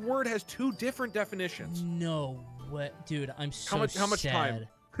each word has 2 different definitions? No, what, dude? I'm so How much sad. time?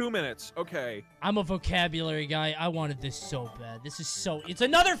 2 minutes. Okay. I'm a vocabulary guy. I wanted this so bad. This is so... It's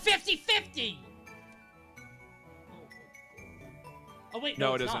another 50-50! Oh, wait.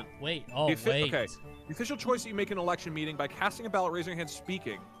 No, it isn't. not. Wait. Oh, wait. Okay. The official choice that you make in an election meeting by casting a ballot, raising your hand,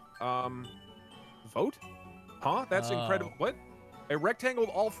 speaking. Vote? Huh? That's incredible. What? A rectangle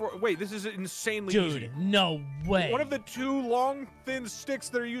with all 4... Wait, this is insanely easy. Dude, no way. One of the 2 long, thin sticks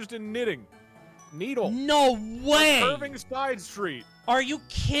that are used in knitting. Needle. No way. A curving side street. Are you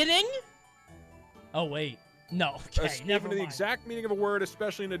kidding? Oh, wait. No. Okay, never mind. The exact meaning of a word,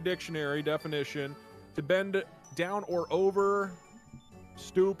 especially in a dictionary definition. To bend down or over.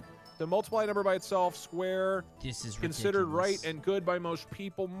 Stoop. To multiply a number by itself. Square. This is considered ridiculous. right and good by most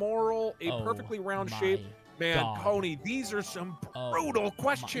people. Moral. A perfectly round shape. Man, Coney, these are some brutal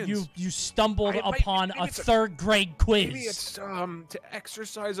questions. You stumbled upon a 3rd grade quiz. Maybe it's to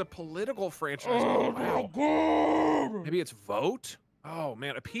exercise a political franchise. Oh my god! Maybe it's vote? Oh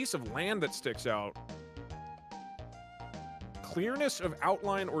man, a piece of land that sticks out. Clearness of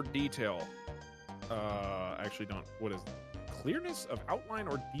outline or detail. Actually don't. What is clearness of outline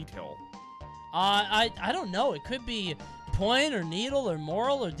or detail? I don't know. It could be point or needle or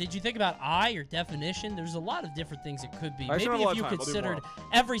moral, or did you think about eye or definition? There's a lot of different things it could be. Maybe if you considered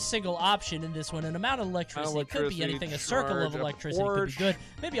every single option in this one, an amount of electricity, it could be anything. A circle of electricity could be good.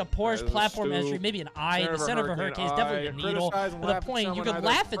 Maybe a porch, platform entry, maybe an eye. The center of a hurricane is definitely a needle. With a point, you could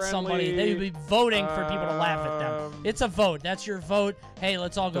laugh at somebody. They would be voting for people to laugh at them. It's a vote. That's your vote. Hey,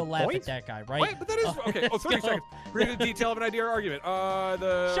 let's all go laugh at that guy, right? Wait, but that is... Okay, 30 seconds. Read the detail of an idea or argument.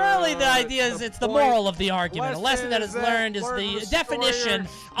 Surely the idea is it's the moral of the argument. A lesson that is learned is the definition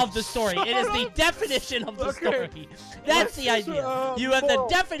of the story. It is the definition of the story. That's the idea. You have the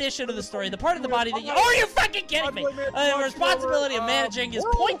definition of the story, the part of the body that you... Oh, are you fucking kidding me? The responsibility of managing is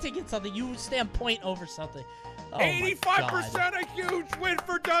pointing at something. You stand point over something. Oh 85% a huge win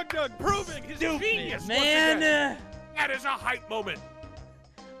for DougDoug, proving his genius. Man, that is a hype moment.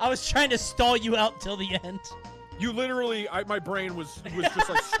 I was trying to stall you out till the end. You literally, my brain was just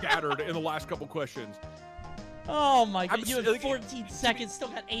like scattered in the last couple questions. Oh my god, you had 14 seconds, still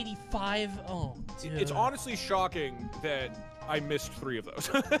got 85. Oh, dude. It's honestly shocking that I missed 3 of those.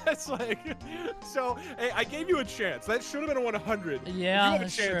 It's like, so hey, I gave you a chance. That should have been a 100. Yeah, you have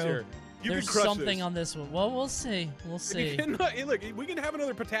that's a chance true. Here. You There's can crush something this. on this one. Well, we'll see. We'll see. Look, we can have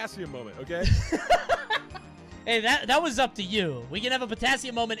another potassium moment, okay? Hey, that was up to you. We can have a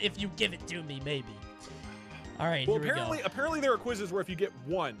potassium moment if you give it to me, maybe. All right, well, here we go. Apparently there are quizzes where if you get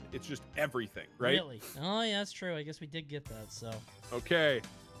 1, it's just everything, right? Really? Oh, yeah, that's true. I guess we did get that, so. Okay.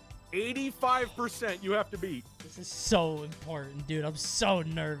 85% you have to beat. This is so important, dude. I'm so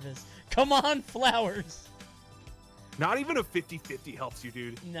nervous. Come on, Flowers. Not even a 50-50 helps you,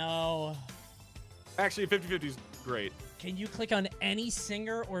 dude. No. Actually, a 50-50 is great. Can you click on any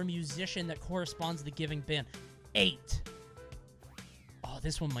singer or musician that corresponds to the giving band? 8. Oh,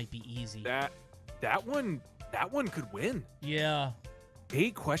 this one might be easy. That one could win. Yeah.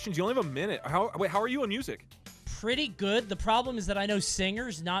 8 questions. You only have a minute. How are you on music? Pretty good. The problem is that I know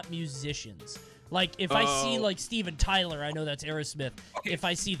singers, not musicians. Like, if I see, like, Steven Tyler, I know that's Aerosmith. Okay. If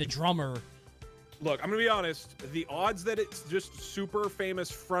I see the drummer... Look, I'm going to be honest. The odds that it's just super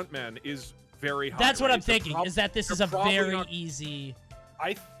famous frontmen is very high. That's what I'm thinking, is that this is a very easy...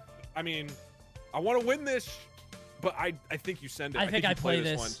 I mean, I want to win this, but I think you send it. I think I play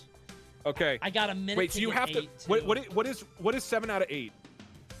this. One. Okay. I got a minute. Wait, so you have to... What is 7 out of 8?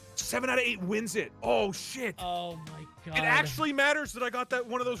 7 out of 8 wins it. Oh, shit. Oh, my God. It actually matters that I got that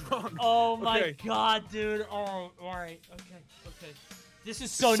one of those wrong. Oh my Okay. God, dude. Oh, all right. Okay. This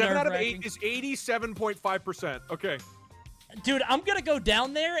is so 7 out of nerve-wracking. 8 is 87.5%. Okay. Dude, I'm gonna go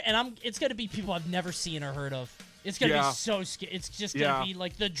down there, and it's gonna be people I've never seen or heard of. It's gonna Yeah. be so scary. It's just gonna be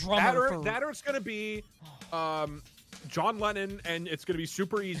like the drummer That or it's gonna be John Lennon, and it's gonna be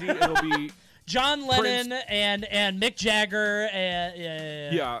super easy. It'll be John Lennon Prince. and Mick Jagger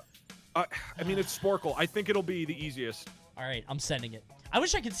and Yeah. I mean, it's Sporcle. I think it'll be the easiest. All right, I'm sending it. I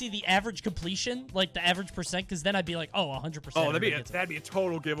wish I could see the average completion, like the average percent, because then I'd be like, oh, 100%. Oh, that'd be a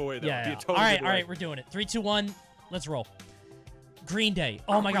total giveaway. Though. Yeah. It'd be a total All giveaway. right, we're doing it. 3, 2, 1, let's roll. Green Day.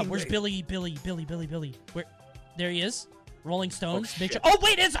 Oh my God, where's Green Billy? Where? There he is. Rolling Stones. shit. Oh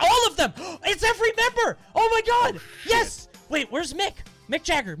wait, it's all of them. It's every member. Oh my God. Yes. Wait, where's Mick? Mick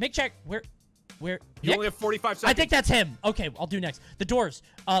Jagger. Where? You Mick? only have 45 seconds. I think that's him. Okay, I'll do next. The Doors.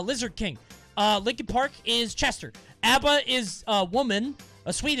 Lizard King. Linkin Park is Chester. ABBA is Woman,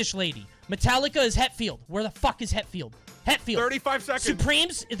 a Swedish lady. Metallica is Hetfield. Where the fuck is Hetfield? 35 seconds.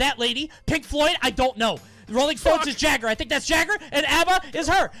 Supremes, that lady. Pink Floyd, I don't know. Rolling Stones is Jagger. I think that's Jagger. And ABBA is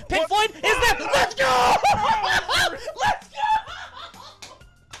her. Pink Floyd is them. Let's go! Let's go!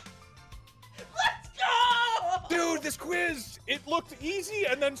 Let's go! Dude, this quiz, it looked easy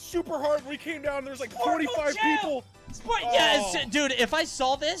and then super hard. We came down, there's like 45 Jail. people. Yeah, dude, if I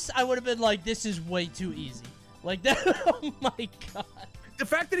saw this, I would have been like, this is way too easy. Like that. Oh my God. The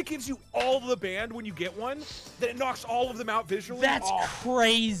fact that it gives you all of the band when you get one, that it knocks all of them out visually. That's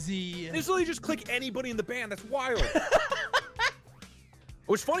crazy. It's literally just click anybody in the band. That's wild.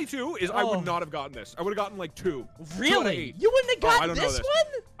 What's funny too is I would not have gotten this. I would have gotten like 2. Really? You wouldn't have gotten this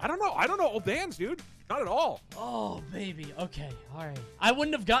one? I don't know. I don't know old bands, dude. Not at all. Oh, baby. Okay. All right. I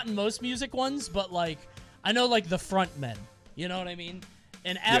wouldn't have gotten most music ones, but like, I know like the front men. You know what I mean?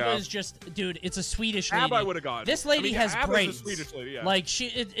 And ABBA is just, dude, it's a Swedish lady. ABBA I would have gotten. This lady has ABBA's braids. a Swedish lady, yeah. Like,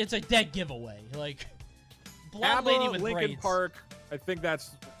 it's a dead giveaway. Like, blonde ABBA, lady with Linkin braids. Park, I think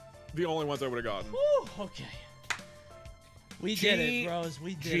that's the only ones I would have gotten. Woo, okay. We did it, bros.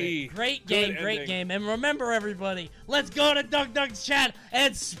 We did it. Great game, great game. And remember, everybody, let's go to DougDoug's chat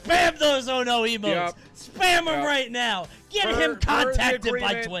and spam those oh no emotes. Yep. Spam them right now. Get him contacted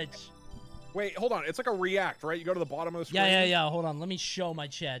by Twitch. Wait, hold on. It's like a react, right? You go to the bottom of the screen. Yeah. Hold on. Let me show my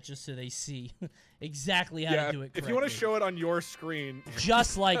chat just so they see exactly how to do it correctly. If you want to show it on your screen.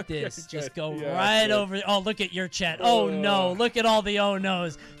 Just like this. Just go Yeah, right good. over. Oh, look at your chat. Oh, no. Look at all the oh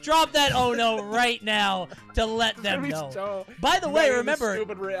no's. Drop that oh no right now to let them know. So By the way, remember,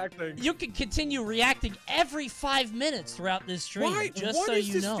 stupid reacting. you can continue reacting every 5 minutes throughout this stream. Why? Just What so is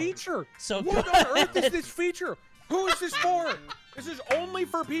you this know. feature? So what on earth is this feature? Who is this for? This is only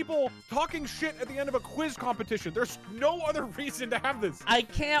for people talking shit at the end of a quiz competition. There's no other reason to have this. I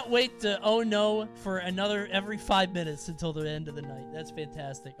can't wait to oh no for another every 5 minutes until the end of the night. That's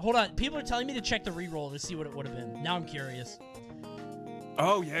fantastic. Hold on. People are telling me to check the reroll to see what it would have been. Now I'm curious.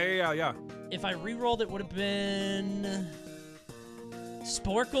 Oh, yeah. If I rerolled, it would have been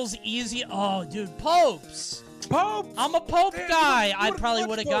Sporkle's easy. Oh, dude, Popes. Popes. I'm a Pope guy. I would've probably clutched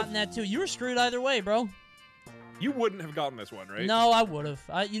would have Pope. gotten that too. You were screwed either way, bro. You wouldn't have gotten this one, right? No, I would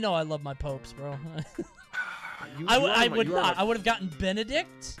have. You know I love my Popes, bro. I I would not. I would have gotten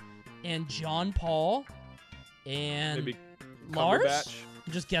Benedict and John Paul and Maybe Lars. Cumberbatch.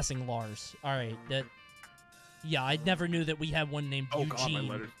 I'm just guessing Lars. All right, that. Yeah, I never knew that we had one named Oh, God, my Eugene.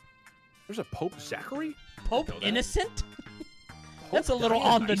 letters. There's a Pope Zachary? Pope Know that. Innocent? That's a little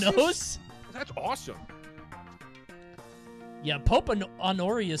Dionysus? on the nose. That's awesome. Yeah, Pope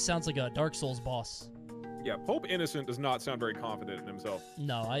Honorius sounds like a Dark Souls boss. Yeah, Pope Innocent does not sound very confident in himself.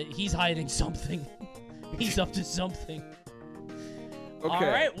 No, he's hiding something. He's up to something. Okay. All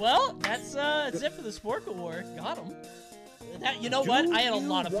right, well, that's it for the Sporcle War. Got him. You know what? I had a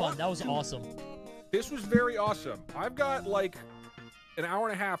lot of fun. That was awesome. This was very awesome. I've got like an hour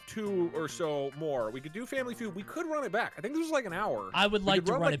and a half, 2 or so more. We could do Family Feud. We could run it back. I think this was like an hour. I would like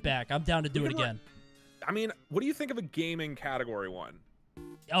to run it back. I'm down to do it again. I mean, what do you think of a gaming category one?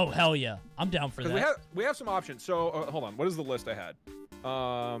 Oh, hell yeah. I'm down for that. We have some options. So, hold on. What is the list I had?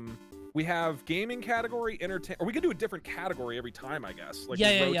 We have gaming category, entertain, or we could do a different category every time, I guess. Like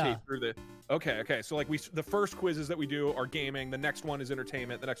we rotate through the. Okay. So like the first quizzes that we do are gaming. The next one is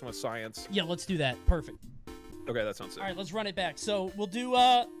entertainment. The next one is science. Yeah, let's do that. Perfect. Okay, that sounds sick. All right, let's run it back. So we'll do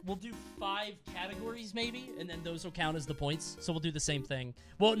 5 categories maybe, and then those will count as the points. So we'll do the same thing.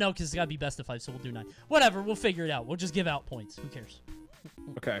 Well, no, because it's gotta be best of 5, so we'll do 9. Whatever, we'll figure it out. We'll just give out points. Who cares?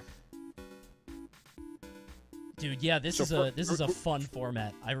 Okay. Dude, yeah, this is a fun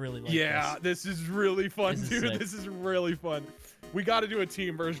format. I really like this. Yeah, this is really fun, This is dude. sick. This is really fun. We got to do a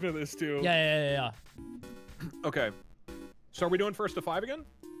team version of this too. Yeah. Okay. So are we doing first to 5 again?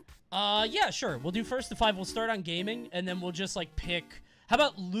 Yeah, sure. We'll do first to 5. We'll start on gaming, and then we'll just like pick. How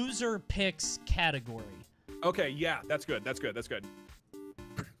about loser picks category? Okay, yeah, that's good. That's good. That's good.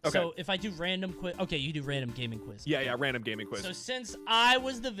 Okay. So if I do random quiz, okay, you do random gaming quiz. Yeah, yeah, random gaming quiz. So since I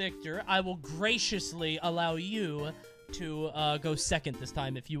was the victor, I will graciously allow you to go second this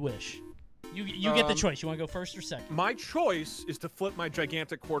time if you wish. You get the choice. You want to go first or second? My choice is to flip my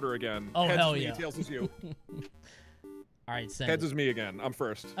gigantic quarter again. Oh, heads hell is me, yeah. Tails is you. All right, send Heads it. is me again. I'm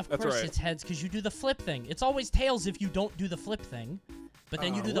first. Of That's course right. it's heads because you do the flip thing. It's always tails if you don't do the flip thing. But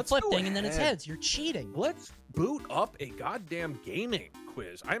then you do the let's flip go thing and then it's ahead. heads. You're cheating. Let's boot up a goddamn gaming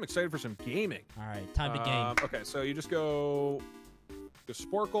quiz. I am excited for some gaming. All right, time to game. Okay, so you just go the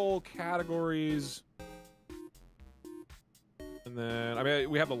Sporcle categories. And then, I mean,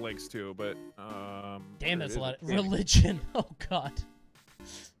 we have the links too, but... Damn, where that's is a lot. it? Religion. Oh, God.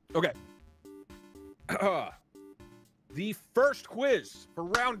 Okay. The first quiz for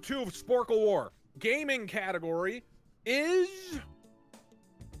round 2 of Sporcle War gaming category is...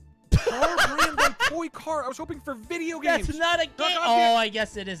 Car brand and toy car. I was hoping for video games. That's not a game. goddamn Oh, I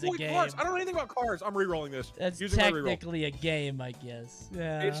guess it is a toy game. cars. I don't know anything about cars. I'm re-rolling this. That's using my reroll. technically a game, I guess.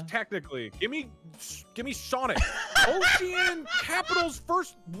 Yeah. It's technically. Give me Sonic. Ocean Capitals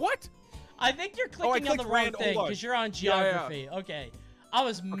first. What? I think you're Oh, I clicking on the clicked wrong rand. thing Hold on. because you're on Yeah, yeah. geography. Okay. I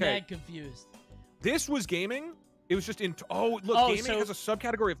was mad confused. This was gaming. It was just in. Oh, look, Oh, gaming so- has a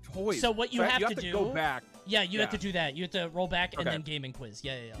subcategory of toys. So what you have to do? go back. Yeah, you have to do that. You have to roll back and Okay. then gaming quiz.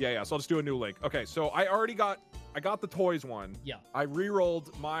 Yeah. Yeah. So I'll just do a new link. Okay, so I got the toys one. Yeah. I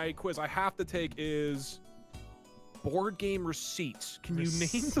re-rolled my quiz. I have to take is board game receipts. Can you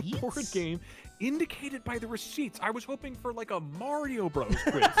name the board game indicated by the receipts? I was hoping for like a Mario Bros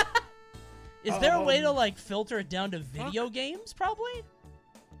quiz. Is there a way to like filter it down to video games? Probably.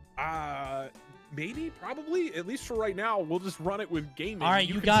 Maybe, probably. At least for right now, we'll just run it with gaming. All right,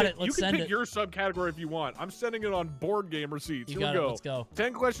 you can got pick- it. Let's you can send pick it. your subcategory if you want. I'm sending it on board game receipts. You Here got we it. go. Let's go.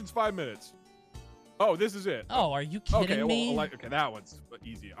 10 questions, 5 minutes. Oh, this is it. Oh, are you kidding okay, me? Well, okay, that one's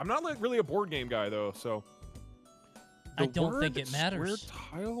easy. I'm not like really a board game guy though, so. I The don't think word it matters.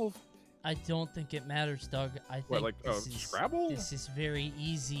 Square tile. I don't think it matters, Doug. I think What, like this is, Scrabble? This is very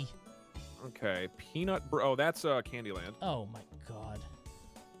easy. Okay, peanut. Oh, that's Candyland. Oh my God.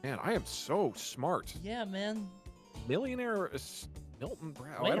 Man, I am so smart. Yeah, man. Millionaire is Milton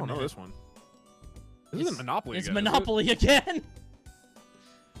Brown. Oh, Wait I a don't know minute. this one. This isn't Monopoly. It's again, is it? Monopoly again.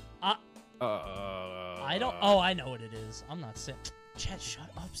 I don't. Oh, I know what it is. I'm not saying. Chad, shut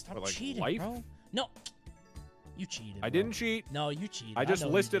up. Stop What, like cheating, life? bro. No. You cheated. I bro. didn't cheat. No, you cheated. I just know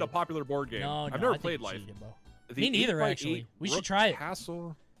you listed a did. popular board game. No, I've no, never I think played you Life. cheated, bro. The Me neither, 8x8 actually. We should Rook try it.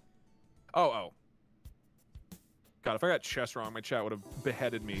 Castle. Oh. God, if I got chess wrong, my chat would have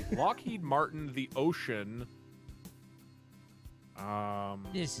beheaded me. Lockheed Martin, The Ocean.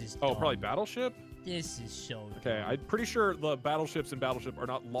 This is. Oh, dumb. probably Battleship. This is so. Okay, I'm pretty sure the battleships in Battleship are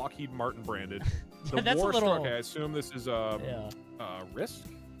not Lockheed Martin branded. The That's a War little- Okay, I assume this is Risk.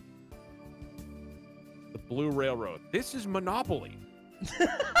 The Blue Railroad. This is Monopoly.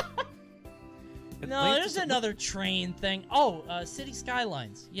 No, Atlantis- there's another train thing. Oh, City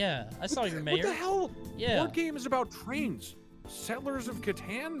Skylines. Yeah, I saw your mayor. What the hell? Yeah. Board game is about trains. Settlers of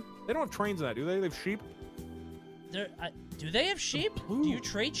Catan? They don't have trains in that, do they? They have sheep. Do they have sheep? Do you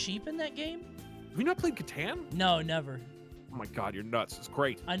trade sheep in that game? Have you not played Catan? No, never. Oh my god, you're nuts. It's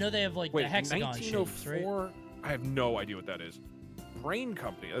great. I know they have like Wait, the hexagon shapes, right? 1904? I have no idea what that is. Brain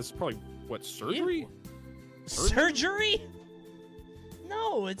Company. That's probably, what, surgery? Surgery?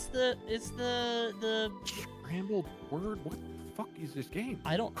 No, it's the Scrambled word? What the fuck is this game?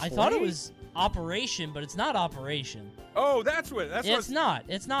 I thought it Clay? was Operation, but it's not Operation. Oh, that's what. That's what I It's was- not.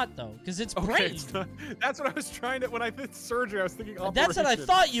 It's not though, because it's Okay, brain. it's not- that's what I was trying to. When I did surgery, I was thinking. That's what I operation.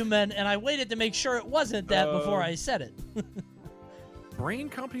 thought you meant, and I waited to make sure it wasn't that before I said it. Brain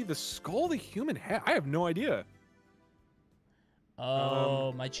Company, the skull, the human head. I have no idea.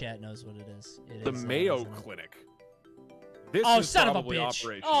 Oh, my chat knows what it is. It The is, Mayo isn't it? Clinic. This Oh, is son of a probably bitch.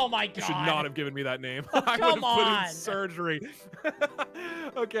 Operation. Oh, my You should God. not have given me that name. Oh, I would come have put on. in surgery.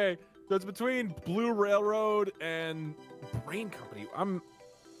 Okay, so it's between Blue Railroad and Brain Company.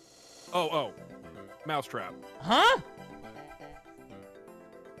 Oh, Mousetrap. Huh?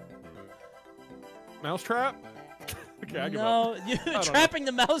 Mousetrap? Okay, I give No, up. you I don't trapping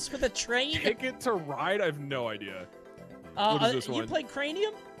the mouse with a train? Ticket to Ride? I have no idea. What is this You one? played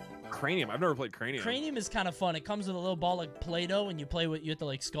Cranium? Cranium. I've never played Cranium. Cranium is kind of fun. It comes with a little ball like Play-Doh, and you play with. You have to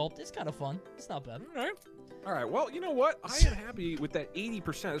like sculpt. It's kind of fun. It's not bad. All right. Well, you know what? I am happy with that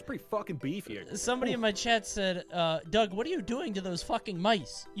 80%. It's pretty fucking beefy. Somebody in my chat said, "Doug, what are you doing to those fucking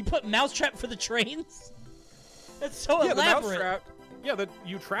mice? You put mousetrap for the trains?" That's so yeah, elaborate. the mousetrap. Yeah, that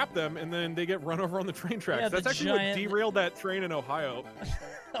you trap them and then they get run over on the train tracks. Yeah, That's actually what derailed that train in Ohio.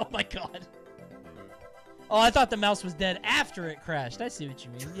 Oh my god. Oh, I thought the mouse was dead after it crashed. I see what you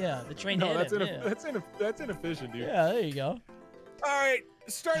mean. Yeah, the train hit that's him. that's inefficient, dude. Yeah, there you go. All right,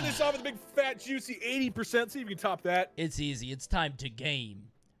 starting this off with a big fat juicy 80%. See if you can top that. It's easy. It's time to game.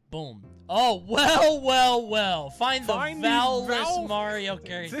 Boom. Oh, well. Find the vowelless Mario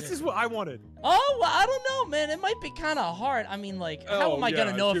character. This is what I wanted. Oh, well, I don't know, man. It might be kind of hard. I mean, like, how am I going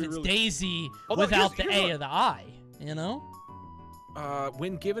to know if it's really... Daisy without the A or the I, you know?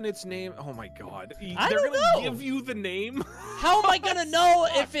 When given its name, oh my god. They're gonna give you the name? How am I gonna know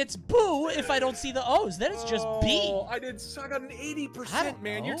if it's Boo if I don't see the O's? Then it's just B. I got an 80%,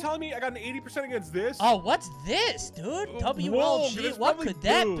 man. You're telling me I got an 80% against this? Oh, what's this, dude? WLG? What could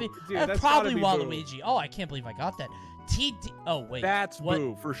that be? Dude, that's probably Waluigi. Oh, I can't believe I got that. TD. Oh, wait. That's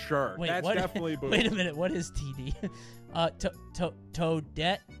Boo, for sure. Wait, that's definitely Boo. Wait a minute. What is TD?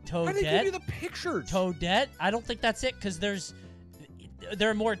 Toadette? How did they give you the pictures? Toadette? I don't think that's it, because there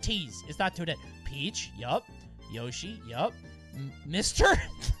are more T's. It's not Toadette. Peach, yup. Yoshi, yup. Mr.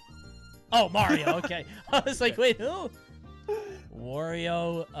 Oh, Mario, okay. I was like, wait, who?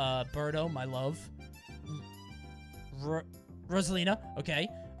 Wario, Birdo, my love. Rosalina, okay.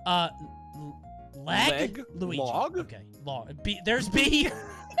 Leg? Luigi. Log? Okay, log. B. There's B.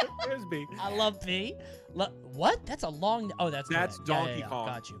 There's B. I love B. What? That's a long... Oh, that's Donkey Kong.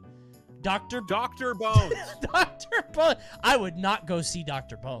 Got you. Dr. Bones. Dr. Bones. I would not go see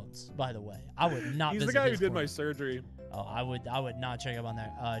Dr. Bones, by the way. I would not He's visit the guy who his did corner. my surgery. Oh, I would not check up on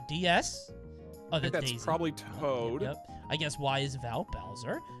that. DS? Oh, that's Daisy. probably Toad. Yep. I guess Y is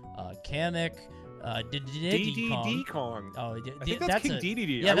Bowser. Kamek. DDD Kong. Oh, I think that's King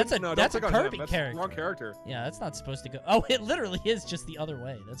DDD. Yeah, that's a Kirby that's character. Wrong character. Yeah, that's not supposed to go. Oh, it literally is just the other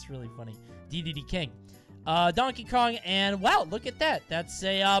way. That's really funny. DDD King. Donkey Kong, and wow, look at that. That's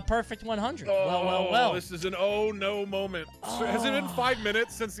a perfect 100. Well. This is an oh no moment. So has it been 5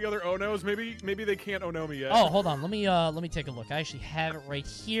 minutes since the other oh no's? Maybe they can't oh no me yet. Oh, hold on. Let me take a look. I actually have it right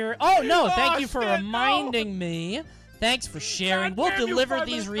here. Oh no, thank you for reminding me. Thanks for sharing. We'll deliver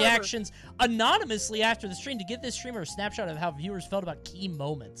these reactions anonymously after the stream to give this streamer a snapshot of how viewers felt about key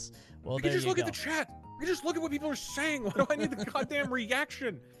moments. Well, you can just look at the chat. You can just look at what people are saying. Why do I need the goddamn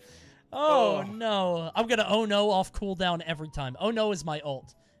reaction? Oh, no. I'm going to oh no off cooldown every time. Oh no is my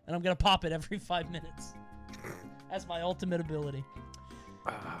ult. And I'm going to pop it every 5 minutes. That's my ultimate ability.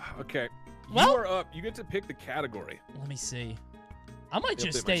 Okay. Well, you are up. You get to pick the category. Let me see. I might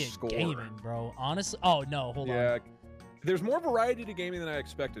just stay in gaming, bro. Honestly. Oh, no. Hold on. Yeah. There's more variety to gaming than I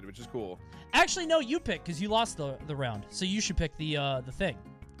expected, which is cool. Actually, no. You pick because you lost the round. So you should pick the thing.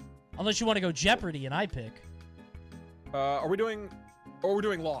 Unless you want to go Jeopardy and I pick. Are we doing... Oh, we're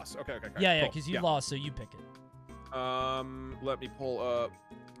doing loss. Okay. Yeah, because you lost, so you pick it. Let me pull up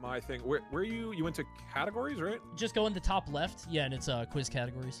my thing. Where you went to categories, right? Just go in the top left. Yeah, and it's quiz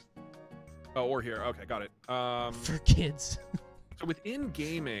categories. Oh, or here. Okay, got it. For kids. So within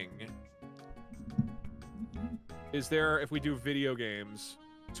gaming, is there, if we do video games,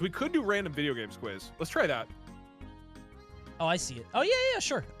 so we could do random video games quiz. Let's try that. Oh, I see it. Oh, yeah,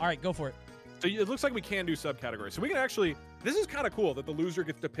 sure. All right, go for it. So it looks like we can do subcategories. So we can actually, this is kind of cool that the loser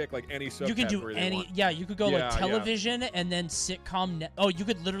gets to pick like any subcategory. You can do any, yeah, you could go like television and then sitcom. Oh, you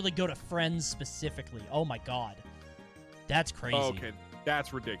could literally go to Friends specifically. Oh my God. That's crazy. Oh, okay.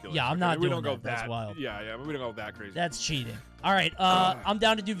 That's ridiculous. Yeah, I'm not doing don't that. Go that. That's wild. Yeah, we don't go that crazy. That's cheating. All right, I'm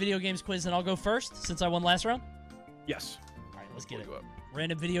down to do video games quiz and I'll go first since I won last round. Yes. All right, let's get it.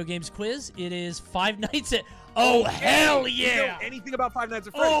 Random video games quiz. It is Five Nights at... Oh, hell yeah! You know anything about Five Nights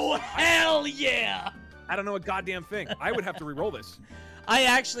at Freddy's? Oh, hell yeah! I don't know a goddamn thing. I would have to re-roll this. I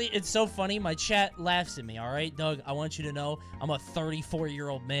actually, it's so funny. My chat laughs at me, all right? Doug, I want you to know I'm a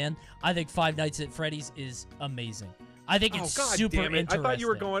 34-year-old man. I think Five Nights at Freddy's is amazing. I think it's super interesting. I thought you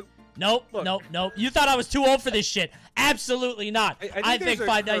were going... Nope. You thought I was too old for this shit. Absolutely not. I think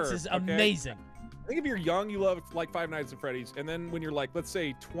Five Nights is amazing. I think if you're young, you love like Five Nights at Freddy's, and then when you're like, let's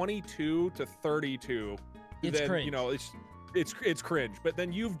say 22 to 32, then cringe. You know it's cringe. But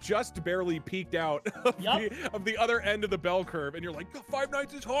then you've just barely peaked out of the other end of the bell curve, and you're like, Five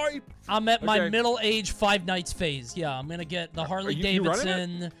Nights is hype. I'm at my middle-age Five Nights phase. Yeah, I'm gonna get the Harley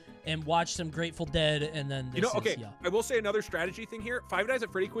Davidson and watch some Grateful Dead, and then this I will say another strategy thing here. Five Nights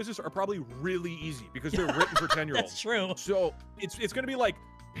at Freddy quizzes are probably really easy because they're written for 10-year-olds. That's true. So it's gonna be like.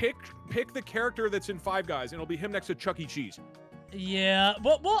 Pick the character that's in Five Guys, and it'll be him next to Chuck E. Cheese. Yeah,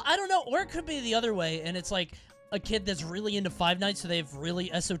 well, I don't know. Or it could be the other way, and it's like a kid that's really into Five Nights, so they have really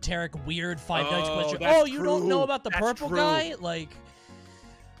esoteric, weird Five Nights questions. Oh, you don't know about the purple guy? Like,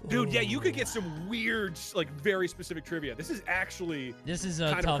 Dude, yeah, you could get some weird, like, very specific trivia. This is a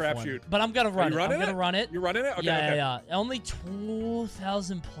kind tough of one. But I'm gonna run it. I'm gonna run it. You're running it? Okay, yeah. Only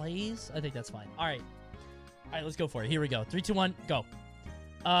 2,000 plays. I think that's fine. All right, let's go for it. Here we go. 3, 2, 1, go.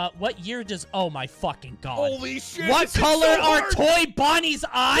 What year does... Oh, my fucking God. Holy shit. What color are Toy Bonnie's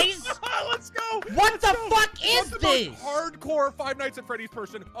eyes? Let's go. What the fuck is What's this? the most hardcore Five Nights at Freddy's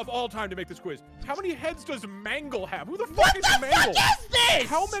person of all time to make this quiz? How many heads does Mangle have? Who the fuck is Mangle? What the fuck is this?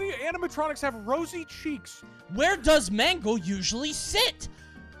 How many animatronics have rosy cheeks? Where does Mangle usually sit?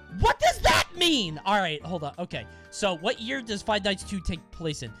 What does that mean? All right, hold on. Okay, so what year does Five Nights 2 take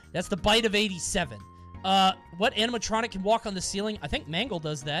place in? That's the bite of 87. What animatronic can walk on the ceiling? I think Mangle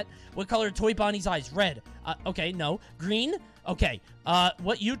does that. What color are Toy Bonnie's eyes? Red. Okay, no. Green? Okay.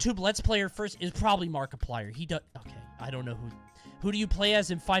 What YouTube Let's Player first is probably Markiplier. He does... Okay, I don't know who... Who do you play as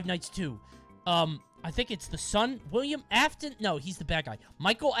in Five Nights 2? I think it's the son. William Afton? No, he's the bad guy.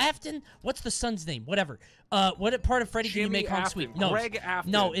 Michael Afton? What's the son's name? Whatever. What part of Freddy can you make Honk Sweet? No. Greg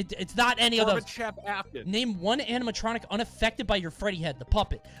Afton. No, it's not any of those. Afton. Name one animatronic unaffected by your Freddy head, the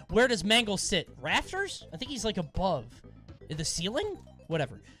puppet. Where does Mangle sit? Rafters? I think he's like above. In the ceiling?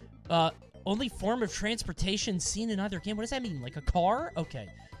 Whatever. Only form of transportation seen in either game. What does that mean? Like a car? Okay.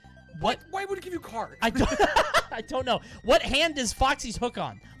 What? Why would it give you cars? I don't know. What hand does Foxy's hook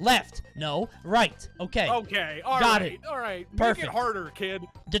on? Left. No. Right. Okay. Okay. Got it. All right. Perfect. Make it harder, kid.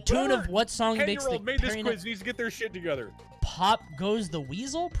 The tune of what song makes the 10-year-old made this quiz needs to get their shit together. Pop Goes the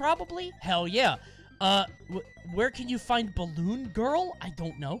Weasel, probably? Hell yeah. Where can you find Balloon Girl? I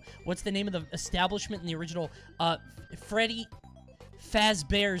don't know. What's the name of the establishment in the original Freddy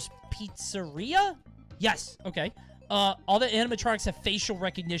Fazbear's Pizzeria? Yes. Okay. All the animatronics have facial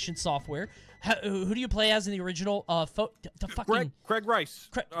recognition software. Who do you play as in the original? Craig Rice.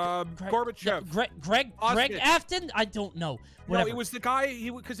 Gorbachev. Greg Afton? I don't know. Whatever. No, it was the guy.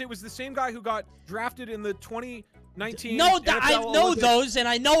 Because it was the same guy who got drafted in the 2019. No, NFL I know Olympics. those, and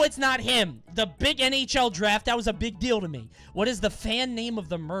I know it's not him. The big NHL draft. That was a big deal to me. What is the fan name of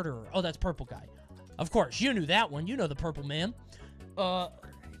the murderer? Oh, that's Purple Guy. Of course, you knew that one. You know the Purple Man.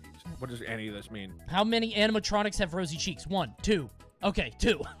 What does any of this mean? How many animatronics have rosy cheeks? 1, 2. Okay,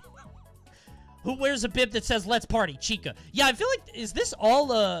 2. Who wears a bib that says "Let's Party"? Chica. Yeah, I feel like, is this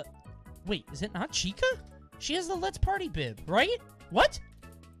all, wait, is it not Chica? She has the "Let's Party" bib, right? What?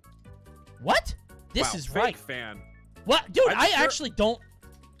 This is fake right. Fan. What? Dude, I actually don't...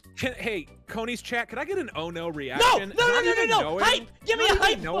 Hey, Coney's chat, could I get an oh no reaction? No. Hype! Give me a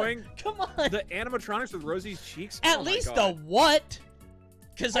hype! Come on. The animatronics with rosy cheeks? At least the what?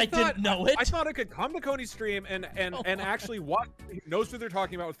 Because I didn't know it. I thought I could come to Coney's stream and actually watch. He knows what they're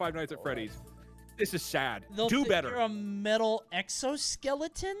talking about with Five Nights at Freddy's. This is sad. They'll Do think better. You're a metal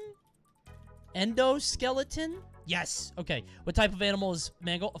exoskeleton? Endoskeleton? Yes. Okay. What type of animal is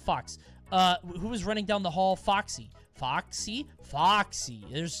Mangle? A fox. Who was running down the hall? Foxy. Foxy?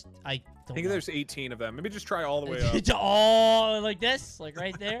 I think there's 18 of them. Maybe just try all the way up. Oh, like this? Like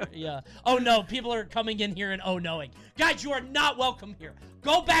right there? Yeah. Oh, no. People are coming in here and oh-knowing. Guys, you are not welcome here.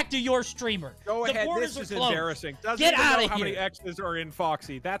 Go back to your streamer. Go ahead. This is embarrassing. Doesn't even know how many X's are in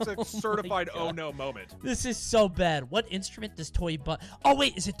Foxy. That's a certified oh-no moment. This is so bad. What instrument does Toy Oh,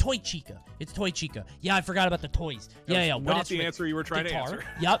 wait. Is it Toy Chica? It's Toy Chica. Yeah, I forgot about the toys. Yeah. What not the answer you were trying Guitar. to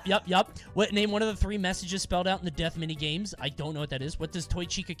answer. Yup. Name one of the 3 messages spelled out in the death mini games. I don't know what that is. What does Toy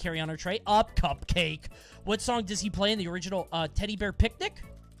Chica carry on her tray? A cupcake. What song does he play in the original Teddy Bear Picnic?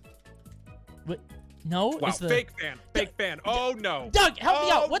 What? No? Wow, fake fan. Oh, no. Doug, help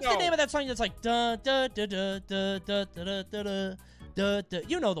me out. What's the name of that song that's like da da da da da da da da da da?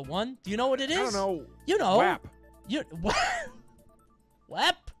 You know the one. Do you know what it is? I don't know. You know. WAP.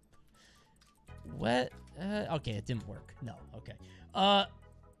 WAP? What? Okay, it didn't work. No. Okay.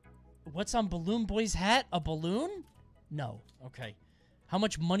 What's on Balloon Boy's hat? A balloon? No. Okay. How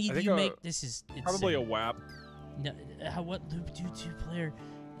much money do you make? This is insane. Probably a WAP. No, what Loop YouTube player?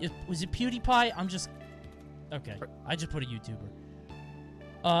 Was it PewDiePie? I'm just... Okay. I just put a YouTuber.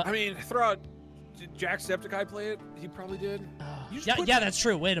 I mean, throw out... Did Jacksepticeye play it? He probably did. Yeah, that's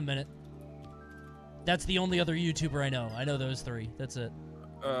true. Wait a minute. That's the only other YouTuber I know. I know those 3. That's it.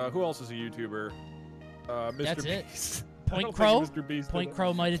 Who else is a YouTuber? Mr. That's Beast. it. Point Crow? Mr. Beast Point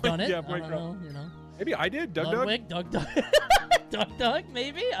Crow might have done it. Yeah, Point Crow. You know. Maybe I did. DougDoug? DougDoug. DougDoug,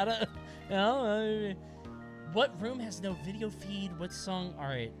 maybe? I don't know. What room has no video feed? What song? All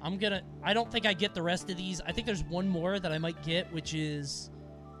right, I don't think I get the rest of these. I think there's one more that I might get, which is...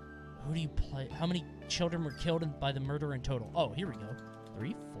 Who do you play? How many children were killed by the murder in total? Oh, here we go.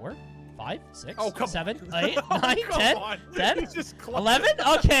 3, 4, 5, 6, Oh, come 7, on. 8, Oh, 9, come 10, on. 10, He's just close. 11?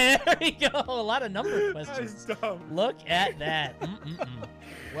 Okay, there we go. A lot of number That is questions. dumb. Look at that.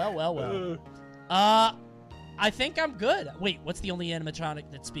 Well. I think I'm good. Wait, what's the only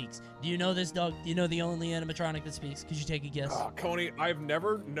animatronic that speaks? Do you know this, Doug? Do you know the only animatronic that speaks? Could you take a guess? Coney, I've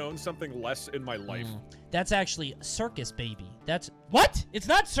never known something less in my life. That's actually Circus Baby. That's what? It's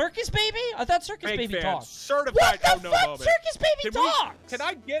not Circus Baby? I thought Circus Fake Baby fan, talked. certified What oh the no fuck? moment. Circus Baby talks. Can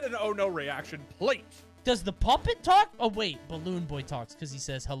I get an oh no reaction, please? Does the puppet talk? Oh wait, Balloon Boy talks because he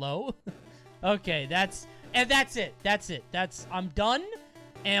says hello. Okay, that's it. I'm done,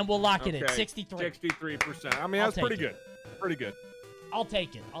 and we'll lock it in. 63. 63%. I mean, that's pretty good. Pretty good. I'll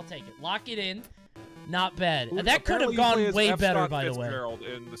take it. Lock it in. Not bad. Ooh, That could have apparently gone he plays way F. better, Scott by the way. Fitzgerald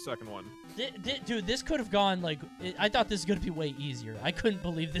in the second one. Dude, this could have gone like. I thought this was gonna be way easier. I couldn't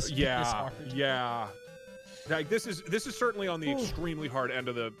believe this was this hard. Yeah. Like this is certainly on the extremely hard end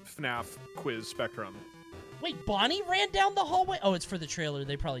of the FNAF quiz spectrum. Wait, Bonnie ran down the hallway? Oh, it's for the trailer.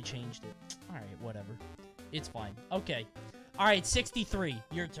 They probably changed it. All right, whatever. It's fine. Okay. All right, 63.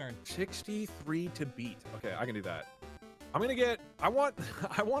 Your turn. 63 to beat. Okay, I can do that. I'm gonna get. I want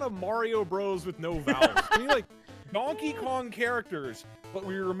a Mario Bros with no vowels. Can you like Donkey Kong characters, but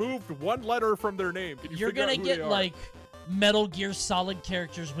we removed one letter from their name? Can You're figure out gonna who get they are? like Metal Gear Solid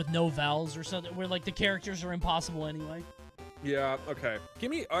characters with no vowels or something, where like the characters are impossible anyway. Yeah. Okay.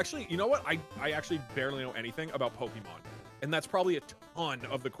 Give me. Actually, you know what? I actually barely know anything about Pokemon, and that's probably a ton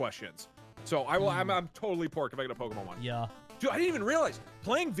of the questions. So I will. I'm totally pork if I get a Pokemon one. Yeah. Dude, I didn't even realize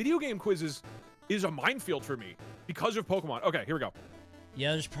playing video game quizzes is a minefield for me because of Pokemon. Okay, here we go.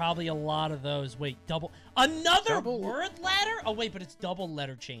 Yeah, there's probably a lot of those. Wait, another word ladder? Oh wait, but it's double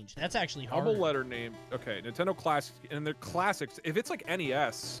letter change. That's actually hard. Double letter name. Okay, Nintendo Classics, and they're classics. If it's like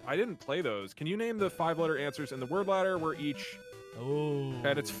NES, I didn't play those. Can you name the 5-letter answers in the word ladder where each? Oh.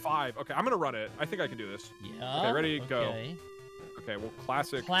 And it's 5. Okay, I'm gonna run it. I think I can do this. Yeah. Okay, ready, go. Okay, well,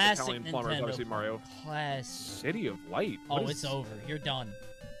 classic Italian plumbers, Nintendo obviously Mario. City of Light. Oh, it's over. You're done.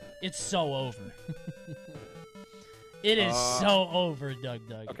 It's so over. It is so over,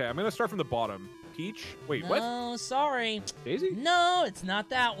 DougDoug. Okay, I'm gonna start from the bottom. Peach? Wait, what? No, sorry. Daisy? No, it's not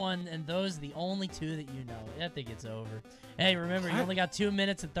that one. And those are the only two that you know. I think it's over. Hey, remember, you only got 2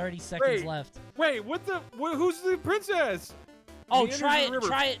 minutes and 30 seconds left. Wait, who's the princess? Oh,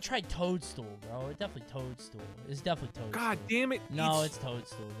 try Toadstool, bro. It's definitely Toadstool. It's definitely Toadstool. God damn it. No, it's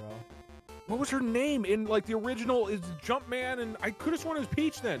Toadstool, bro. What was her name in like the original? Is Jumpman, and I could have sworn it was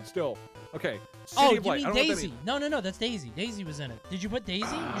Peach then. Still, okay. City of you Light. mean Daisy? No, that's Daisy. Daisy was in it. Did you put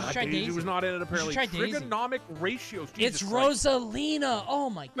Daisy? You should try Daisy. was not in it apparently. You should try Daisy. Trigonomic ratios. Jesus It's Christ. Rosalina. Oh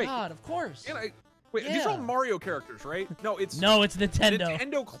my God! Of course. Wait, these are all Mario characters, right? No, it's Nintendo.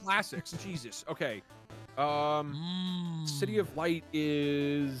 Nintendo classics. Jesus. Okay. City of Light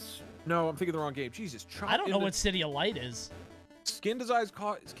is no. I'm thinking the wrong game. Jesus. I don't know what City of Light is. Skin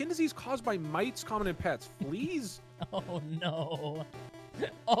disease caused by mites common in pets. Fleas? Oh no.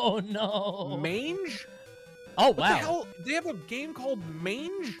 Oh no. Mange? Oh what wow. The hell? They have a game called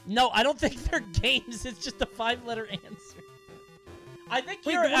Mange? No, I don't think they're games. It's just a 5-letter answer. I think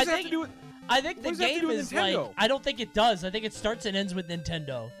Wait, you're. what does that have to do with, I think the what does that have to game do with is Nintendo? like. I don't think it does. I think it starts and ends with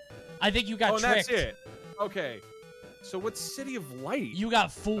Nintendo. I think you got tricked. That's it. Okay. So what's City of Light? You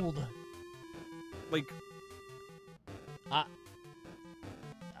got fooled. Like.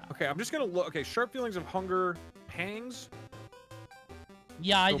 Okay, I'm just gonna look. Okay, sharp feelings of hunger, pangs.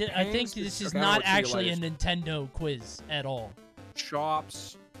 Yeah, So I think Pangs this is- is okay, I don't know not what City of actually a Light Nintendo quiz at all.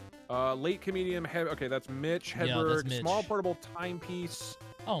 Chops. Late comedian. Okay, that's Mitch Yeah, Hedberg. that's Mitch. Small portable timepiece.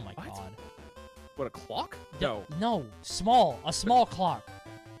 Oh my God. What, a clock? No. No, small. A small clock.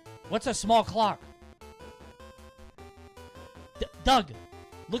 What's a small clock? Doug,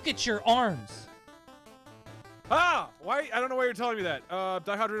 look at your arms. Ah! Why? I don't know why you're telling me that.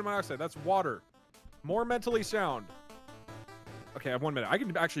 Dihydrogen monoxide. That's water. More mentally sound. Okay, I have 1 minute. I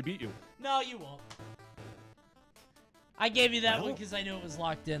can actually beat you. No, you won't. I gave you that one because I knew it was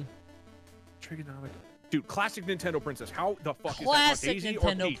locked in. Trigonomic. Dude, classic Nintendo princess. How the fuck Classic is that? Daisy or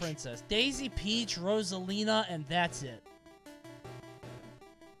Nintendo Peach? princess. Daisy, Peach, Rosalina, and that's it.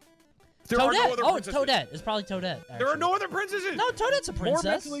 There are no Toadette. other Oh, it's princesses. Toadette. It's probably Toadette. Actually. There are no other princesses. No, Toadette's a princess.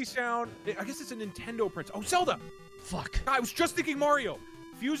 More mentally sound. I guess it's a Nintendo princess. Oh, Zelda. Fuck. I was just thinking Mario.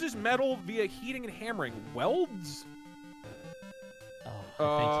 Fuses metal via heating and hammering. Welds.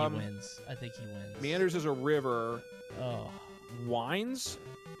 Oh, I think he wins. I think he wins. Meanders is a river. Oh. Wines.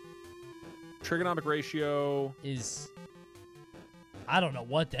 Trigonomic ratio is. I don't know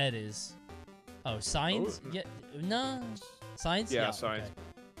what that is. Oh, science? Yeah. No. Science? Yeah, science. Okay.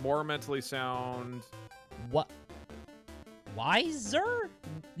 More mentally sound. What? Wiser?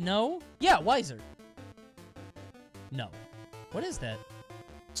 No. Yeah, Wiser. No. What is that?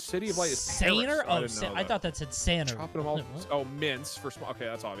 City of Light is Saner? Paris. Oh, I thought that said Saner. Chopping them all. Oh, mince for small. Okay,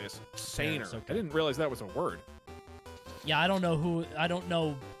 that's obvious. Saner. Okay. I didn't realize that was a word. Yeah, I don't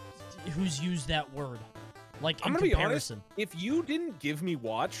know who's used that word. Like, I'm in gonna comparison. be honest. If you didn't give me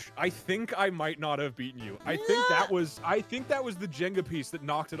watch, I think I might not have beaten you. I think that was the Jenga piece that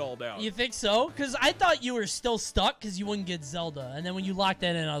knocked it all down. You think so? Because I thought you were still stuck because you wouldn't get Zelda, and then when you locked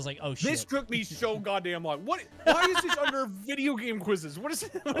that in, I was like, oh shit. This took me so goddamn long. What? Why is this under video game quizzes? What is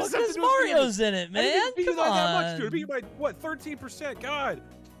it? Because Mario's in it, man. I didn't beat you Come that much, on. dude. I beat you by what? 13%. God.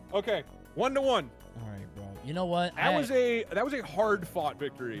 Okay. 1-1. All right, bro. You know what? That was a hard fought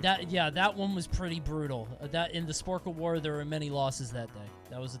victory. That one was pretty brutal. That in the Sporcle War, there were many losses that day.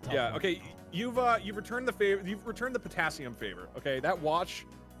 That was a tough one. Okay. You've returned the favor. You've returned the potassium favor. Okay. That watch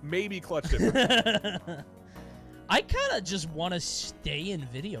maybe clutched it. I kind of just want to stay in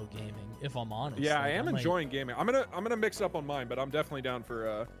video gaming, if I'm honest. Yeah, Like, I am I'm enjoying gaming. I'm gonna mix up on mine, but I'm definitely down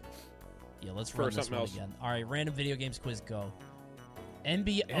for yeah, let's run this one else. again. All right, random video games quiz, go.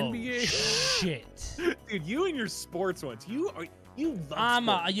 NBA. NBA. Oh, shit. Dude, you and your sports ones. You love I'm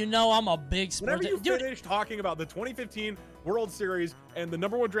a big sports. Whenever you Dude, finish talking about the 2015 World Series and the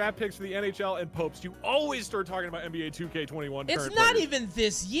 #1 draft picks for the NHL and Popes, you always start talking about NBA 2K21. it's current not players. even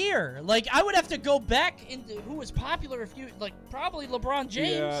this year. Like, I would have to go back into who was popular if you, like, probably LeBron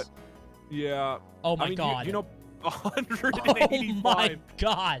James. Yeah. Oh my God. You know, 185. Oh my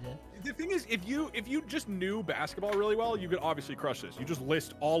God. The thing is, if you just knew basketball really well, you could obviously crush this. You just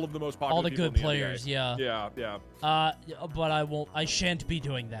list all of the most popular All the people good in the players, NBA. yeah. Yeah. But I won't. I shan't be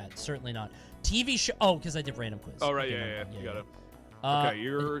doing that. Certainly not. TV show. Oh, because I did random quiz. Oh right, Okay, yeah. You got it. Uh, Okay,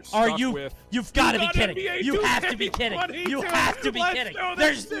 you're Are stuck you? with. You've got to be got kidding. NBA You have to be kidding. 2K22. You have to be Let's kidding. go.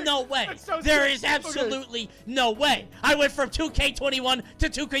 There's That's no sick. way. That's so There sick. is absolutely no way. I went from 2K21 to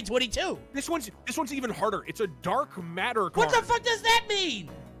 2K22. This one's even harder. It's a dark matter card. What the fuck does that mean?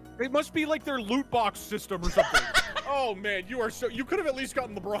 It must be like their loot box system or something. Oh man, you could have at least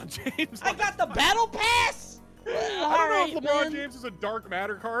gotten LeBron James. I got the battle pass. I don't know if LeBron James is a dark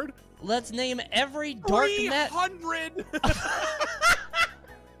matter card. Let's name every dark matter. 300.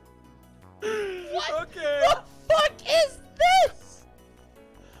 What Okay. the fuck is this?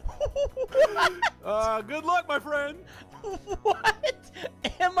 What? Good luck, my friend. What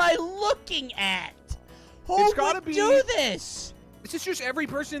am I looking at? Who It's gotta would be- do this? This is just every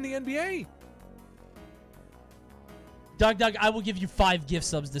person in the NBA. DougDoug, I will give you 5 gift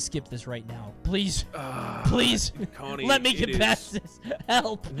subs to skip this right now. Please. Please. Coney, Let me it get past this.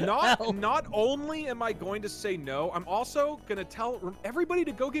 Help. Help. Not only am I going to say no, I'm also going to tell everybody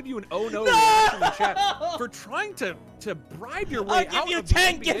to go give you an oh no, No! reaction in the chat for trying to bribe your way I'll out give you of the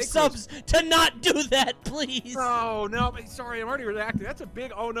 10 NBA gift quiz. subs to not do that, please. No, sorry, I'm already reacting. That's a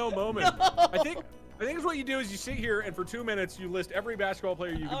big oh no moment. No. I think what you do is you sit here and for 2 minutes you list every basketball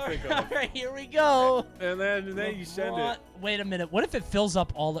player you can think of. All right, here we go. And then you send it. Wait a minute. What if it fills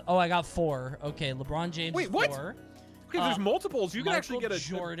up all the... Oh, I got 4. Okay, LeBron James Wait, is what? 4. Okay, there's multiples. You can actually Michael get a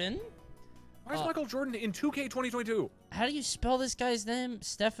Jordan. Why is Michael Jordan in 2K 2022? How do you spell this guy's name?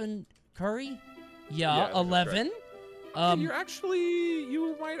 Stephen Curry? Yeah, Yeah, that's 11. You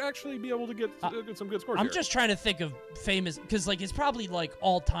might actually be able to get some good scores. I'm here. just trying to think of famous... Because, like, it's probably, like,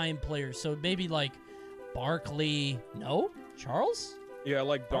 all-time players. So maybe, like, Barkley... No? Charles? Yeah,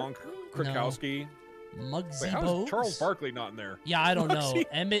 like Donk Krakowski. Muggsy Wait, how Bogues? is Charles Barkley not in there? Yeah, I don't know. Muggsy-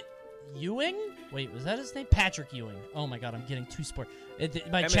 Emmett Ewing? Wait, was that his name? Patrick Ewing. Oh my God, I'm getting too sport. My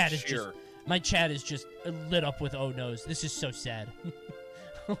Emmett chat is Shear. just lit up with oh no's. This is so sad.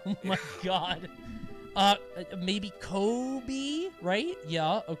 Oh my God. Maybe Kobe, right?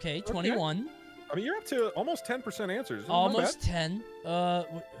 Yeah. Okay. 21. I mean, you're up to almost 10% answers. Not Almost bad.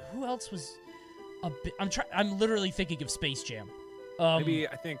 10. Who else was a bit? I'm literally thinking of Space Jam. Maybe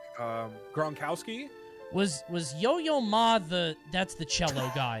I think Gronkowski. Was Yo-Yo Ma that's the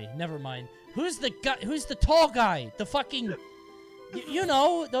cello guy? Never mind. Who's the guy? Who's the tall guy? The fucking, you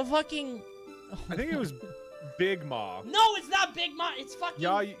know, the fucking. I think it was Big Ma. No, it's not Big Ma. It's fucking.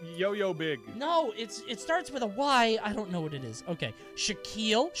 Yeah, Yo-Yo Big. No, it starts with a Y. I don't know what it is. Okay,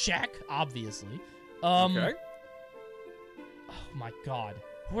 Shaq, obviously. Okay. Oh my God,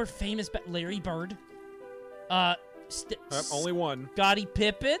 who are famous? Larry Bird. Only one. Scottie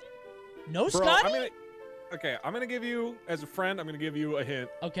Pippen. No Bro, Scottie. I'm gonna give you, as a friend, I'm gonna give you a hint.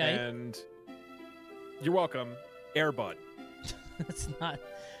 Okay. And you're welcome. Air Bud. That's not.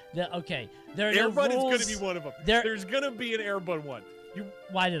 Okay. There are Air no Bud rules. is gonna be one of them. There- There's gonna be an Air Bud one.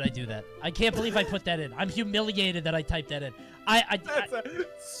 Why did I do that? I can't believe I put that in. I'm humiliated that I typed that in. That's a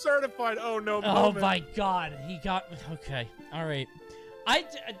certified oh no Oh moment. my god, he got okay. All right. I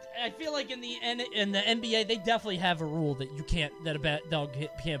feel like in the NBA they definitely have a rule that you can't that dog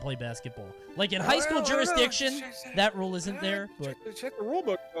can't play basketball. Like in high school jurisdiction, that rule isn't there. But Check the rule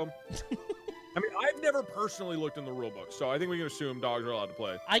book. I mean, I've never personally looked in the rule book, so I think we can assume dogs are allowed to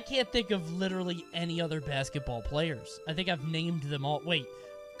play. I can't think of literally any other basketball players. I think I've named them all. Wait,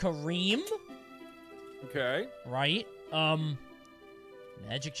 Kareem? Okay. Right.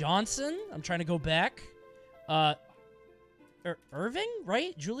 Magic Johnson. I'm trying to go back. Irving,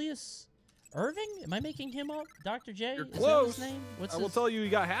 right? Julius Irving? Am I making him up? Dr. J? You're Is close. that his name? What's I will his... tell you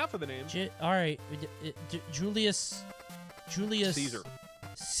got half of the name. All right. Julius. Caesar.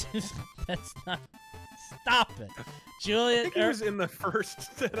 That's not. Stop it. Julius. I think he was in the first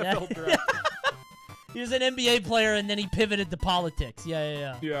NFL draft. He was an NBA player and then he pivoted to politics.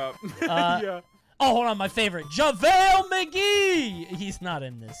 Yeah. Yeah. Oh, hold on. My favorite. JaVale McGee. He's not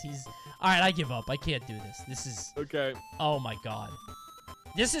in this. He's. All right, I give up. I can't do this. This is... Okay. Oh, my God.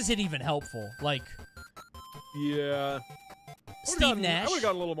 This isn't even helpful. Like... Yeah. Steve Nash. I would have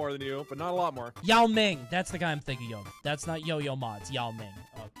gotten a little more than you, but not a lot more. Yao Ming. That's the guy I'm thinking of. That's not Yo-Yo Mods. Yao Ming.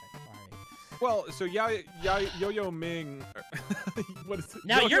 Okay. All right. Well, so Yo-Yo Ming... what is it?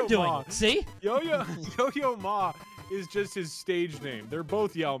 Now Yo-Yo you're doing Ma. it. See? Yo-Yo Ma is just his stage name. They're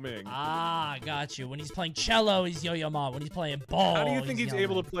both Yao Ming. Ah, got you. When he's playing cello, he's Yo-Yo Ma. When he's playing ball, How do you think he's Yao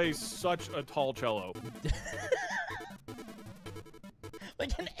able Ming. to play such a tall cello?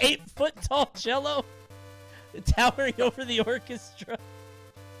 Like an 8-foot tall cello towering over the orchestra.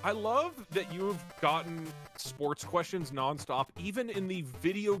 I love that you've gotten sports questions nonstop, even in the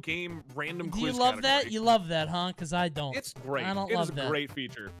video game random Do quiz you love category. that? You love that, huh? Because I don't. It's great. I don't It love is a that. great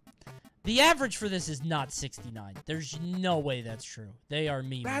feature. The average for this is not 69. There's no way that's true. They are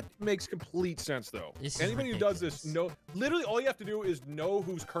mean. That makes complete sense, though. This is Anybody who does this, literally all you have to do is know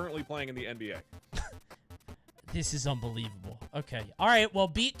who's currently playing in the NBA. This is unbelievable. Okay. All right. Well,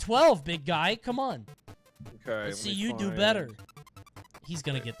 beat 12, big guy. Come on. Okay. Let's see you do better. He's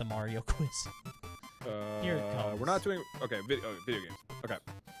going to get the Mario quiz. Here it comes. We're not doing... Okay, video games. Okay.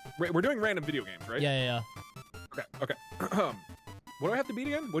 We're doing random video games, right? Yeah. Okay. What do I have to beat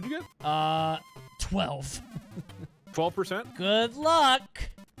again? What'd you get? 12. 12%? Good luck.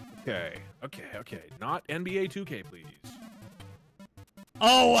 Okay. Not NBA 2K, please.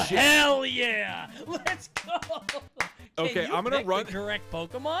 Oh, Shit. hell yeah. Let's go. Okay, I'm going to run... the correct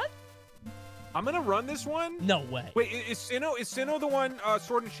Pokemon? I'm going to run this one. No way. Wait, is Sinnoh the one,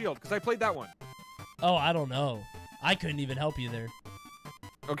 Sword and Shield? Because I played that one. Oh, I don't know. I couldn't even help you there.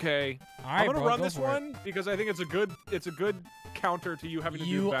 Okay. All right, I'm gonna bro, run go this for it. one because I think it's a good counter to you having to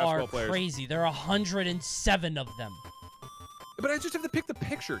do basketball You are players. crazy. There are 107 of them. But I just have to pick the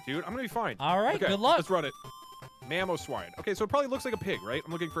picture, dude. I'm gonna be fine. All right, okay, good luck. Let's run it. Mamoswine. Okay, so it probably looks like a pig, right?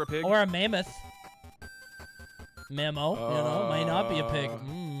 I'm looking for a pig. Or a mammoth. Mammo, might not be a pig.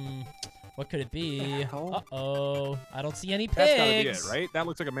 What could it be? Uh-oh. I don't see any pigs. That's gotta be it, right? That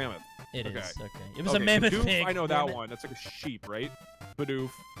looks like a mammoth. It okay. is. Okay. It was a mammoth Bidoof, pig. I know that damn it. one. That's like a sheep, right? Bidoof.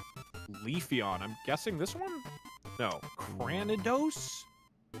 Leafeon. I'm guessing this one? No. Cranidos?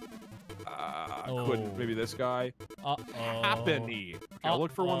 Couldn't. Maybe this guy. Happiny. Okay, I'll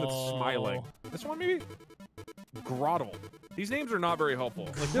look for one that's smiling. This one, maybe? Grottle. These names are not very helpful.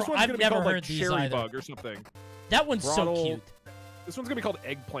 Like, this one's I've gonna be never called like heard these Cherry either. Bug or something. That one's Grottle. so cute. This one's gonna be called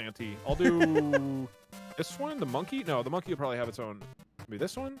Eggplanty. I'll do this one. The monkey? No, the monkey will probably have its own. Maybe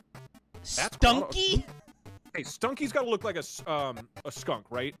this one. That's Stunky? Hey, Stunky's got to look like a skunk,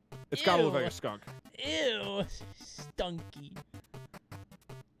 right? It's got to look like a skunk. Ew. Stunky.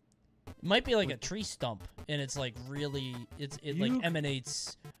 It might be like a tree stump, and it's like really, it like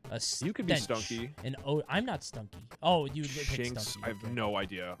emanates a stench. You could be Stunky. And I'm not Stunky. Oh, you pick Shinx, Stunky. I have no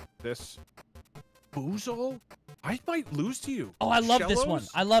idea. This Boozle? I might lose to you. Oh, I love this Shellos? one.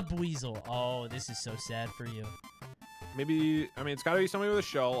 I love Weasel. Oh, this is so sad for you. Maybe, I mean, it's got to be somebody with a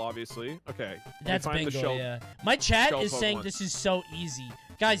shell, obviously. Okay. That's find bingo, the shell, yeah. My chat shell is saying Pokemon. this is so easy.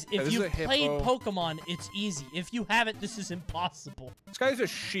 Guys, Yeah, if this is you've a played hippo. Pokemon, it's easy. If you haven't, this is impossible. This guy's a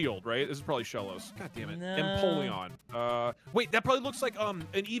shield, right? This is probably Shellos. God damn it. No. Empoleon. Wait, that probably looks like an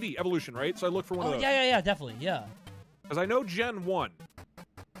Eevee evolution, right? So I look for one of Oh, those. yeah, definitely, yeah. Because I know Gen 1.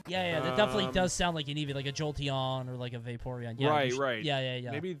 Yeah, that definitely does sound like an Eevee, like a Jolteon or like a Vaporeon. Yeah, Right. Yeah.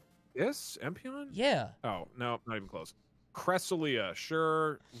 Maybe this? Empion? Yeah. Oh, no, not even close. Cresselia,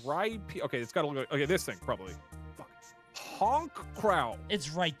 sure. Rhype. Okay, it's got to look like... Okay, this thing, probably. Fuck. Honk Crow. It's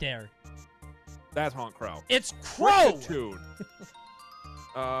right there. That's Honk Crow. It's Crow! Rickatoon.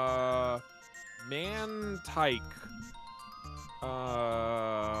 Mantike.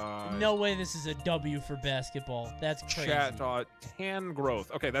 No way this is a W for basketball. That's crazy. Chat, tan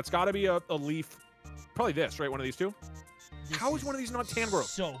growth. Okay, that's got to be a leaf. Probably this, right? One of these two? How is one of these not tan growth?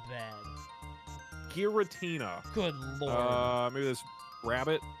 So bad. Giratina. Good lord. Maybe this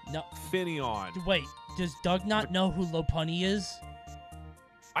rabbit? No. Finion. Wait, does Doug not know who Lopunny is?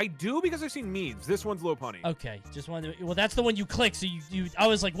 I do because I've seen memes. This one's Lopunny. Okay, just wanted to, well, that's the one you click. So you I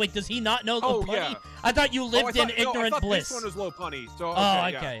was like, wait, does he not know Lopunny? Yeah. I thought you lived in ignorant bliss. This one was Lopunny. So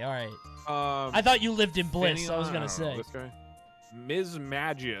okay, all right. I thought you lived in bliss. Finion, I was gonna say. This guy. Ms.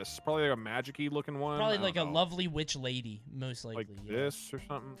 Magius, probably like a magic-y looking one. Probably like a lovely witch lady, most likely. Like this or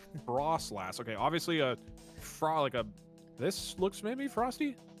something. Frostlass. Okay, obviously this looks maybe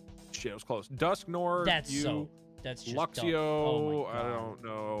frosty. Shit, it was close. Dusknor. That's just Luxio. Oh I don't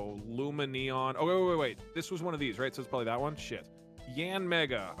know. Lumineon. Oh wait. This was one of these, right? So it's probably that one. Shit. Yan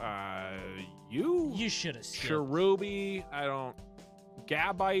Mega. You should have. Cherubi. I don't.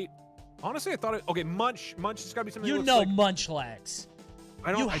 Gabite. Honestly, I thought it. Okay, Munch. Munch has got to be something. You that know looks like, Munchlax.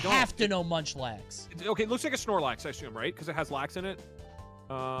 I don't. You have to know Munchlax. Okay, it looks like a Snorlax, I assume, right? Because it has lax in it.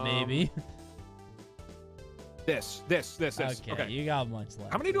 Maybe. This. Okay, you got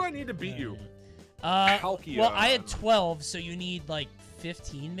Munchlax. How many do I need to beat you? Palkia. Well, I had 12, so you need like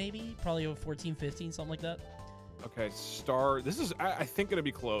 15, maybe, probably 14, 15, something like that. Okay, This is, I think, gonna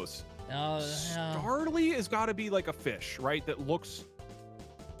be close. Starly has got to be like a fish, right? That looks.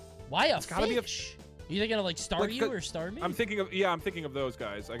 Why a fish? You thinking of like Staryu or Starmie? I'm thinking of those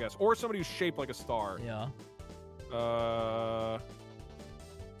guys, I guess, or somebody who's shaped like a star. Yeah.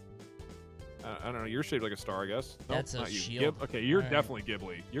 I don't know. You're shaped like a star, I guess. Nope, That's a not you. shield. Okay, you're definitely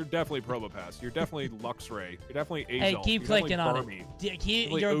Ghibli. You're definitely Probopass. You're definitely Luxray. You're definitely Azelf. Hey, keep clicking on it.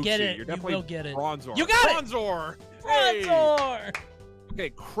 You'll get it. You will get it. Bronzor. You got Bronzor. it. Bronzor. Okay,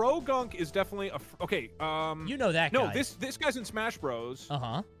 Krogunk is definitely a. Okay. You know that guy. No, this guy's in Smash Bros.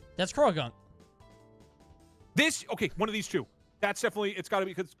 That's Krogunk. Okay, one of these two. That's definitely. It's got to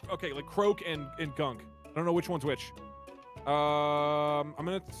be because like Croak and Gunk. I don't know which one's which. I'm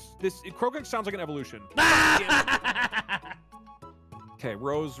gonna. Krogunk sounds like an evolution. Okay,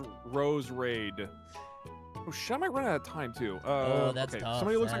 Rose Raid. Oh shit! I might run out of time too. That's tough.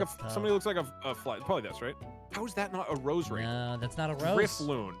 Somebody looks like a fly. Probably this, right? How is that not a Rose Raid? No, that's not a rose.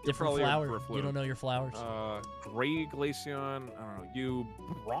 Drifloon. Different flower. You don't know your flowers. Gray Glaceon. I don't know. You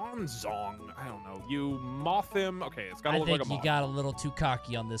Bronzong. I don't know. You Mothim. Okay, it's gotta look like a moth. I think you got a little too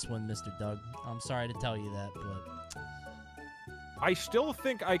cocky on this one, Mr. Doug. I'm sorry to tell you that, but. I still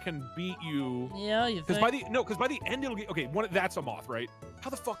think I can beat you. Yeah, you think? Because by the end it'll get that's a moth, right? How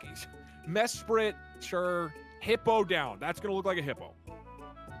the fuck is Mesprit? Sure. Hippo down. That's gonna look like a hippo.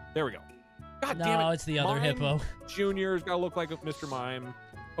 There we go. God damn it. No, it's the other hippo. Junior's gotta look like Mr. Mime.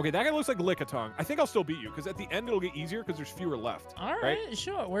 Okay, that guy looks like Lickitung. I think I'll still beat you because at the end it'll get easier because there's fewer left. All right,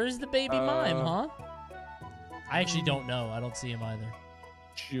 sure. Where's the baby mime, huh? I actually don't know. I don't see him either.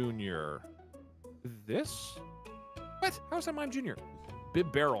 Junior. This? What? How is that Mime Junior?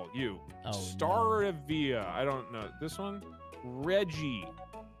 Bib Barrel, you. Oh, Staravia. I don't know. This one? Reggie.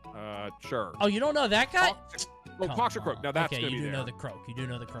 Sure. Oh, you don't know that guy? Fox or Croak. Now that's okay, gonna be you do there. know the Croak. You do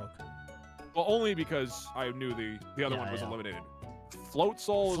know the Croak. Well, only because I knew the other one was eliminated. Float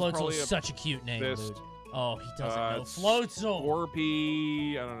Soul is probably such a cute name, dude. Oh, he doesn't know. Float Soul.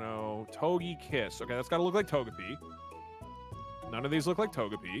 Scorpy. I don't know. Togi Kiss. Okay, that's got to look like Togepi. None of these look like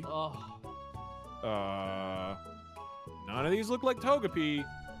Togepi. Oh. None of these look like Togepi.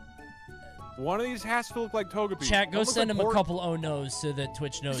 One of these has to look like Togepi. Chat, go send him a couple oh no's so that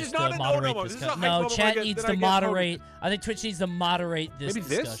Twitch knows to moderate this. This is no, chat needs to moderate. I think Twitch needs to moderate this Maybe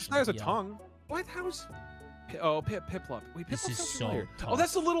discussion. This has a tongue. What? How's... Oh, Piplup. Wait, this is so tough. Oh,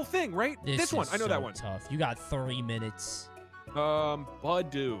 that's the little thing, right? This one. I know that one. Tough. You got 3 minutes.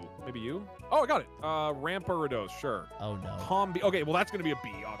 Budu. Maybe you? Oh, I got it. Ramparados. Sure. Oh, no. Combi. Okay, well, that's going to be a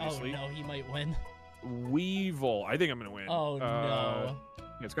B, obviously. Oh, no. He might win. Weevil. I think I'm going to win. Oh, no.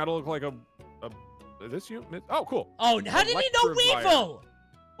 It's got to look like a this you? Oh, cool. Oh, how did he know Weevil?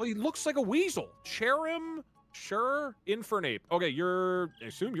 Well, he looks like a weasel. Cherim. Sure. Infernape. Okay, I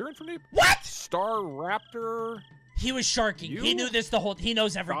assume you're Infernape? What? Star Raptor. He was sharking. He knew this he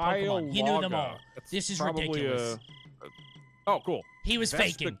knows every Pokemon. He knew them all. This is ridiculous. Oh, cool. He was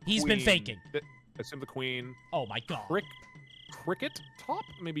faking. He's been faking. That's him, the queen. Oh, my God. Cricket top?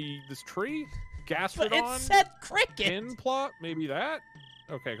 Maybe this tree? Gastrodon? But it said cricket. Pinplot? Maybe that?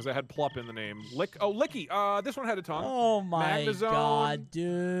 Okay, because I had Plup in the name. Licky. This one had a tongue. Oh my Magnezone. God,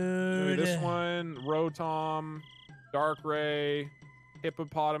 dude. Maybe this one. Rotom. Darkrai.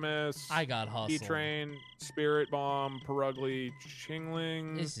 Hippopotamus. I got hustled. E-Train. Spirit Bomb. Perugly.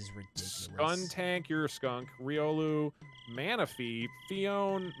 Chingling. This is ridiculous. Skuntank. You're a skunk. Riolu. Manaphy,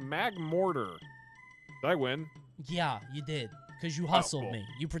 Fion, Magmortar. Did I win? Yeah, you did. Because you hustled cool. me.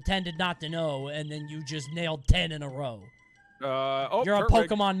 You pretended not to know, and then you just nailed 10 in a row. Oh, You're a Turtwig.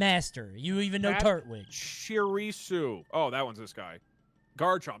 Pokemon master. You even know Turtwig. Shirisu. Oh, that one's this guy.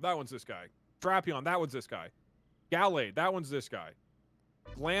 Garchomp. That one's this guy. Drapion. That one's this guy. Gallade. That one's this guy.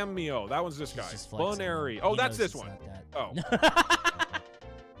 Glameow. That one's this guy. Bonary. Oh, that's this one. Oh.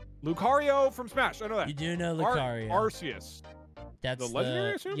 Lucario from Smash. I know that. You do know Lucario. Arceus. That's the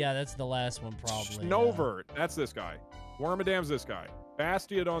legendary, I assume? Yeah, that's the last one, probably. Snovert. That's this guy. Wormadam's this guy.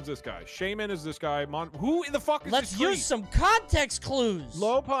 Bastiodon's this guy. Shaman is this guy. Who the fuck is Let's this use some context clues.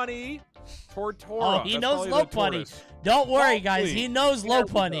 Lopunny. Tortora. Oh, he That's knows probably the Lopunny. tortoise. Don't worry, Probably. guys. He knows There we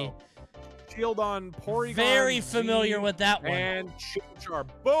Lopunny. go. Shieldon, Porygon. Very familiar with that one. And Chimchar.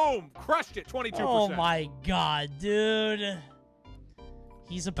 Boom! Crushed it. 22%. Oh my god, dude.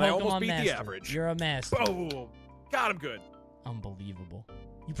 He's a I almost Pokemon beat master. the average. You're a master. Boom! Got him good. Unbelievable.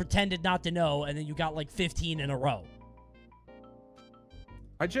 You pretended not to know, and then you got like 15 in a row.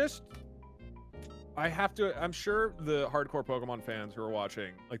 I have to, I'm sure the hardcore Pokemon fans who are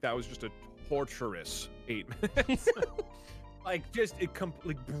watching, like, that was just a torturous 8 minutes. Like, just,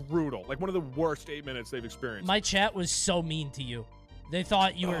 like, brutal. Like, one of the worst 8 minutes they've experienced. My chat was so mean to you. They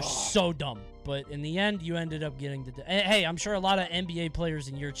thought you were so dumb. But in the end, you ended up getting the... Hey, I'm sure a lot of NBA players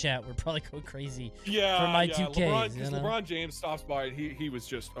in your chat were probably going crazy for my 2Ks. LeBron James stops by, and he was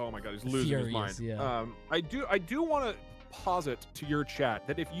just, oh my god, he's losing his mind. Yeah. I do want to posit to your chat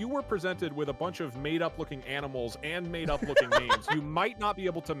that if you were presented with a bunch of made-up-looking animals and made-up-looking names, you might not be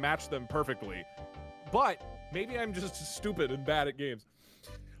able to match them perfectly. But maybe I'm just stupid and bad at games.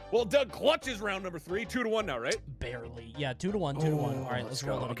 Well, Doug clutches round number 3, 2-1 now, right? Barely. Yeah, 2-1, 2-1. All right, let's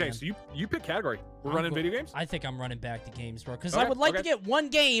roll it Okay, again. so you pick category. We're running video games? I think I'm running back to games, bro. Because Okay, I would like to get one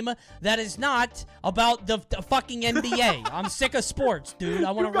game that is not about the fucking NBA. I'm sick of sports, dude.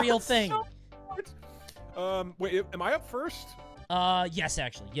 I want a real thing. Wait, am I up first? Yes,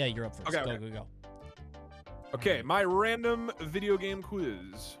 actually. Yeah, you're up first. Okay, Go. Okay, my random video game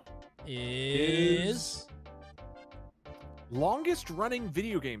quiz is longest running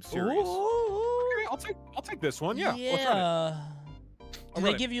video game series. Ooh. Okay, I'll take this one. Yeah. Yeah. Let's run it. Do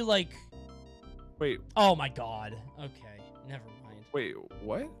they give you like? Wait. Oh my god. Okay. Never mind. Wait.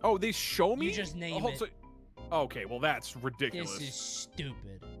 What? Oh, they show me. You just name it. Okay. Well, that's ridiculous. This is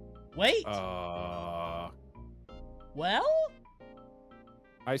stupid. Wait. Well.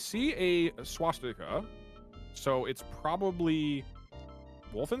 I see a swastika, so it's probably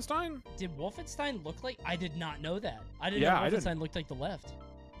Wolfenstein? Did Wolfenstein look like? I did not know that. I didn't Yeah, know I Wolfenstein looked like the left.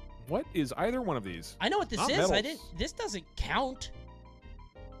 What is either one of these? I know what this Not is. metals. This doesn't count.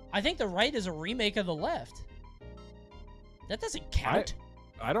 I think the right is a remake of the left. That doesn't count.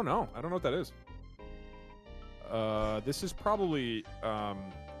 I don't know. I don't know what that is. This is probably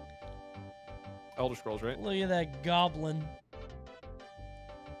Elder Scrolls, right? Look at that goblin.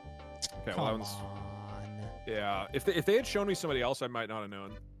 Okay, Come well, that one's... on. Yeah, if they had shown me somebody else, I might not have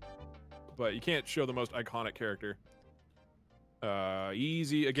known. But you can't show the most iconic character.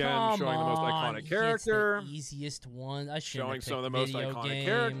 Easy again, Come showing the most on. iconic character. It's the easiest one. I shouldn't Showing have some of the picked most video iconic games.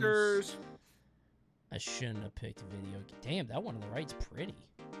 characters. I shouldn't have picked video. Damn, that one on the right's pretty.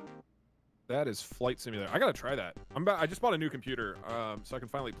 That is Flight Simulator. I gotta try that. I just bought a new computer, so I can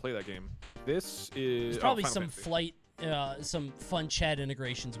finally play that game. This is There's probably Final some Fantasy. flight, some fun chat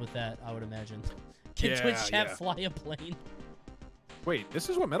integrations with that. I would imagine. Can Yeah, Twitch chat yeah. fly a plane? Wait, this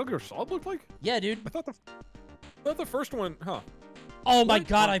is what Metal Gear Solid looked like? Yeah, dude. I thought the first one, huh? Oh my What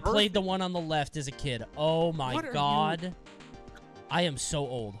god, on I earth? played the one on the left as a kid. Oh my What are god. I am so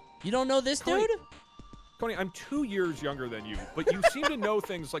old. You don't know this, Coney, dude? Coney, I'm 2 years younger than you, but you seem to know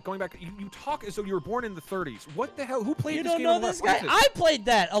things like going back. You talk as though you were born in the 30s. What the hell? Who played You this don't game know on the this left? guy? What is I played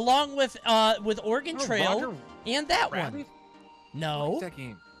that along with Oregon Oh, Trail Roger and that Rabbit? one. No, that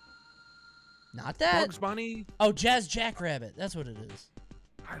game? not that. Bugs Bunny? Oh, Jazz Jackrabbit. That's what it is.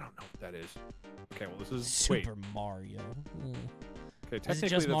 I don't know what that is. Okay, well this is Super Mario. Okay, Is technically it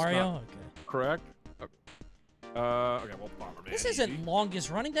just that's Mario? not Okay. correct. Okay, well, Bomberman. This easy. isn't longest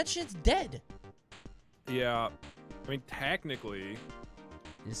running. That shit's dead. Yeah, I mean technically.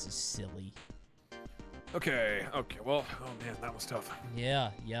 This is silly. Okay. Well, oh man, that was tough.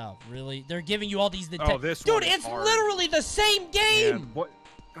 Yeah, really. They're giving you all these. Oh, this dude, one is it's hard. literally the same game. Man, what?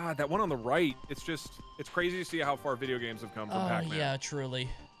 God, that one on the right. It's crazy to see how far video games have come from Oh Pac-Man. yeah, truly.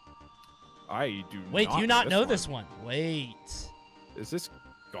 I do. Wait, not do you not know one. this one? Wait. Is this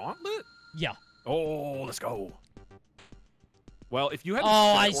Gauntlet? Yeah. Oh, let's go. Well, if you hadn't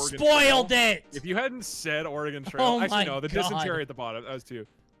Oh, said I Oregon spoiled Trail, it. If you hadn't said Oregon Trail, Oh actually my no, the God. dysentery at the bottom. That was two.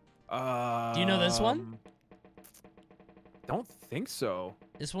 Do you know this one? don't think so.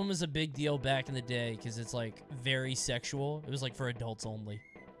 This one was a big deal back in the day because it's like very sexual. It was like for adults only.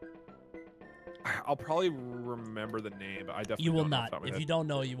 I'll probably remember the name, but I definitely You will don't know off not. the top of my If head. you don't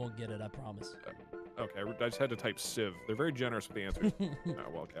know, you won't get it. I promise. Okay, I just had to type Civ. They're very generous with the answers.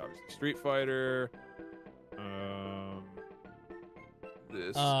 Well, okay, obviously. Street Fighter.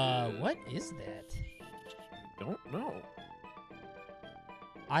 This is... What is that? Don't know.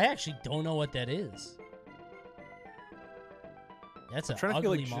 I actually don't know what that is. That's an I'm trying to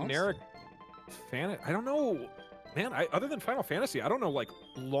ugly feel like monster. generic I don't know. Man, other than Final Fantasy, I don't know like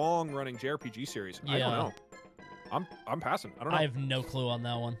long-running JRPG series. I don't know. I'm passing. I don't know. I have no clue on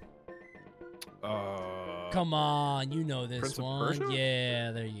that one. Come on, you know this Prince of one. Persia?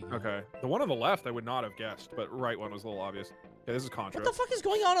 Yeah, there you go. Okay. The one on the left I would not have guessed, but right one was a little obvious. Okay, this is Contra. What the fuck is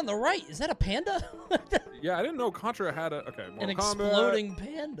going on the right? Is that a panda? Yeah, I didn't know Contra had a... Okay, An Mortal Kombat. exploding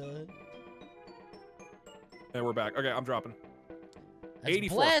panda. And we're back. Okay, I'm dropping. That's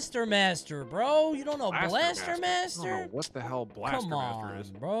 84. Blaster Master, bro. You don't know Blaster I Master? don't know what the hell Blaster Come on, Master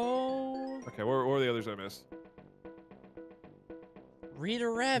is. bro. Okay, where are the others I missed?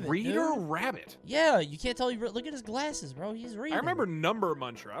 Reader Rabbit. Reader dude. Rabbit. Yeah, you can't tell. Look at his glasses, bro. He's reading. I remember Number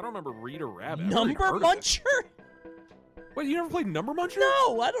Muncher. I don't remember Reader Rabbit. Number Muncher? Wait, you never played Number Muncher?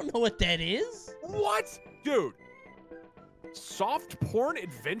 No, I don't know what that is. What? Dude. Soft porn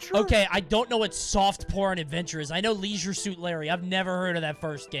adventure? Okay, I don't know what soft porn adventure is. I know Leisure Suit Larry. I've never heard of that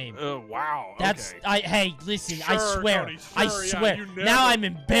first game. Oh, wow. That's okay. Hey, listen, Sure, I swear. Tony, I sure, yeah, swear. you never- Now I'm Oh,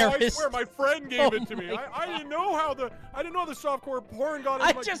 embarrassed. I swear, my friend gave it to me. my I didn't know how I didn't know the softcore porn got into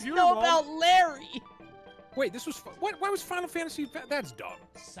I my just computer, know Mom. about Larry. Wait, this was why was Final Fantasy? That's dumb.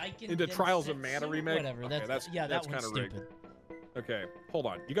 Psych Into Trials of Mana remake. Whatever. Okay, That's that one's kind of stupid. rigged. Okay, hold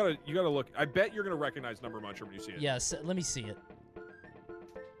on. You gotta look. I bet you're gonna recognize Number Muncher when you see it. Yes, let me see it.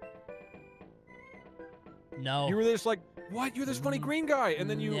 No. You were just like, what? You're this funny green guy, and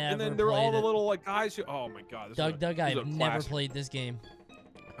then Never there were all played the it. little like guys who. Oh my god. DougDoug, this is I've a never classic. played this game.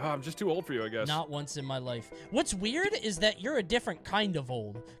 Oh, I'm just too old for you, I guess. Not once in my life. What's weird is that you're a different kind of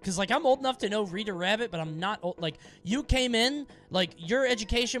old. Because, like, I'm old enough to know Reader Rabbit, but I'm not old. Like, you came in, like, your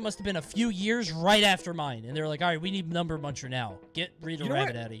education must have been a few years right after mine. And they were like, all right, we need Number Muncher now. Get Reader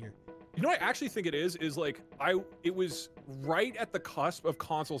Rabbit out of here. You know what I actually think it is like, it was right at the cusp of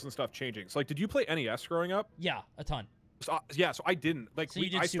consoles and stuff changing. So, like, did you play NES growing up? Yeah, a ton. So, yeah, so I didn't. Like, So you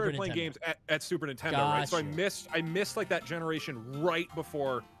did I Super started playing Nintendo. games at Super Nintendo, right? So Gotcha. I missed like that generation right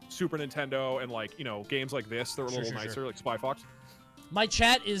before Super Nintendo and like, you know, games like this that were a little nicer, like Spy Fox. My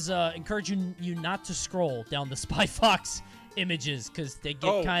chat is encouraging you not to scroll down the Spy Fox images because they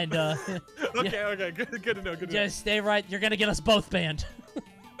get kind of... Okay, good to know. Just stay right. You're going to get us both banned.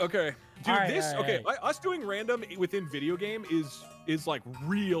 Okay. Dude, All right, us doing random within video game is like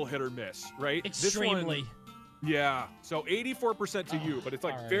real hit or miss, right? Extremely. This one, yeah. So 84% to you, but it's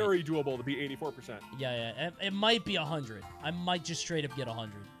like very doable to be 84%. Yeah. It might be 100. I might just straight up get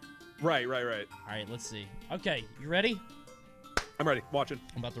 100. Right. All right, let's see. Okay, you ready? I'm ready. Watching.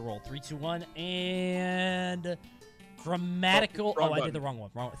 I'm about to roll. 3, 2, 1, and grammatical. Wrong I button. did the wrong one.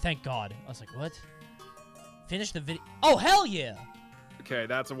 Thank God. I was like, what? Finish the video. Oh, hell yeah. Okay,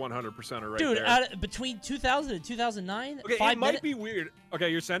 that's a 100%er right Dude, there. between 2000 and 2009, Okay, 5 it might minutes. be weird. Okay,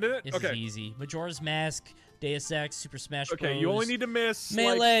 you're sending it? This okay. is easy. Majora's Mask, Deus Ex, Super Smash Bros. Okay, you only need to miss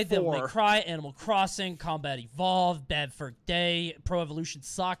Melee, like Devil May 4. Cry, Animal Crossing, Combat Evolved, Bad Fur Day, Pro Evolution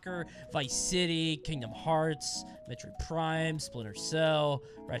Soccer, Vice City, Kingdom Hearts, Metroid Prime, Splinter Cell,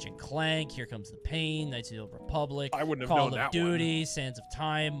 Ratchet & Clank, Here Comes the Pain, Knights of the Old Republic, I wouldn't have Call known of that one. Duty, Sands of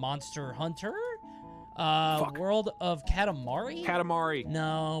Time, Monster Hunter, World of Katamari? Katamari.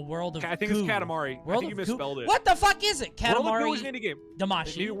 No, World of I think it's Goo. Katamari. World I think you of Goo. misspelled it. What the fuck is it? World of Goo Katamari is an indie game.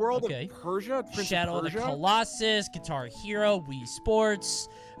 Damashi. Maybe World okay. of Persia? Prince Shadow of of the Persia? Colossus, Guitar Hero, Wii Sports,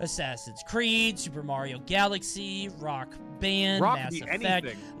 Assassin's Creed, Super Mario Galaxy, Rock Band, Rock Mass could be Effect,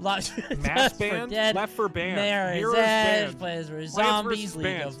 anything. Mass Mass Band, Left 4 Band, Mirror's Mirror's Edge, Band, Plants vs. Plants Zombies, vs. League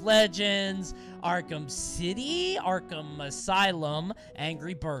Bands. of Legends, Arkham City, Arkham Asylum,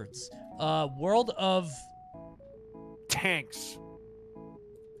 Angry Birds, World of... Tanks.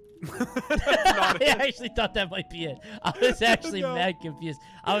 I actually thought that might be it. I was actually No. mad confused.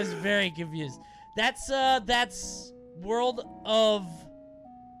 I was very confused. That's World of...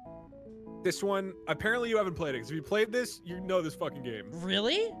 This one, apparently you haven't played it, because if you played this, you know this fucking game.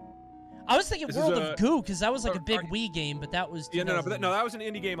 Really? I was thinking This World is of Goo, because that was like a big Wii game, but that was... Yeah, no, 2000. that was an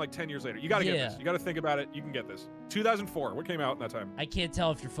indie game like 10 years later. You gotta get Yeah. this. You gotta think about it. You can get this. 2004. What came out in that time? I can't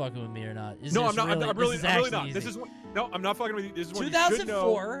tell if you're fucking with me or not. Is No, this I'm not. I'm really this is not. actually This easy. is one, no, I'm not fucking with you. This is one you should know.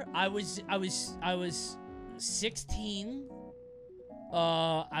 2004. I was 16.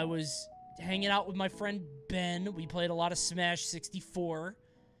 I was hanging out with my friend Ben. We played a lot of Smash 64,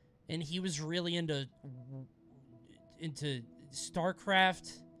 and he was really into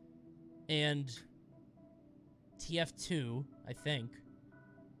StarCraft and TF2, I think.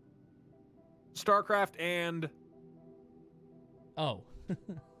 StarCraft and... Oh.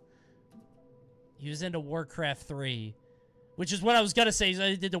 He was into Warcraft 3, which is what I was going to say.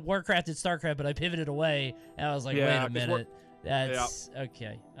 I did the Warcraft and StarCraft, but I pivoted away, and I was like, Yeah, wait a minute. That's...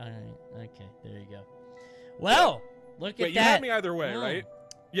 Okay. All right. Okay. There you go. Well, look at that. Wait, you had me either way, Oh. right?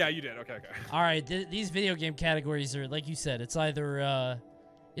 Yeah, you did. Okay. All right. These video game categories are, like you said, it's either a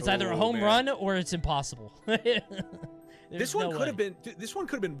home man. run or it's impossible. This one could have been. This one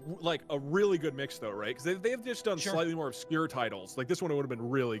could have been like a really good mix, though, right? Because they've just done slightly more obscure titles. Like this one would have been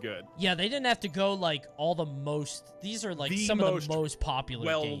really good. Yeah, they didn't have to go like all the most. These are like some of the most popular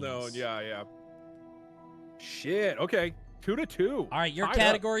games. Well known. Yeah. Shit. Okay. 2-2. All right, your Tied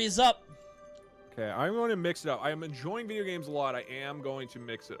category is up. Okay, I'm going to mix it up. I am enjoying video games a lot. I am going to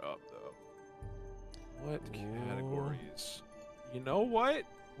mix it up, though. What categories? You know what?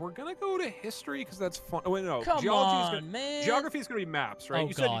 We're gonna go to history because that's fun. Oh wait, no. Come on, man. Geography is gonna be maps, right? Oh,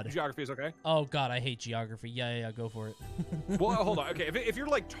 you God. said geography is okay. Oh God, I hate geography. Yeah, go for it. Well, hold on. Okay, if you're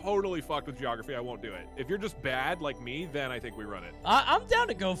like totally fucked with geography, I won't do it. If you're just bad like me, then I think we run it. I'm down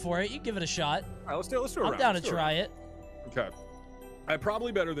to go for it. You give it a shot. All right, let's do it. I'm down to try it. Okay. I'm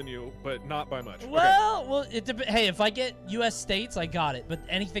probably better than you, but not by much. Well, hey, if I get U.S. states, I got it. But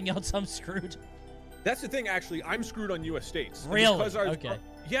anything else, I'm screwed. That's the thing, actually. I'm screwed on U.S. states. Really? Okay.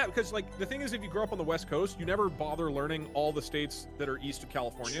 Yeah, because like the thing is, if you grow up on the West Coast, you never bother learning all the states that are east of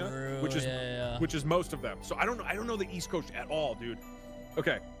California, True, which is most of them. So I don't know the East Coast at all, dude.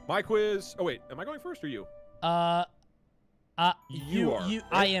 Okay, my quiz. Oh wait, am I going first or you? You are. Right?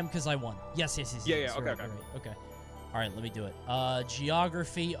 I am because I won. Yes. Yeah. Okay. Okay. All right, let me do it.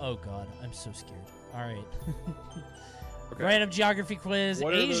 Geography. Oh God, I'm so scared. All right. Okay. Random geography quiz.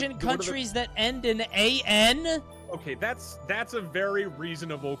 Asian countries that end in AN. Okay, that's a very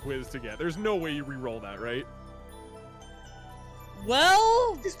reasonable quiz to get. There's no way you re-roll that, right?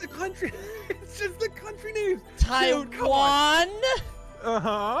 Well, it's just the country. It's just the country names. Taiwan.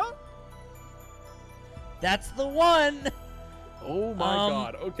 Uh-huh. That's the one. Oh my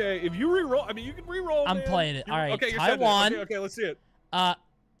God. Okay, if you re-roll, I mean, you can re-roll. I'm playing it. All right, okay, Taiwan. Okay, let's see it.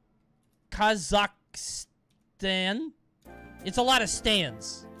 Kazakhstan. It's a lot of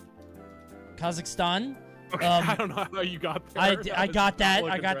stands. Kazakhstan. Okay, I don't know how you got there. I got that.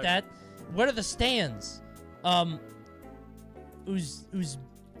 I got that. What are the stands?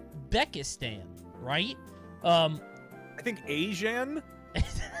 Uzbekistan, right? I think Asian.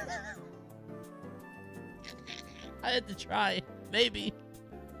 I had to try. Maybe.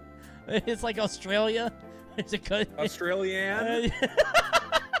 It's like Australia. It's a good Australian.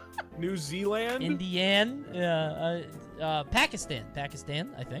 New Zealand. Indian.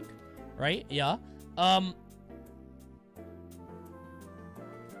 Pakistan, I think. Right? Yeah.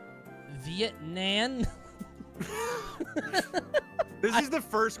 Vietnam. This is the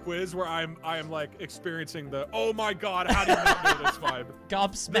first quiz where I am like experiencing the oh my God, how do you not know this vibe?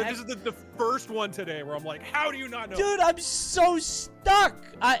 Gobsmacked. This is the first one today where I'm like, how do you not know? Dude, I'm so stuck.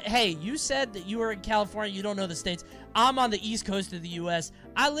 Hey, you said that you were in California. You don't know the states. I'm on the East Coast of the U.S.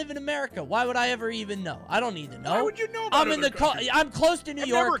 I live in America. Why would I ever even know? I don't need to know. Why would you know about I'm close to New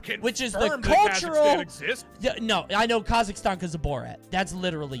York, which is the cultural. No, I know Kazakhstan because of Borat. That's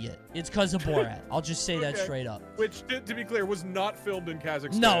literally it. It's because of Borat. I'll just say that straight up. Which, to be clear, was not filmed in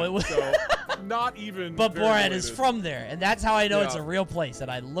Kazakhstan. No, it was so not even. But Borat is from there, and that's how I know it's a real place. And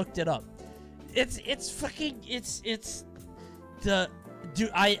I looked it up. It's the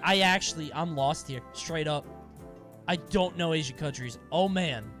dude. I'm lost here. Straight up. I don't know Asian countries. Oh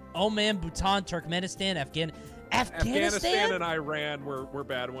man, Bhutan, Turkmenistan, Afghanistan and Iran were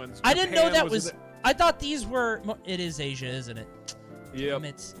bad ones. I didn't know that was. I thought these were. It is Asia, isn't it? Yeah.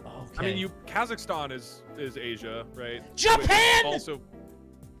 Okay. I mean, Kazakhstan is Asia, right? Japan. Also.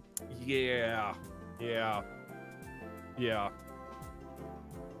 Yeah.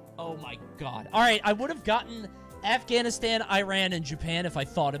 Oh my God! All right, I would have gotten Afghanistan, Iran, and Japan if I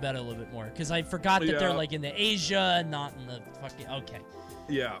thought about it a little bit more, because I forgot that they're like in the Asia and not in the fucking. Okay.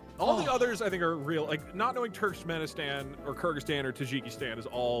 Yeah. All the others I think are real. Like not knowing Turkmenistan or Kyrgyzstan or Tajikistan is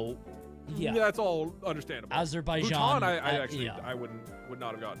all. Yeah, that's all understandable. Azerbaijan. Bhutan, I would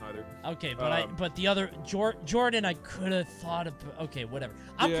not have gotten either. Okay, but the other Jordan, I could have thought of. Okay, whatever.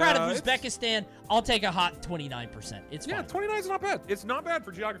 I'm proud of Uzbekistan. I'll take a hot 29%. It's fine. 29 is not bad. It's not bad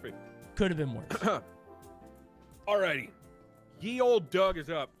for geography. Could have been worse. Alrighty, ye old Doug is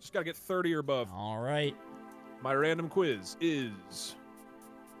up. Just gotta get 30 or above. All right. My random quiz is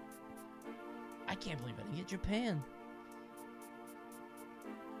I can't believe I didn't get Japan.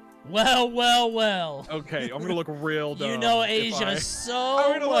 Well. Okay, I'm gonna look real dumb. You know Asia so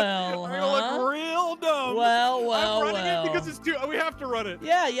I'm gonna well, I'm gonna look real dumb. Well. I'm running it because it's too. We have to run it.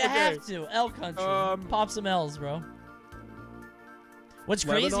 Yeah, you have to. L country. Pop some L's, bro. What's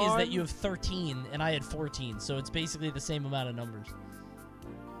crazy is that you have 13 and I had 14, so it's basically the same amount of numbers.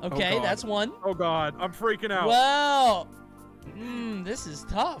 Okay, that's one. Oh God, I'm freaking out. Well, this is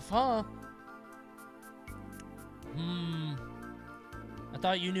tough, huh? I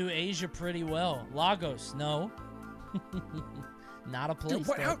thought you knew Asia pretty well. Lagos, no. Not a place.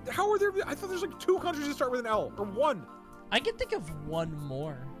 Dude, how are there? I thought there's like 2 countries that start with an L, or 1. I can think of one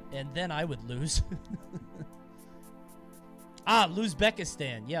more, and then I would lose.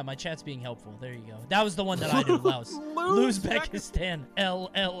 Uzbekistan. Yeah, my chat's being helpful. There you go. That was the one that I knew. Uzbekistan.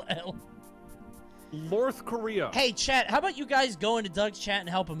 LLL. North Korea. Hey, chat, how about you guys go into Doug's chat and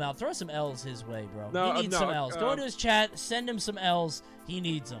help him out? Throw some L's his way, bro. No, he needs some L's. Go into his chat, send him some L's. He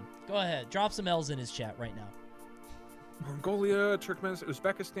needs them. Go ahead. Drop some L's in his chat right now. Mongolia, Turkmenistan,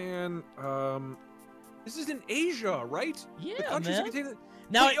 Uzbekistan. This is in Asia, right? Yeah, the countries man. That contain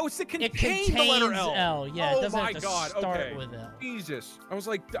Now, it contains the letter L. Yeah, it doesn't my have to God. start Okay. with L. Jesus. I was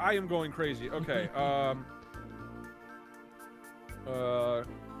like, I am going crazy. Okay.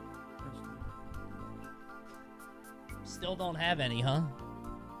 Still don't have any, huh?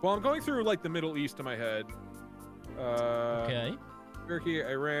 Well, I'm going through like the Middle East in my head. Okay. Turkey,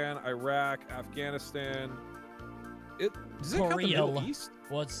 Iran, Iraq, Afghanistan. Does it count the Middle East?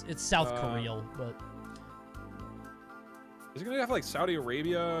 Well, it's South Korea, but is it gonna have like Saudi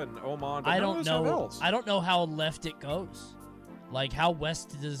Arabia and Oman? I don't know. I don't know how left it goes. Like how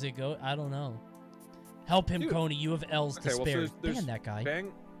west does it go? I don't know. Help him, Coney. You have L's to spare. Well, so there's that guy.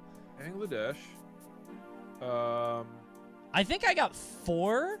 Bangladesh. I think I got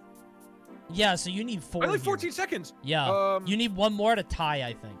 4. Yeah, so you need 4. I only 14 seconds. Yeah. You need one more to tie,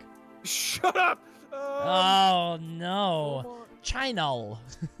 I think. Shut up. Oh no, China.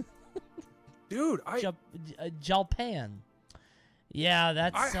 Dude, Japan. Yeah,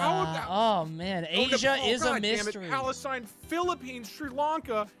 that's. Oh man, Asia is a mystery. Palestine, Philippines, Sri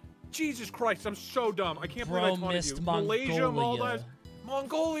Lanka. Jesus Christ, I'm so dumb. I can't believe I taunted you. Malaysia, Maldives,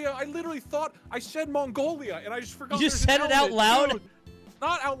 Mongolia. I literally thought I said Mongolia, and I just forgot. You said it out loud. Dude,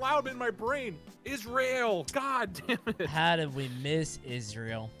 not out loud, but in my brain. Israel. God damn it. How did we miss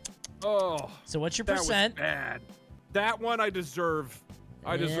Israel? Oh. So what's your percent? That was bad. That one I deserve.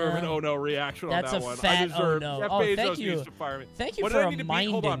 I deserve an oh no reaction on that one. That's a fat oh no. Thank you. Needs to fire me. Thank you what for did I need to beat?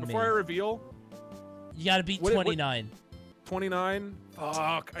 Hold on, before I reveal. You got to beat 29. 29?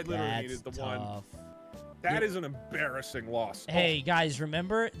 Fuck, I literally needed the one. That is an embarrassing loss. Hey guys,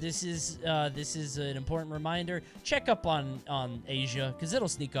 remember this is an important reminder. Check up on Asia because it'll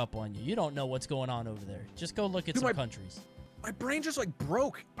sneak up on you. You don't know what's going on over there. Just go look at some countries. My brain just like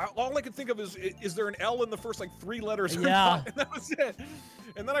broke. All I could think of is there an L in the first like 3 letters? Yeah, and that was it.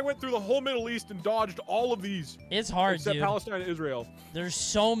 And then I went through the whole Middle East and dodged all of these. It's hard, except dude. Palestine and Israel. There's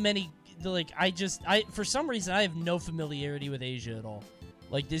so many. Like I for some reason I have no familiarity with Asia at all.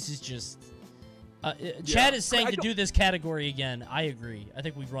 Like this is just. Chad is saying to do this category again. I agree. I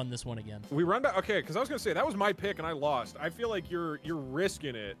think we run this one again. We run back. Okay, because I was gonna say that was my pick and I lost. I feel like you're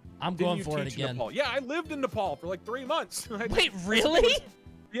risking it. I'm going for it again. Nepal? Yeah, I lived in Nepal for like 3 months. Wait, really?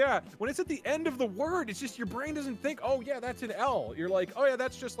 Yeah. When it's at the end of the word, it's just your brain doesn't think. Oh yeah, that's an L. You're like, oh yeah,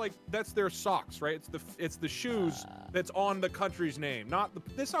 that's just like that's their socks, right? It's the shoes that's on the country's name, not the.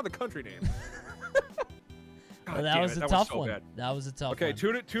 It's not the country name. Well, that was a tough one. That was a tough one. Okay,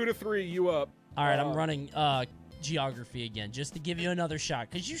 2 to 3, you up. All right, I'm running geography again just to give you another shot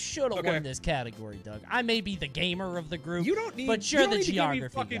because you should have won this category, Doug. I may be the gamer of the group, but you're the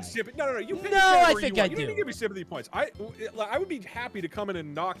geography guy. No, you pick I think I do. You need to give me sympathy points. I would be happy to come in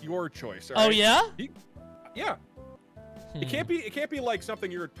and knock your choice. Oh right? yeah? Yeah. It can't be like something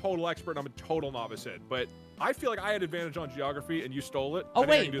you're a total expert and I'm a total novice in. But I feel like I had advantage on geography and you stole it. Oh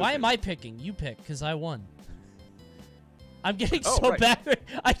wait, why am I picking? You pick because I won. I'm getting bad.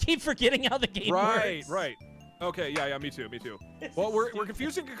 I keep forgetting how the game works. Right. Okay, yeah, me too. Well, we're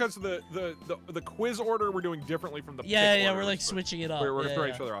confusing because of the quiz order we're doing differently from the pick order, we're like switching it up. We're gonna throw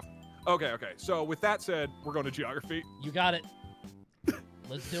each other off. Okay. So with that said, we're going to geography. You got it.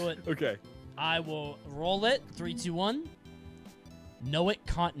 Let's do it. Okay. I will roll it. 3, 2, 1. Know it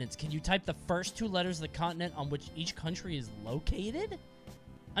continents. Can you type the first 2 letters of the continent on which each country is located?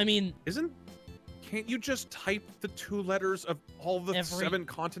 I mean, can't you just type the 2 letters of all the 7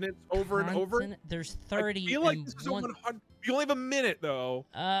 continents over and over? There's 30. I feel like this is a 100. You only have a minute, though.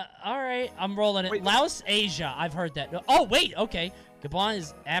 All right. I'm rolling it. Wait. Laos, Asia. I've heard that. Oh, wait. Okay. Gabon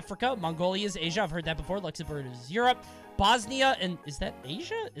is Africa. Mongolia is Asia. I've heard that before. Luxembourg is Europe. Bosnia and is that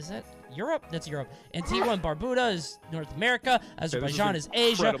Asia? Is that Europe? That's Europe. Antigua and Barbuda is North America. Azerbaijan is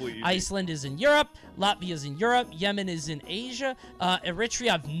Asia. Iceland is in Europe. Latvia is in Europe. Yemen is in Asia.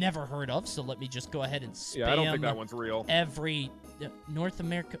 Eritrea I've never heard of, so let me just go ahead and spam. Yeah, I don't think that one's real. Every North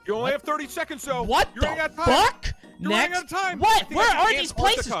America. You only have 30 seconds, so what you're the out of time. Fuck? You're running out of time. What? Where are these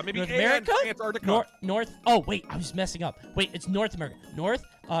places? Maybe North America? Antarctica. North. Oh wait, I was messing up. Wait, it's North America. North,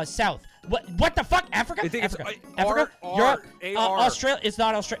 South. What the fuck? Africa? I think Africa. it's Africa. Europe. Australia. It's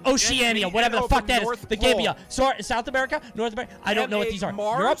not Australia. Oceania. Whatever the fuck that is. The Gambia. South America. North America. I don't know what these are.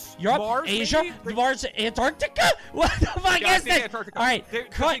 Mars? Europe. Mars, Asia. maybe? Mars. Antarctica. What the fuck is this? Antarctica. All right.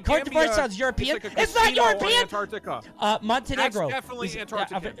 Cote d'Ivoire sounds European. It's not European. Antarctica. Montenegro. That's definitely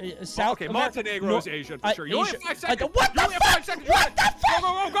Antarctica. South okay, America. Montenegro is Asian for sure. You only have 5 seconds. What the fuck? What the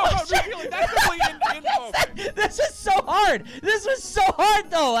fuck? Go. New Zealand. That's definitely in okay. This is so hard. This was so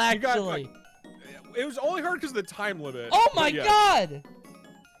hard, though, actually. It was only hard because of the time limit. Oh, my God.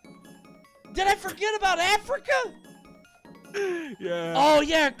 Did I forget about Africa? Yeah. Oh,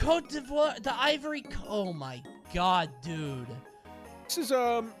 yeah. Cote d'Ivoire. The Ivory. Oh, my God, dude. This is,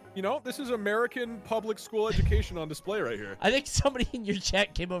 this is American public school education on display right here. I think somebody in your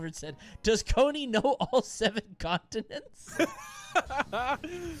chat came over and said, does Coney know all 7 continents?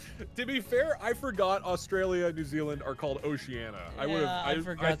 To be fair, I forgot Australia and New Zealand are called Oceania. I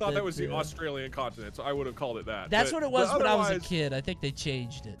thought that was the Australian continent, so I would have called it that. That's what it was when I was a kid. I think they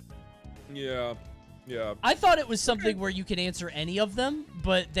changed it. Yeah. I thought it was something where you could answer any of them,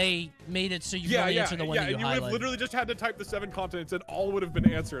 but they made it so you can only answer the one that you and you would have highlighted. literally just had to type the 7 continents and all would have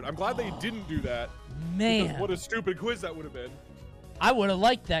been answered. I'm glad they didn't do that. Man. Because what a stupid quiz that would have been. I would have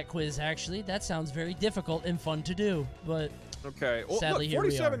liked that quiz, actually. That sounds very difficult and fun to do, but... Okay, well, sadly, look, here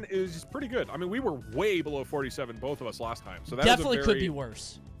 47 is pretty good. I mean, we were way below 47, both of us, last time. So that definitely is a very, could be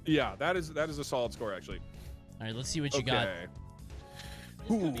worse. Yeah, that is a solid score, actually. All right, let's see what you got.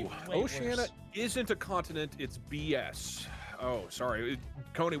 Ooh, Oceania isn't a continent, it's BS. Oh, sorry.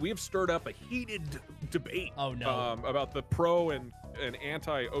 Coney, we have stirred up a heated debate about the pro and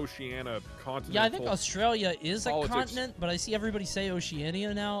anti-Oceania continent. Yeah, I think Australia is a continent, but I see everybody say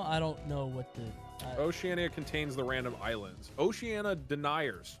Oceania now. I don't know what the... Oceania contains the random islands. Oceania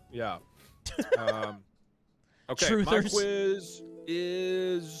deniers. Yeah. Okay, Truthers. my quiz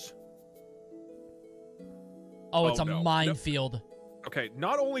is... Oh, it's a minefield. No. Okay,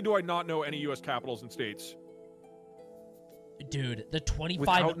 not only do I not know any U.S. capitals and states... Dude, the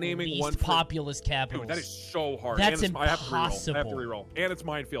 25 least populous capitals. Dude, that is so hard. That's impossible. impossible. I have to reroll. And it's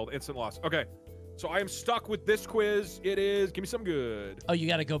minefield. Instant loss. Okay, so I am stuck with this quiz. It is... Give me something good. Oh, you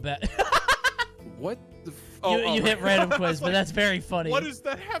got to go back. What the... You hit random quiz, but that's very funny. What does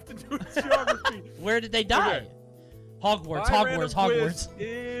that have to do with geography? Where did they die? Okay. Hogwarts.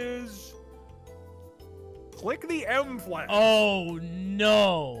 Is... Click the M flag. Oh,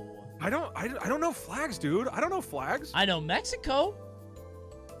 no. I don't know flags, dude. I don't know flags. I know Mexico.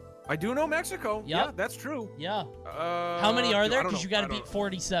 I do know Mexico. Yep. Yeah, that's true. Yeah. How many are there? Because you got to beat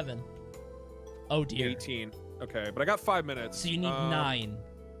 47. Oh, dear. 18. Okay, but I got 5 minutes. So you need 9.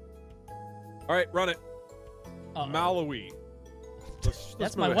 All right, run it. Malawi.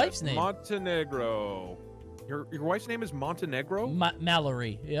 That's my wife's name. Montenegro. Your wife's name is Montenegro?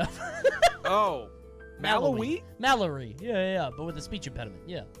 Mallory, yeah. Oh. Malawi? Mallory. Yeah, but with a speech impediment.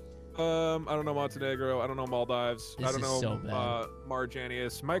 Yeah. I don't know Montenegro. I don't know Maldives. I don't know so bad.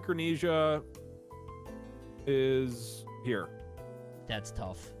 Marjanius. Micronesia is here. That's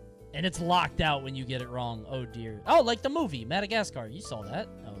tough. And it's locked out when you get it wrong. Oh, dear. Oh, like the movie, Madagascar. You saw that?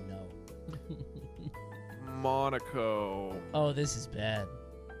 Oh, no. Monaco. Oh, this is bad.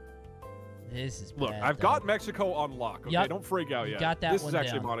 This is bad. Look, I've got Mexico on lock. Okay, don't freak out yet. Got that this one is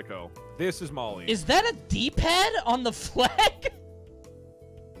actually down. Monaco. This is Mali. Is that a D-pad on the flag?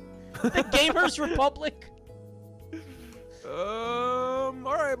 The Gamers Republic? All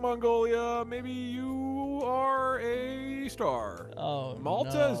right, Mongolia. Maybe you are a star. Oh,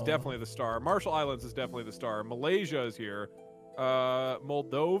 Malta is definitely the star. Marshall Islands is definitely the star. Malaysia is here.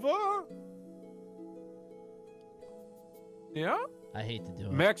 Moldova? Yeah? I hate to do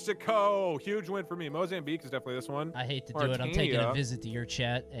it. Mexico. Huge win for me. Mozambique is definitely this one. I hate to do it. I'm taking a visit to your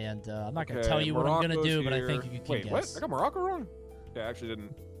chat, and I'm not going to tell you what I'm going to do, but I think you can guess. Wait, what? I got Morocco wrong? Yeah, I actually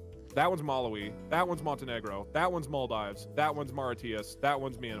didn't. That one's Malawi. That one's Montenegro. That one's Maldives. That one's Mauritius. That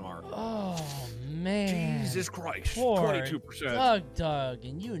one's Myanmar. Oh, man. Jesus Christ. Poor 22%. Doug,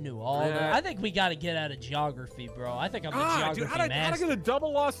 and you knew all that. I think we got to get out of geography, bro. I think I'm the geography dude, master. how'd I get a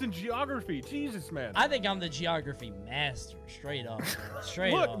double lost in geography? Jesus, man. I think I'm the geography master, straight up.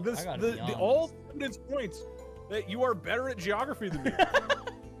 Straight Look, up. the all evidence points that you are better at geography than me.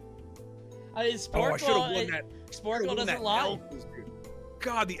 Sporcle, I should have won that. Sporcle doesn't lie.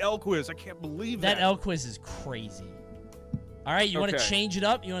 God, the L quiz. I can't believe that. That L quiz is crazy. All right, you want to change it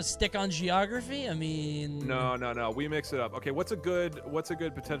up? You want to stick on geography? I mean, no. We mix it up. Okay, what's a good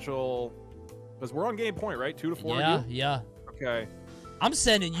potential? Because we're on game point, right? 2 to 4. Yeah. Okay. I'm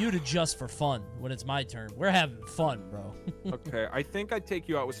sending you to just for fun when it's my turn. We're having fun, bro. Okay, I think I'd take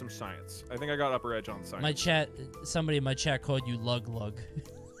you out with some science. I think I got upper edge on science. Somebody in my chat called you Lug. What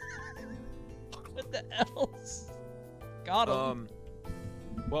the else? Got him.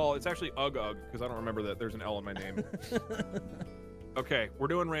 Well, it's actually Ugg because I don't remember that there's an L in my name. Okay, we're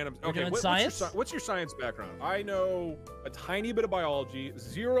doing random. Okay, science? What's your science background? I know a tiny bit of biology,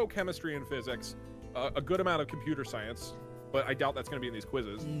 0 chemistry and physics, a good amount of computer science, but I doubt that's going to be in these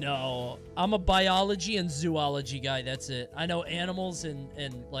quizzes. No, I'm a biology and zoology guy. That's it. I know animals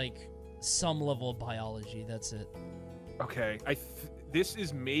and like some level of biology. That's it. Okay, this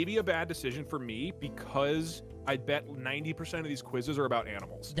is maybe a bad decision for me because I bet 90% of these quizzes are about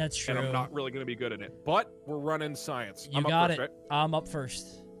animals. That's true. And I'm not really going to be good at it. But we're running science. You got it. Right? I'm up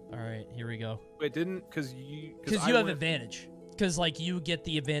first. All right, here we go. It didn't because you have advantage. Because like you get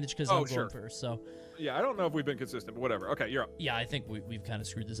the advantage because I'm going first. So. Yeah, I don't know if we've been consistent, but whatever. Okay, you're up. Yeah, I think we've kind of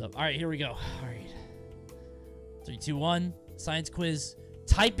screwed this up. All right, here we go. All right. 3, 2, 1. Science quiz.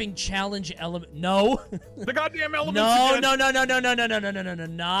 Typing challenge element. No. The goddamn elements. No.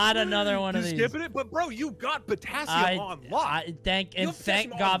 Not another one of these. Skipping it, but bro, you got potassium on lock. Thank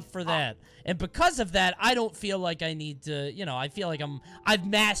God for that. And because of that, I don't feel like I need to. I feel like I've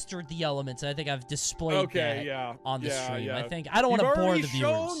mastered the elements. And I think I've displayed that on the stream. Yeah. I don't want to bore the viewers. You've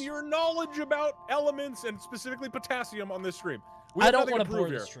already shown your knowledge about elements and specifically potassium on this stream. I don't want to bore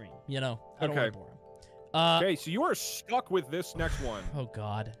the stream. I don't want to bore them. Okay, so you are stuck with this next one. Oh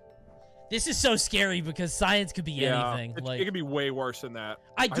God, this is so scary because science could be anything. It could be way worse than that.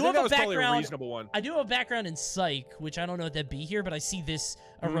 I do have a background. A reasonable one. I do have a background in psych, which I don't know what that'd be here, but I see this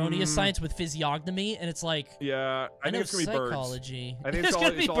erroneous science with physiognomy, and it's like I think it's gonna be psychology. Birds. I think it's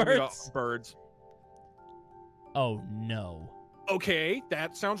gonna be birds. Birds. Oh no. Okay,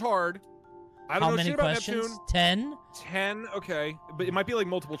 that sounds hard. I don't How know many shit about questions? Neptune. 10? 10, okay. But it might be like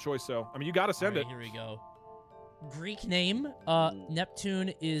multiple choice, though. I mean, you gotta send it. Here we go. Greek name,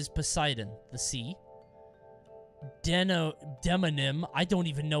 Neptune is Poseidon, the sea. Demonym, I don't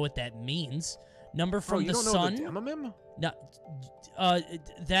even know what that means. Number from the sun. You don't know the demonym? No,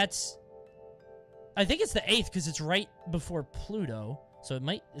 that's... I think it's the 8th because it's right before Pluto. So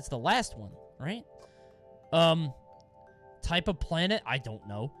it's the last one, right? Type of planet, I don't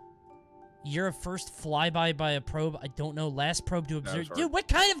know. Year of first flyby by a probe, I don't know. Last probe to observe. Dude, what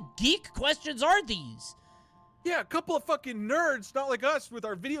kind of geek questions are these? Yeah, a couple of fucking nerds, not like us with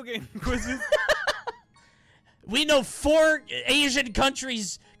our video game quizzes. We know 4 Asian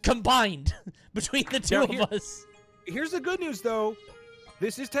countries combined between the two of us. Here's the good news, though.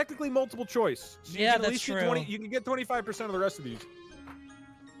 This is technically multiple choice. So yeah, that's true. You can get 25% of the rest of these.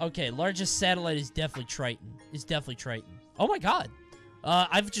 Okay, largest satellite is definitely Triton. Oh my God.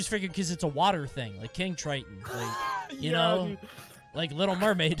 I've just figured because it's a water thing, like King Triton, like, you know, dude. Like Little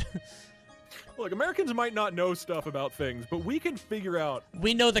Mermaid. Look, Americans might not know stuff about things, but we can figure out.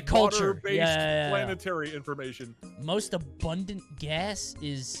 We know the culture. Water-based planetary information. Most abundant gas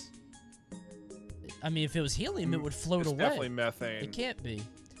is. I mean, if it was helium, it would float away. Definitely methane. It can't be.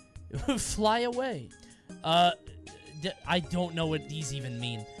 It would fly away. I don't know what these even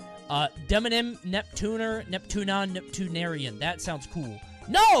mean. Demonym, Neptuner, Neptunon, Neptunarian. That sounds cool.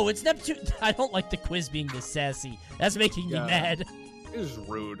 No, it's Neptune. I don't like the quiz being this sassy. That's making me mad. This is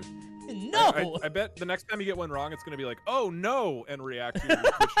rude. No. I bet the next time you get one wrong, it's going to be like, oh, no, and react to your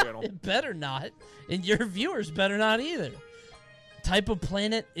Twitch channel. It better not. And your viewers better not either. Type of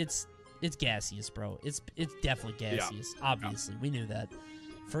planet, it's gaseous, bro. It's definitely gaseous. Yeah. Obviously. We knew that.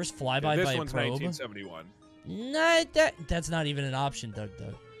 First flyby by a probe. This one's 1971. Nah, that's not even an option,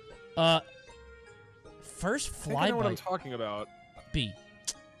 DougDoug. First flyby. I know what I'm talking about. B.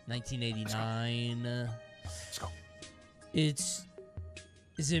 1989. Let's go. Is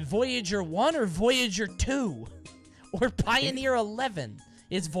it Voyager 1 or Voyager 2? Or Pioneer 11?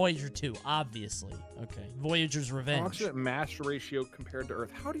 It's Voyager 2, obviously. Okay, Voyager's Revenge. Approximate mass ratio compared to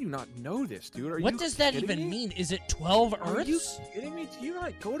Earth. How do you not know this, dude? What does that even mean? Is it 12 Earths? Are you kidding me? Do you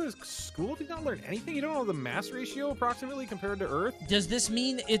not go to school? Do you not learn anything? You don't know the mass ratio approximately compared to Earth? Does this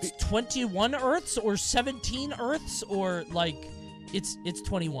mean it's 21 Earths or 17 Earths or like it's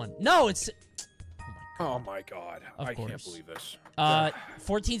 21? No, it's. Oh my god! I course. can't believe this.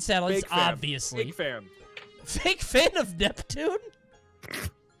 14 satellites, Fake fan. obviously. Fake fan. Fake fan of Neptune?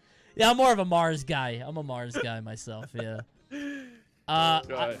 Yeah, I'm more of a Mars guy. I'm a Mars guy myself, yeah.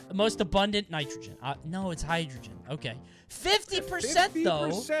 Most abundant nitrogen. No, it's hydrogen. Okay. 50%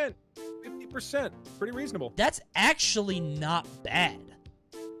 though. 50%. Pretty reasonable. That's actually not bad.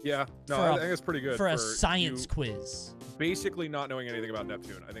 Yeah. No, I think that's pretty good. For a science quiz. Basically not knowing anything about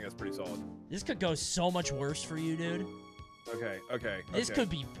Neptune. I think that's pretty solid. This could go so much worse for you, dude. Okay. This could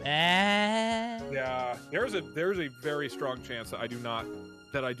be bad. Yeah, there's a very strong chance that I do not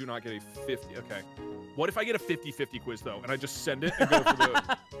get a 50. Okay, what if I get a 50-50 quiz though, and I just send it and go for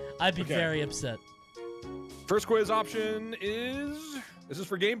the? I'd be very upset. First quiz option is this is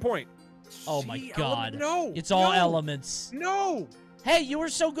for game point. Oh my god! No, it's all elements. No. Hey, you were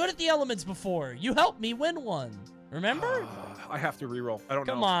so good at the elements before. You helped me win one. Remember? I have to reroll. I don't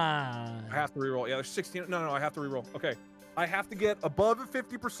know. Come on. I have to reroll. Yeah, there's 16. No, I have to reroll. Okay. I have to get above a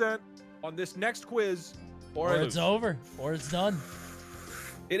 50% on this next quiz, or it's over, or it's done.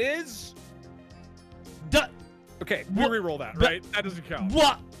 It is done. Okay, we reroll that, right? That doesn't count.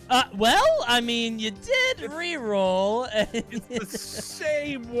 What? Well, I mean, you did reroll. It's the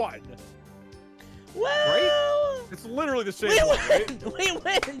same one. Well, right? It's literally the same one, right? We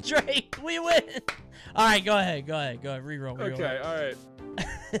win, Drake. We win. All right, go ahead. Reroll. Okay, all right.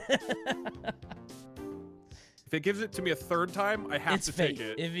 If it gives it to me a third time, I have to take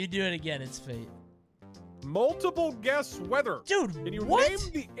it. If you do it again, it's fate. Multiple guess weather. Dude, can you what? name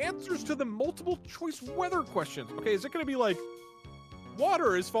the answers to the multiple choice weather questions? Okay, is it going to be like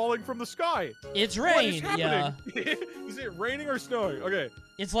water is falling from the sky? It's rain, yeah. Is it raining or snowing? Okay.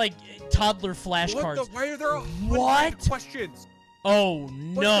 It's like toddler flashcards. Why are there questions? Oh,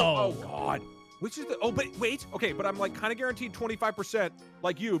 no. Oh, God. Which is the... Oh, but wait. Okay, but I'm like kind of guaranteed 25%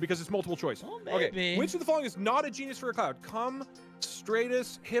 like you because it's multiple choice. Oh, maybe. Okay, which of the following is not a genius for a cloud? Cum,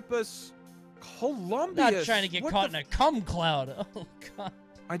 Stratus, Hippus, Columbius. Not trying to get caught in a cum cloud. Oh, God.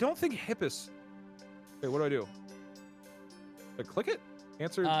 I don't think Hippus... Wait, what do I do? I click it?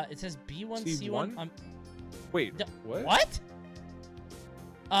 Answer... It says B1, C1. Wait, what? What?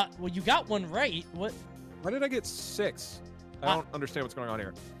 Well, you got one right. What? Why did I get 6? I don't understand what's going on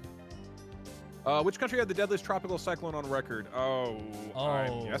here. Which country had the deadliest tropical cyclone on record?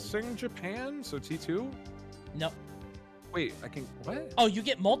 I'm guessing Japan. So T2. No. Wait, I can what? Oh, you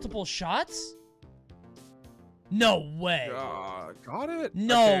get multiple shots? No way. Got it.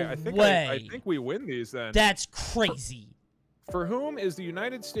 No way. I think we win these then. That's crazy. For whom is the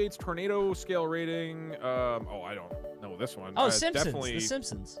United States tornado scale rating? I don't know this one. Oh, Simpsons. The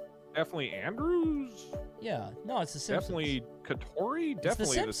Simpsons. Definitely Andrews. Yeah, no, it's the Simpsons. Definitely Katori.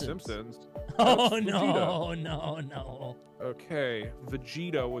 Definitely the Simpsons. Oh no. Okay,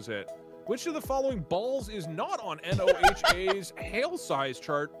 Vegeta was it. Which of the following balls is not on NOHA's hail size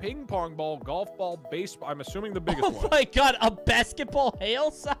chart? Ping pong ball, golf ball, baseball. I'm assuming the biggest one. Oh my god, a basketball hail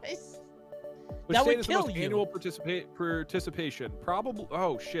size? Which that state would is kill the most you. annual participation? Probably.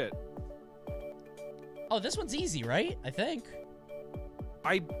 Oh shit. Oh, this one's easy, right? I think.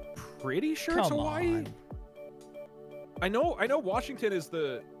 I'm pretty sure it's Hawaii. On. I know Washington is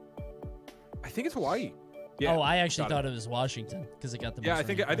the... I think it's Hawaii. Yeah, I actually thought it was Washington because it got the most I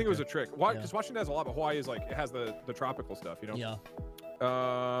think rain. it was a trick. Why? Because Washington has a lot, but Hawaii is like, it has the tropical stuff, you know? Yeah.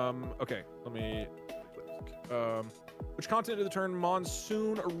 Okay, let me... which continent did the term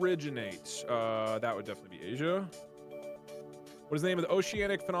monsoon originate? That would definitely be Asia. What is the name of the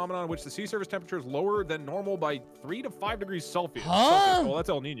oceanic phenomenon in which the sea surface temperature is lower than normal by 3 to 5 degrees Celsius? Huh? Oh, that's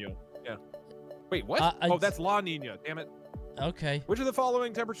El Nino. Yeah. Wait, what? That's La Nina. Damn it. Okay. Which of the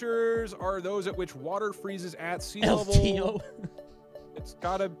following temperatures are those at which water freezes at sea level? LTO. It's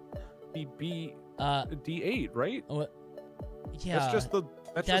gotta be D8, right? Yeah. That's just the...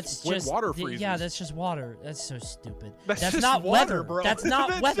 That's just when water freezes. Yeah, that's just water. That's so stupid. That's just not weather, water, bro. That's not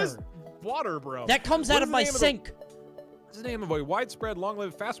that's weather. Just water, bro. That comes out of my sink. What's the name of a widespread,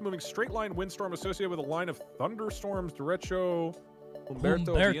 long-lived, fast-moving, straight-line windstorm associated with a line of thunderstorms? Derecho,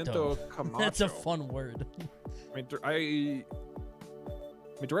 Humberto, Viento, Camacho. That's a fun word. I mean,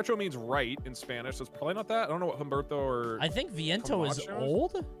 derecho means right in Spanish, so it's probably not that. I don't know what Humberto or... I think Viento is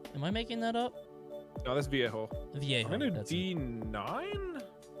old. Am I making that up? No, that's Viejo. Viejo. I'm gonna do D9?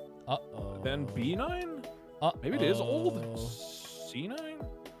 Uh-oh. Then B9? Maybe it is old. C9?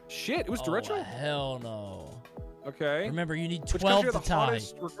 Shit, it was derecho? Oh, hell no. Okay. Remember, you need Which 12 country to had the tie.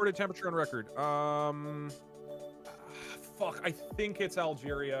 hottest recorded temperature on record? Fuck, I think it's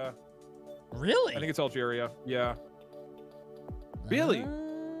Algeria. Really? I think it's Algeria. Yeah. Really?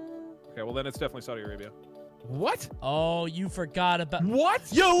 Okay, well then it's definitely Saudi Arabia. What? Oh, you forgot about... What?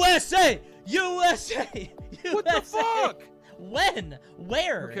 USA! USA! What the fuck? When?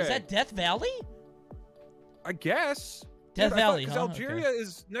 Where? Is Okay. that Death Valley? I guess. Death Valley, Because huh? Algeria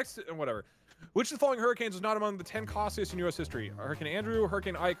is next to... Whatever. Which of the following hurricanes was not among the 10 costliest in U.S. history? Hurricane Andrew,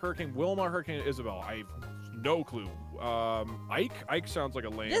 Hurricane Ike, Hurricane Wilma, Hurricane Isabel. I have no clue. Ike? Ike sounds like a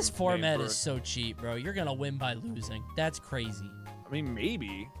lame This format name for... is so cheap, bro. You're going to win by losing. That's crazy. I mean,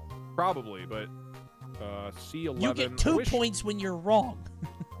 maybe. Probably, but... C11. You get 2 points when you're wrong.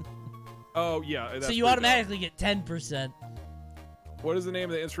 Oh, yeah. That's So you pretty automatically get 10%. dumb. What is the name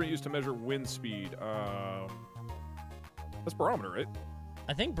of the instrument used to measure wind speed? That's barometer, right?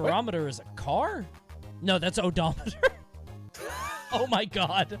 I think barometer is a car? No, that's odometer. Oh, my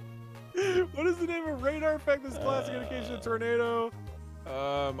God. What is the name of radar effect that's classic indication of tornado?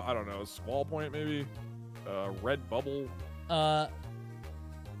 I don't know. Squall point, maybe? Red bubble?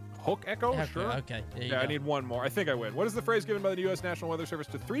 Hook echo? Okay, Sure. okay. There you Yeah, go. I need one more. I think I win. What is the phrase given by the U.S. National Weather Service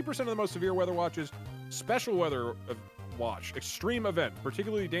to 3% of the most severe weather watches? Special weather watch. Extreme event.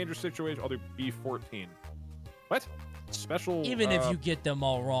 Particularly dangerous situation. I'll do B14. What? Special... Even if you get them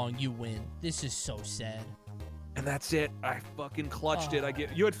all wrong, you win. This is so sad. And that's it. I fucking clutched it.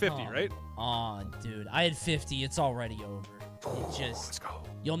 You had 50, right? Oh, dude. I had 50. It's already over. It just... Let's go.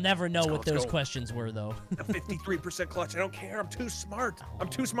 You'll never know what Let's those go. questions were, though. A 53% clutch. I don't care. I'm too smart. I'm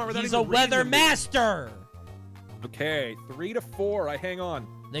too smart without He's even a weather reading them. master! Okay, 3 to 4. I hang on.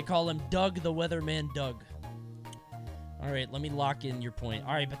 They call him Doug the Weatherman Doug. All right, let me lock in your point.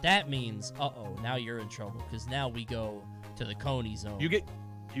 All right, but that means, uh-oh, now you're in trouble, because now we go to the Coney zone. You get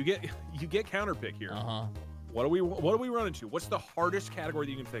counterpick here. Uh-huh. What do we run into? What's the hardest category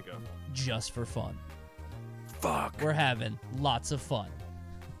that you can think of? Just for fun. Fuck. We're having lots of fun.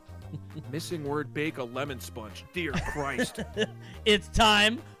 Missing word, bake a lemon sponge. Dear Christ. It's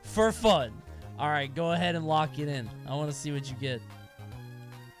time for fun. All right, go ahead and lock it in. I want to see what you get.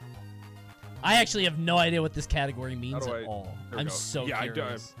 I actually have no idea what this category means at all. I'm so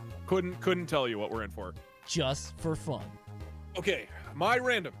curious. I couldn't tell you what we're in for. Just for fun. Okay, my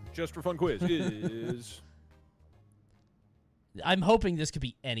random just for fun quiz is... I'm hoping this could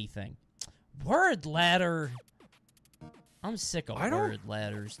be anything. Word ladder. I'm sick of word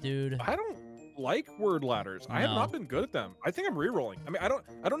ladders, dude. I don't like word ladders. I have No. not been good at them. I think I'm re-rolling. I mean, I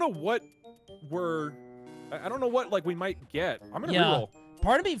don't know what I don't know what like we might get. I'm gonna re-roll.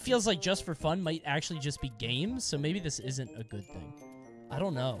 Part of me feels like just for fun might actually just be games, so maybe this isn't a good thing. I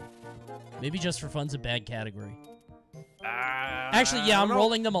don't know. Maybe just for fun's a bad category. Actually, yeah, I'm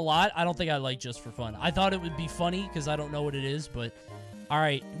rolling them a lot. I don't think I like just for fun. I thought it would be funny because I don't know what it is, but all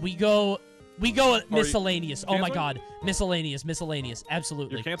right, we go with miscellaneous. Oh my God, miscellaneous,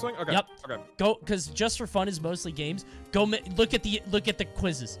 absolutely. You're canceling? Okay. Yep. Okay. Go, because just for fun is mostly games. Look at the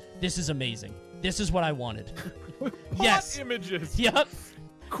quizzes. This is amazing. This is what I wanted. Yes. Images. Yep.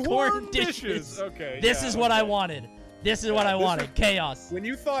 Corn dishes. Okay. This is what I wanted. This is what I wanted. Chaos. When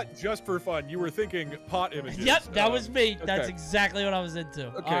you thought just for fun, you were thinking pot images. Yep, that was me. Okay. That's exactly what I was into.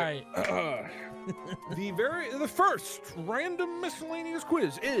 Okay. All right. The first random miscellaneous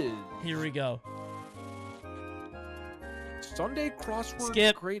quiz is Here we go. Sunday crossword.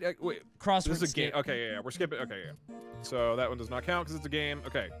 Skip. Wait. Crossword This is a skip. game. Okay, yeah, we're skipping. Okay, yeah. So that one does not count because it's a game.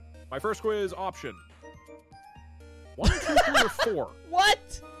 Okay. My first quiz option. 1, 2, 3, or 4.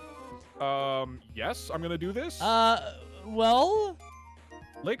 What? Yes, I'm gonna do this. Well.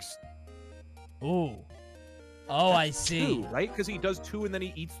 Licks. Ooh. Oh, I see. 2, right? Because he does 2 and then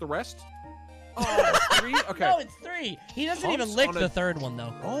he eats the rest. Oh, 3. Okay. No, it's 3. He doesn't even Humps lick on the a third one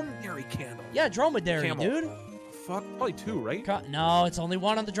though. Dromedary candle. Yeah, dromedary, Camel. dude. Fuck, probably 2, right? No, it's only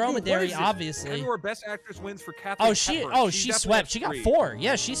 1 on the dromedary, Ooh, what is obviously. Andor Best Actress wins for Catherine Oh, she Hepburn. she definitely swept. has She got 3. 4.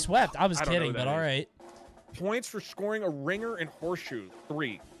 Yeah, she swept. I was I don't know kidding, who but that all is. right. Points for scoring a ringer and horseshoe.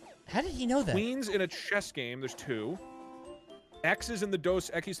 3. How did he know that? Queens in a chess game. There's 2. X's in the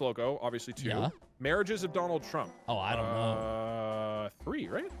Dos Equis logo. Obviously 2. Yeah. Marriages of Donald Trump. Oh, I don't know. 3,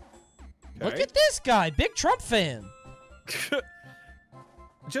 right? Look Okay. at this guy, big Trump fan.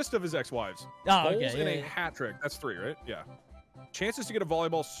 Just of his ex-wives. Oh, okay, Goals in yeah, a yeah. hat trick. That's 3, right? Yeah. Chances to get a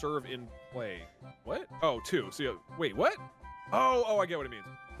volleyball serve in play. What? Oh, 2. So, yeah, wait, what? Oh, I get what it means.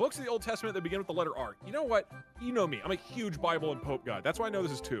 Books of the Old Testament that begin with the letter R. You know what? You know me. I'm a huge Bible and Pope guy. That's why I know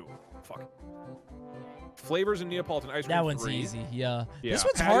this is 2. Fuck. Flavors in Neapolitan ice cream. That one's 3. easy. Yeah. Yeah. This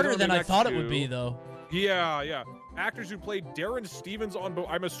one's Patties harder on than the I next thought it would 2. be, though. Yeah. actors who played Darren Stevens on.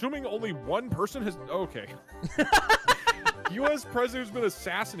 I'm assuming only one person has. Okay. U.S. president who's been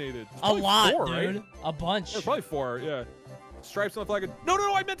assassinated. A lot, four, dude. Right? A bunch. Yeah, probably 4. Yeah. Stripes on the flag. No,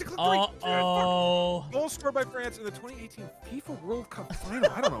 I meant to click 3. Oh. Goal scored by France in the 2018 FIFA World Cup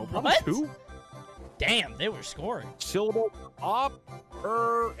final. I don't know. Probably What? 2. Damn, they were scoring. Syllable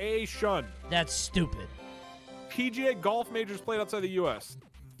operation. That's stupid. PGA golf majors played outside the U.S.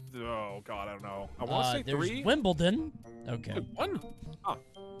 Oh, God, I don't know. I want to say There's 3. Wimbledon. Okay. 1. Huh.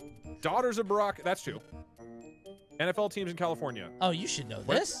 Daughters of Barack. That's 2. NFL teams in California. Oh, you should know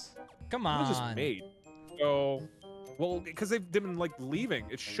What? this. Come on. When was this made? So, well, because they've been like leaving.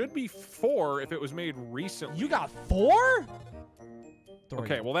 It should be 4 if it was made recently. You got 4?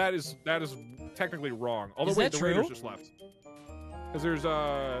 Okay, well that is technically wrong. Although Is wait, that the true? Raiders just left. Because there's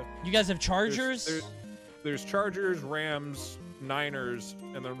You guys have Chargers? There's Chargers, Rams, Niners,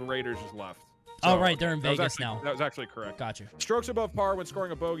 and then the Raiders just left. Oh, So, right, they're in that was Vegas actually- now. That was actually correct. Gotcha. Strokes above par when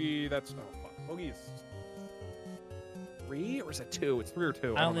scoring a bogey. That's bogey is 3 or is it 2? It's 3 or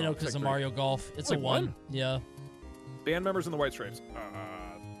 2. I only know It's because like of 3. Mario Golf. It's Like a 1. one? Yeah. Band members in the White Stripes.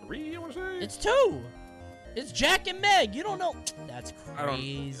 3, I want to say. It's 2. It's Jack and Meg. You don't know. That's I don't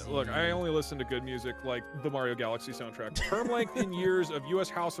crazy. look. I only listen to good music like the Mario Galaxy soundtrack. Term length in years of U.S.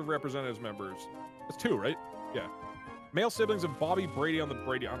 House of Representatives members. That's 2, right? Yeah. Male siblings of Bobby Brady on the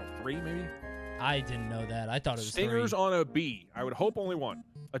Brady. I don't know, 3 maybe. I didn't know that. I thought it was Stingers 3. on a B. I would hope only 1.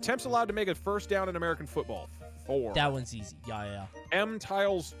 Attempts allowed to make a first down in American football. 4. That one's easy. Yeah. M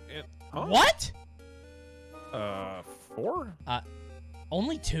tiles. Huh? What? 4.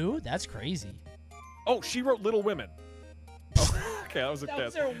 Only 2? That's crazy. Oh, she wrote Little Women. Oh, okay, that was a That guess.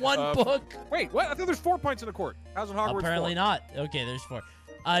 was their one book. Wait, what? I thought there's 4 points in the court. How's in Hogwarts? Apparently 4? not. Okay, there's 4.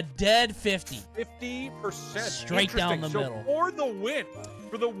 A dead 50. 50%. Straight down the Interesting. middle. So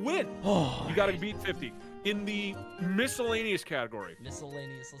for the win, you got to beat 50 in the miscellaneous category.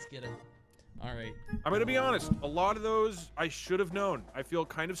 Miscellaneous. Let's get it. All right. I'm gonna be honest. A lot of those I should have known. I feel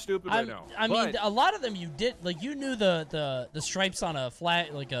kind of stupid right now. I mean, But a lot of them you did. Like, you knew the stripes on a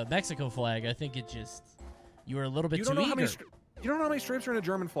flag, like a Mexico flag. I think it just, you were a little bit you too don't know eager. how many. You don't know how many stripes are in a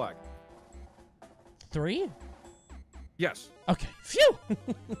German flag. 3? Yes. Okay. Phew.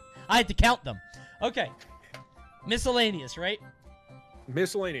 I had to count them. Okay. Miscellaneous, right?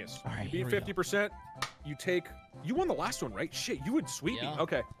 Miscellaneous. All right, You here beat we go. 50%. You take. You won the last one, right? Shit, you would sweep Yeah. me.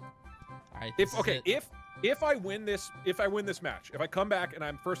 Okay. All right. If I win this match, if I come back and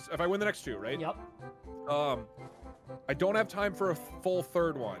I'm first, if I win the next 2, right? Yep. I don't have time for a full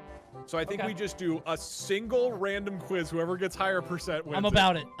third one, so I think Okay. we just do a single random quiz. Whoever gets higher percent wins. I'm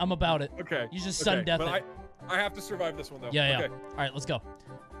about it. I'm about it. Okay. You just sudden death But it. I have to survive this one though. Yeah. Okay. All right, let's go.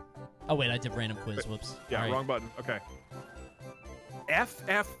 Oh wait, I did random quiz. Whoops. Yeah, All right. wrong button. Okay.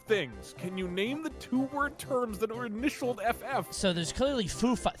 FF things. Can you name the 2-word terms that are initialed FF? So there's clearly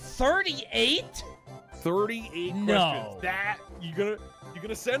 38. 38 No. questions. That you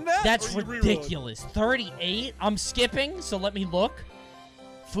gonna send that? That's or you reroll it? ridiculous. 38. I'm skipping, so let me look.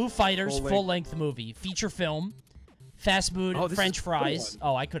 Foo Fighters Full-length. full-length movie, feature film, fast food, Oh, this French is a good fries.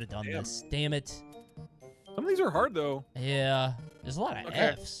 one. Oh, I could have done Damn. this. Damn it. Some of these are hard though. Yeah, there's a lot of Okay.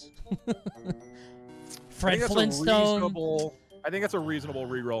 F's. Fred I think that's a Flintstone. reasonable- I think that's a reasonable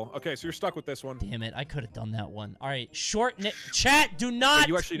reroll. Okay, so you're stuck with this one. Damn it, I could have done that one. All right, chat, do not.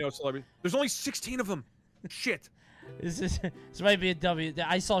 You actually know celebrity. There's only 16 of them. Shit. This might be a W.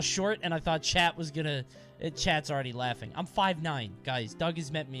 I saw short and I thought chat was gonna. Chat's already laughing. I'm 5'9", guys. Doug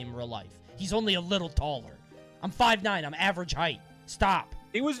has met me in real life. He's only a little taller. I'm 5'9". I'm average height. Stop.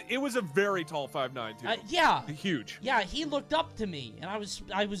 It was a very tall 5'9" too. Yeah. Huge. Yeah, he looked up to me, and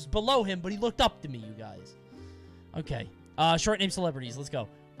I was below him, but he looked up to me. You guys. Okay. Short name celebrities. Let's go.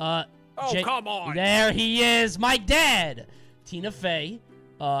 Oh, come on. There he is, my dad. Tina Fey,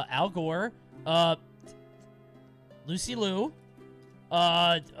 Al Gore, Lucy Liu,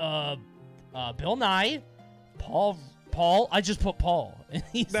 Bill Nye, Paul. I just put Paul, and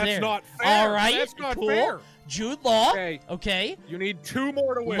he's That's there. not fair. All right, That's not cool. fair. Jude Law. Okay. You need 2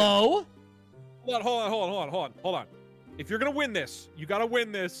 more to win. Low. Hold on. If you're gonna win this, you gotta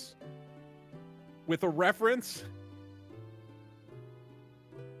win this with a reference.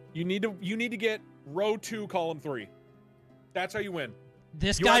 You need to get row 2, column 3. That's how you win.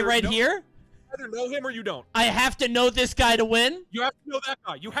 This You guy either right know- here. You either know him or you don't. I have to know this guy to win. You have to know that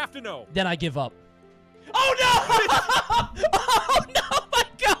guy. You have to know. Then I give up. Oh no! Oh no! My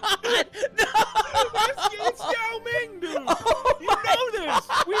God! No! It's Yao Ming, dude. You know this.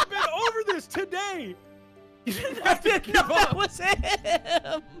 We've been over this today. You didn't have to give That up. was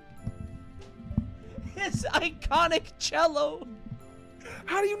him. His iconic cello.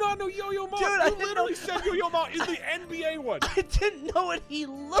 How do you not know Yo-Yo Ma? Dude, I you didn't literally know- said Yo-Yo Ma is the NBA one. I didn't know what he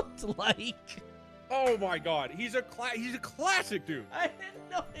looked like. Oh my God, he's a classic dude. I didn't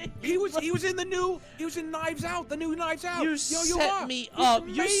know it. He was in Knives Out, the new Knives Out. You Yo-Yo set Ma. me He's up.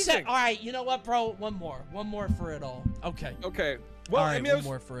 You set. amazing. All right, you know what, bro? One more for it all. Okay. Okay. Well, All right, I mean, one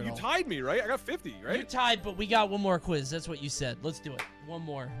more for it you all. tied me, right? I got 50, right? You tied, but we got one more quiz. That's what you said. Let's do it. One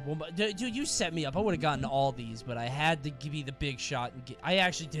more. Dude, you set me up. I would have gotten all these, but I had to give you the big shot. And I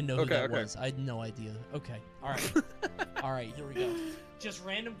actually didn't know who that was. I had no idea. Okay. All right. All right. Here we go. Just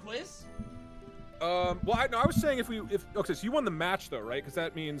random quiz. Well, I was saying okay, so you won the match though, right? Because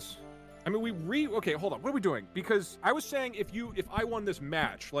that means, I mean, okay, hold on. What are we doing? Because I was saying if I won this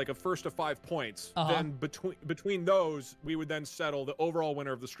match, like a first to 5 points, then between those, we would then settle the overall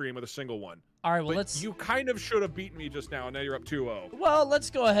winner of the stream with a single one. All right, well, but you kind of should have beaten me just now, and now you're up 2-0. Well,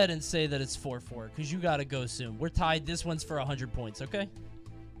 let's go ahead and say that it's 4-4, because you got to go soon. We're tied. This one's for 100 points, okay?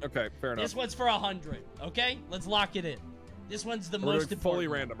 Okay, fair enough. This one's for 100, okay? Let's lock it in. This one's the We're most doing important. fully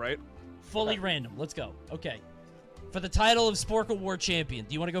random, right? Fully random. Let's go. Okay. For the title of Sporcle War champion,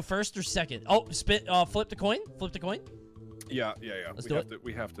 do you want to go first or second? Oh, flip the coin. Flip the coin. Yeah. Let's do it.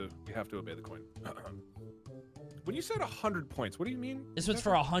 We have to obey the coin. When you said 100 points, what do you mean? This one's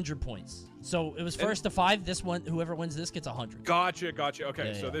for 100 points. So it was first to 5. This one, whoever wins this gets 100. Gotcha.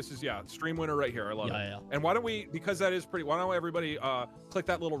 Okay, Yeah, so this is stream winner right here. I love it. Yeah. And why don't we? Because that is pretty. Why don't everybody click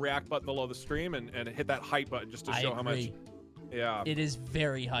that little react button below the stream and hit that hype button just to show how much. Yeah. It is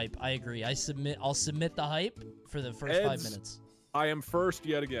very hype. I agree. I'll submit the hype for the first 5 minutes. I am first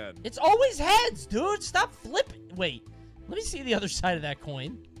yet again. It's always heads, dude. Stop flipping. Wait. Let me see the other side of that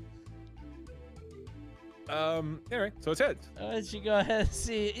coin. Anyway, so it's heads. Let's you go ahead and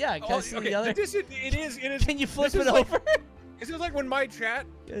see. Yeah, can I see the other? It is. Can you flip it over? This is like when my chat,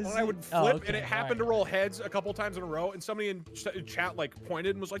 when I would flip and it happened to roll heads a couple times in a row, and somebody in chat like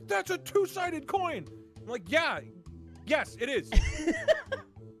pointed and was like, "That's a two-sided coin." I'm like, "Yeah, yes, it is."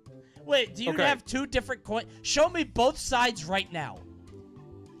 Wait, do you have 2 different coins? Show me both sides right now.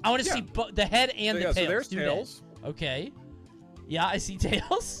 I want to see the head and the tails. So there's tails. Okay. Yeah, I see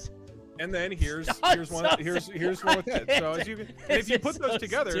tails. And then here's one with head. So if you put those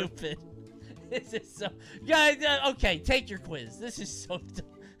together, stupid. This is so. Guys, okay, take your quiz. This is so dumb.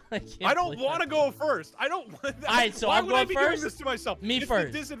 I don't want to go first. I don't want that. All right, so why I'm would going I be first? doing this to myself? Me it's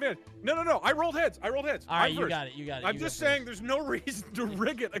first. The disadvantage. No. I rolled heads. All right, you got it. I'm just saying there's no reason to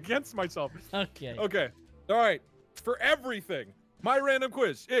rig it against myself. Okay. Okay. All right. For everything, my random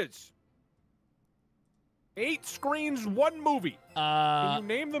quiz is 8 screens, 1 movie. Can you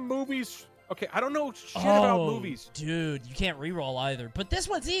name the movies? Okay, I don't know shit about movies. Dude, you can't reroll either. But this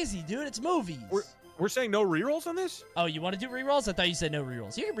one's easy, dude. It's movies. We're saying no rerolls on this? Oh, you want to do rerolls? I thought you said no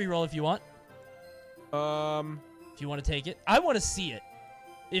rerolls. You can reroll if you want. If you want to take it. I want to see it.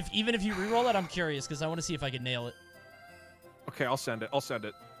 Even if you reroll it, I'm curious because I want to see if I can nail it. Okay, I'll send it.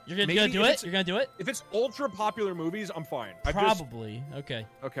 You're gonna do it? You're gonna do it? If it's ultra popular movies, I'm fine. Probably. Okay.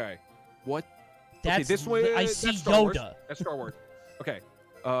 Okay. What? That's, this way. I see that's Star Wars. Yoda. That's Star Wars. Okay.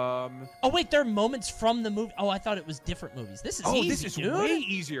 Oh wait, there are moments from the movie. Oh, I thought it was different movies. This is easy, this is dude. way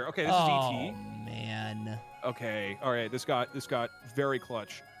easier. Okay, this is ET. Oh man. Okay. All right. This got very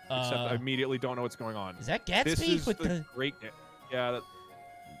clutch. Except I immediately don't know what's going on. Is that Gatsby This is with the great? Yeah.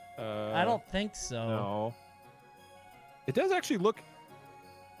 I don't think so. No. It does actually look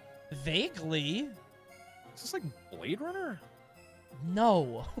vaguely. Is this like Blade Runner?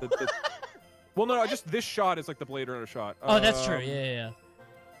 No. Well, no. Just this shot is like the Blade Runner shot. Oh, that's true. Yeah.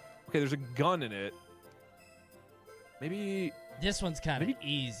 Okay, there's a gun in it. Maybe this one's kind of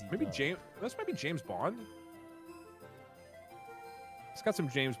easy. Maybe James. This might be James Bond. It's got some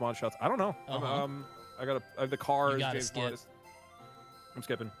James Bond shots. I don't know. I got the car. You James skip. Bond. I'm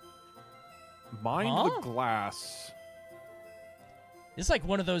skipping. Mind the Glass. It's like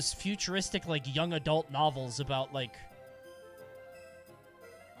one of those futuristic, like young adult novels about like.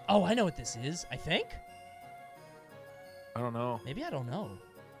 Oh, I know what this is. I think. I don't know. Maybe I don't know.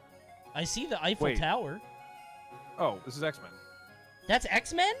 I see the Eiffel Tower. Oh, this is X-Men. That's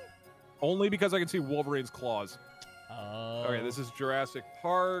X-Men? Only because I can see Wolverine's claws. Oh. Okay, this is Jurassic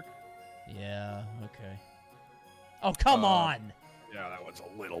Park. Yeah, okay. Oh, come on. Yeah, that one's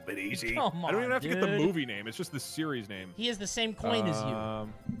a little bit easy. Come on, I don't even have to get the dude. movie name. It's just the series name. He has the same coin as you.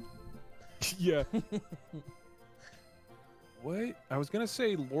 Yeah. What? I was going to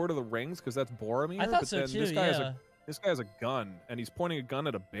say Lord of the Rings because that's Boromir. I thought but so then too, this guy yeah. This guy has a gun, and he's pointing a gun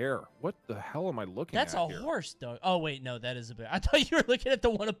at a bear. What the hell am I looking That's at a horse, Doug. Oh, wait, no, that is a bear. I thought you were looking at the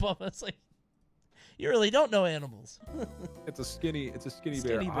one above. I was like, you really don't know animals. It's a skinny bear. Skinny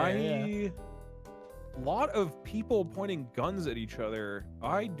bear, yeah. lot of people pointing guns at each other.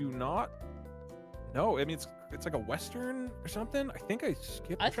 I do not know. I mean, it's like a Western or something. I think I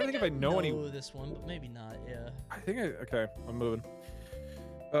skipped. I'm trying to think if I know any. This one, but maybe not. Yeah. I think okay. I'm moving.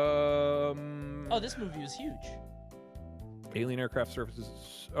 Oh, this movie was huge. Alien aircraft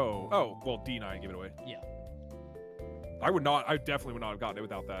surfaces. Oh, well, D9, give it away. Yeah. I definitely would not have gotten it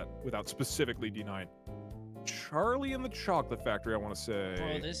without that, without specifically D9. Charlie and the Chocolate Factory, I want to say.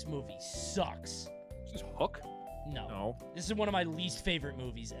 Bro, this movie sucks. Is this Hook? No. No. This is one of my least favorite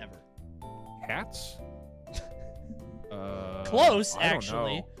movies ever. Cats? Close, I don't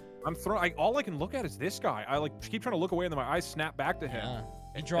actually. know. I'm throwing. All I can look at is this guy. I like keep trying to look away, and then my eyes snap back to him. Yeah.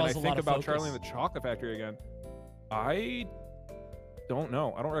 He draws and I a think lot of about focus. Charlie and the Chocolate Factory again. I don't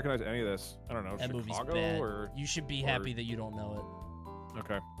know. I don't recognize any of this. I don't know. That Chicago movie's bad. or You should be happy that you don't know it.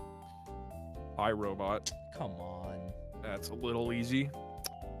 okay. iRobot. Come on. That's a little easy.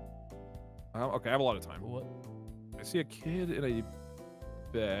 Okay, I have a lot of time. What? I see a kid in a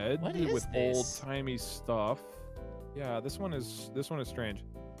bed What is with this? old-timey stuff. Yeah, this one is strange.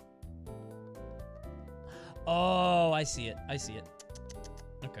 Oh, I see it. I see it.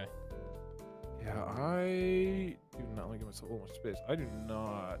 Okay. Yeah, I do not like give myself a little more space. I do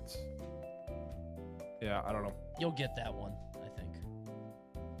not. Yeah, I don't know. You'll get that one, I think.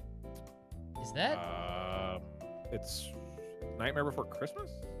 Is that? It's Nightmare Before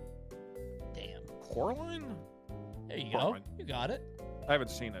Christmas? Damn. Coraline? There you Coraline. go. You got it. I haven't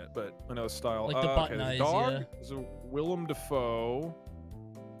seen it, but I know the style. Like the button okay, eyes, there's a dog. yeah. There's a Willem Dafoe.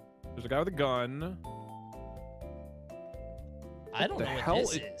 There's a guy with a gun. I don't the know hell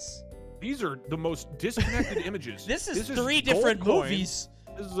what this is. These are the most disconnected images. This is This three gold different coin. movies.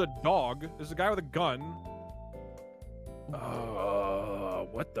 This is a dog. This is a guy with a gun.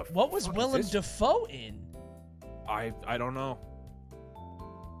 What the? What was fuck is Willem this? Dafoe in? I don't know.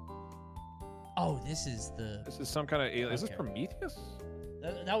 Oh, this is the. This is some kind of alien. Is this Okay. Prometheus?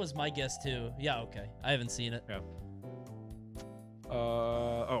 That was my guess too. Yeah. Okay. I haven't seen it. Yeah.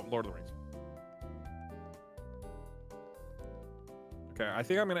 Oh, Lord of the Rings. Okay, I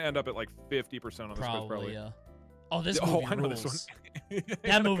think I'm gonna end up at like 50% on this quiz, probably. Yeah. Oh, this movie I know rules. this one.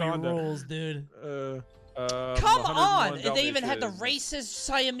 That movie Anaconda. rules, dude. Come Come on! They even had the racist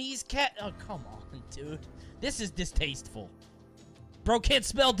Siamese cat. Oh, come on, dude. This is distasteful. Bro can't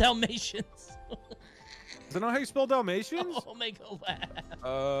spell Dalmatians. Is that not how you spell Dalmatians? Oh, make a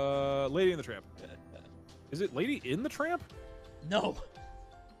laugh. Lady in the Tramp. Is it Lady in the Tramp? No.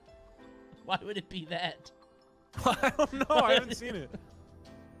 Why would it be that? I don't know. I haven't seen it.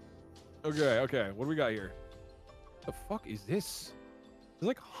 Okay. What do we got here? The fuck is this? Is it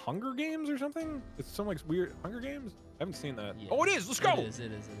like Hunger Games or something? It's some like weird Hunger Games? I haven't seen that. Yeah. Oh, it is. Let's go. It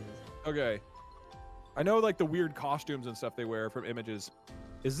is. Okay. I know like the weird costumes and stuff they wear from images.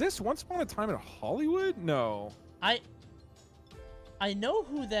 Is this Once Upon a Time in Hollywood? No. I know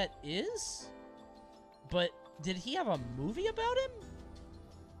who that is, but did he have a movie about him?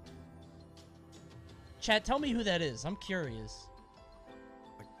 Chat, tell me who that is. I'm curious.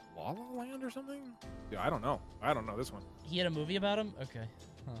 Like La La Land or something? Yeah, I don't know. I don't know this one. He had a movie about him? Okay.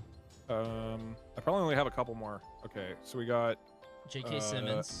 Huh. I probably only have a couple more. Okay, so we got J.K.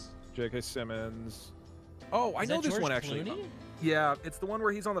 Simmons. J.K. Simmons. Oh, I Is know that this George one actually. Clooney? Yeah, it's the one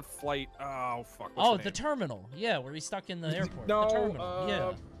where he's on the flight. Oh fuck. Oh, What's the terminal. Yeah, where he's stuck in the airport. No, the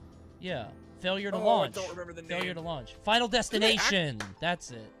terminal. Yeah. Failure to Oh, I launch. don't remember the Failure name. to launch. Final Destination. That's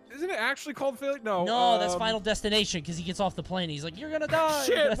it. Isn't it actually called Failure? No. No, that's Final Destination because he gets off the plane. He's like, "You're gonna die."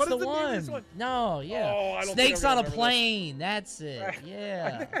 Shit, That's what the is the name of this one. one? No, yeah. Oh, I don't think Snakes I'm on gonna a remember plane. That's it. I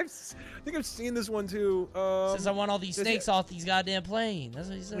Yeah. think I've seen this one too. Says I want all these snakes off these goddamn plane. That's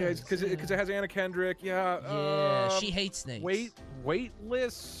what he says. Yeah, because it has Anna Kendrick. Yeah. Yeah, she hates snakes. Wait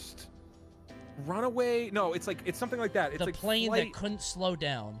list. Runaway. No, it's something like that. It's the like plane flight, that couldn't slow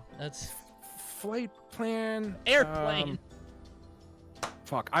down. That's flight plan. airplane.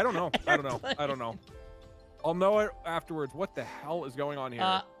 Fuck. I don't know. I don't know. I'll know it afterwards. What the hell is going on here?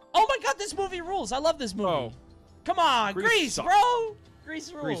 Oh my god, this movie rules. I love this movie. Oh. Come on, Grease, sucks. bro.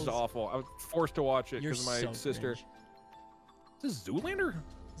 Grease rules. Grease is awful. I was forced to watch it You're because of my so sister. cringe. Is this Zoolander?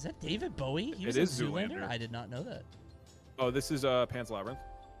 Is that David Bowie? He was It is in Zoolander? Zoolander. I did not know that. Oh, this is Pan's Labyrinth.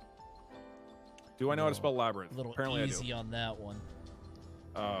 Do I know how to spell labyrinth? A little Apparently easy on that one.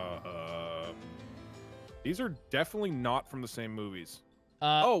 These are definitely not from the same movies.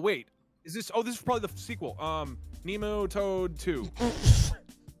 Oh wait, is this? Oh, this is probably the sequel. Nemo Toad 2.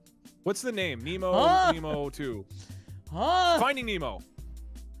 What's the name? Nemo 2. Finding Nemo.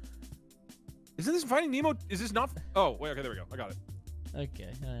 Isn't this Finding Nemo? Is this not? Oh wait, okay, there we go. I got it.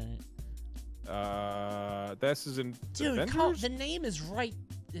 Okay, all right. This is in Dude, Avengers? the name is right.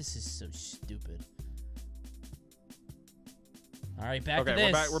 This is so stupid. All right, back okay,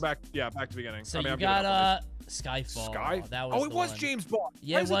 to this. we're back. Yeah, back to the beginning. So I mean, you I'm giving up on got this. Skyfall. Sky? That was it the was one. James Bond.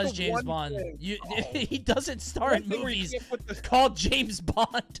 Yeah, Why it is was the James one Bond. thing? He doesn't star in One thing we movies can't put the- called James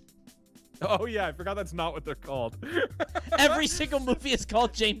Bond. Oh yeah, I forgot that's not what they're called. Every single movie is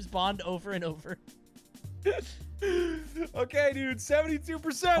called James Bond over and over. Okay, dude,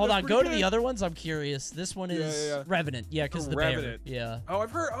 72%. Hold on, go to the other ones. I'm curious. This one is Yeah. Revenant. Yeah, because the Revenant. bear. Yeah. Oh,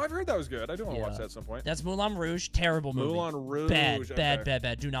 I've heard that was good. I do want to watch that at some point. That's Moulin Rouge. Terrible movie. Moulin Rouge.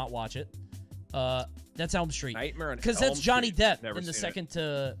 Bad. Do not watch it. That's Elm Street. Nightmare on Because Elm that's Johnny Street. Depp Never in the seen second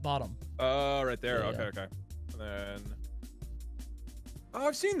to bottom. Oh, right there. Yeah, Okay. And then. Oh,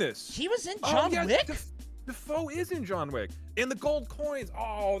 I've seen this. He was in John Wick. Defoe is in John Wick. And the gold coins.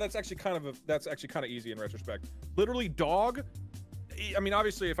 Oh, that's actually kind of easy in retrospect. Literally, dog. I mean,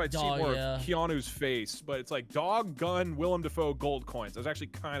 obviously, if I'd seen more of Keanu's face, but it's like dog, gun, Willem Dafoe, gold coins. That's actually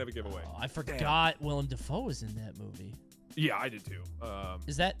kind of a giveaway. Oh, I forgot Willem Dafoe was in that movie. Yeah, I did too.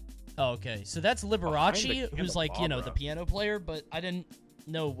 Is that? Oh, okay. So that's Liberace, who's like, the piano player, but I didn't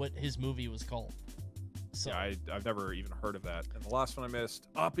know what his movie was called. So yeah, I've never even heard of that. And the last one I missed,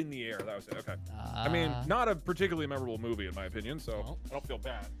 Up in the Air. That was it. Okay. I mean, not a particularly memorable movie in my opinion, so I don't feel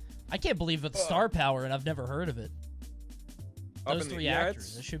bad. I can't believe it's star power, and I've never heard of it. Those three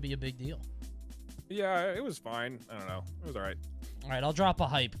actors. That should be a big deal. Yeah, it was fine. I don't know. It was all right. All right, I'll drop a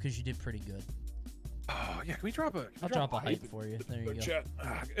hype because you did pretty good. Oh, yeah. Can we drop a? I'll drop a hype for you. There you go. Chat.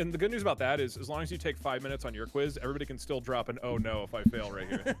 And the good news about that is, as long as you take 5 minutes on your quiz, everybody can still drop an "oh no" if I fail right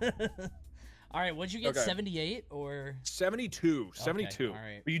here. All right, what'd you get? 78 or 72? 72. All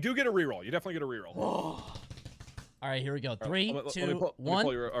right. But you do get a reroll. You definitely get a reroll. All right, here we go. 3, Let me 2, pull 1.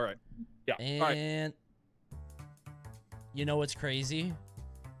 All right. Yeah. And you know what's crazy?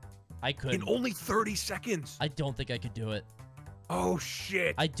 I couldn't. In only 30 seconds. I don't think I could do it. Oh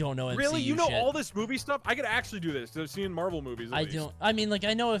shit! I don't know MCU Really? You know shit. all this movie stuff? I could actually do this. I've seen Marvel movies. At least. don't. I mean, like,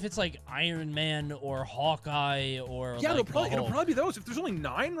 I know if it's like Iron Man or Hawkeye or Yeah, like it'll probably be those. If there's only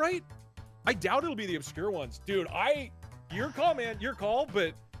 9, right? I doubt it'll be the obscure ones, dude. Your call, man. Your call.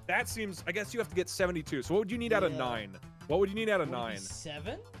 But that seems. I guess you have to get 72. So what would you need out of 9? What would you need out of 9?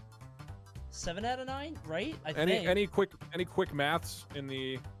 7. 7 out of 9, right? Any quick maths in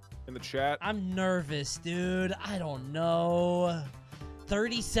the chat? I'm nervous, dude. I don't know.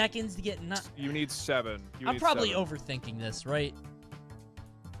 30 seconds to get You need 7. I'm probably overthinking this, right?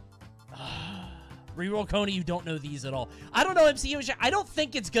 Reroll Coney, you don't know these at all. I don't know MCU shit. I don't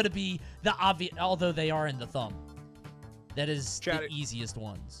think it's going to be the obvious, although they are in the thumb. That is the easiest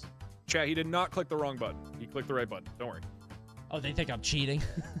ones. Chat, he did not click the wrong button. He clicked the right button. Don't worry. Oh, they think I'm cheating.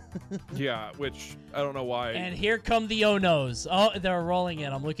 Yeah, which I don't know why. And here come the oh-nos. Oh, they're rolling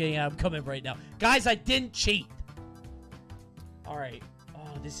in. I'm looking at them coming right now. Guys, I didn't cheat. All right.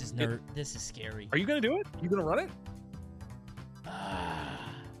 Oh, this is this is scary. Are you going to do it? You going to run it?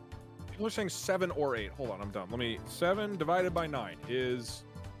 People are saying 7 or 8. Hold on, I'm dumb. 7 divided by 9 is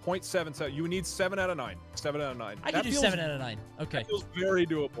 0.77. You need 7 out of 9. 7 out of 9. I can do 7 out of 9. Okay. That feels very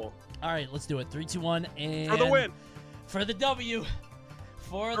doable. All right, let's do it. 3, 2, 1, and for the win. For the W.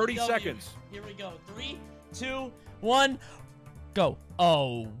 For 30 the W. seconds. Here we go. 3, 2, 1, go.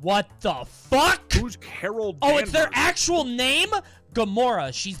 Oh, what the fuck? Who's Carol Danvers? Oh, it's their actual name?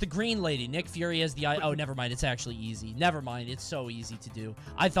 Gamora. She's the green lady. Nick Fury has the eye. Oh, never mind. It's actually easy. Never mind. It's so easy to do.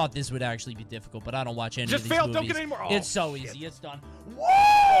 I thought this would actually be difficult, but I don't watch any of these movies. Don't get any more. Oh, it's so easy. It's done. Woo!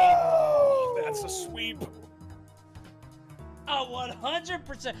 Oh, that's a sweep. Oh,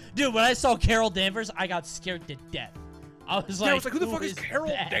 100%. Dude, when I saw Carol Danvers, I got scared to death. I was like, who the fuck is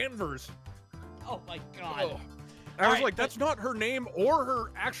Carol Danvers? Oh, my God. Oh. I was like, that's not her name or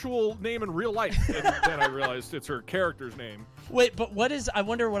her actual name in real life. And then I realized it's her character's name. Wait, but what is... I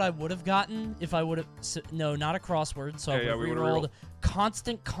wonder what I would have gotten if I would have... No, not a crossword. So I would have rerolled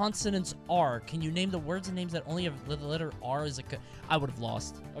constant consonants R. Can you name the words and names that only have the letter R as a... I would have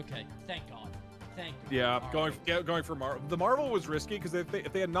lost. Okay, thank God. Thank God. Yeah, going for Marvel. The Marvel was risky because if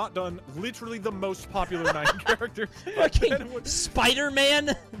they had not done literally the most popular 9 characters... Fucking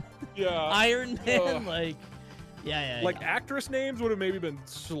Spider-Man? Yeah. Iron Man? Like... Yeah. Actress names would have maybe been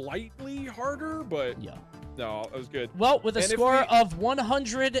slightly harder, but yeah. No, it was good. Well, with a score of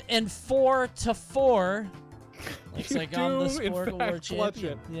 104 to 4, looks like I'm the Sporcle War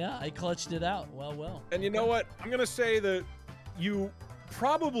champion. Yeah, I clutched it out. Well. And you know what? I'm gonna say that you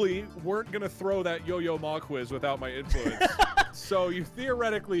probably weren't gonna throw that Yo-Yo Ma quiz without my influence. So you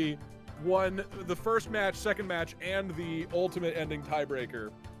theoretically won the first match, second match, and the ultimate ending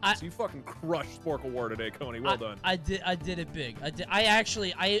tiebreaker. So you fucking crushed Sporcle War today, Coney. Well done. I did it big.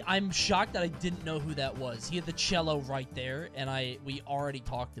 I'm shocked that I didn't know who that was. He had the cello right there, and we already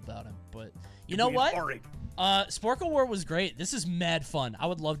talked about him. But you know what? Sporcle War was great. This is mad fun. I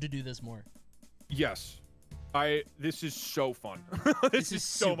would love to do this more. Yes. This is so fun. this is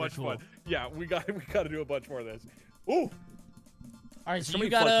so much cool. fun. Yeah, we gotta do a bunch more of this. Ooh. All right, so you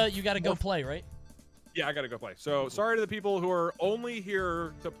gotta go play, right? Yeah, I gotta go play. So sorry to the people who are only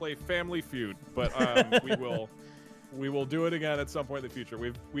here to play Family Feud, but we will do it again at some point in the future.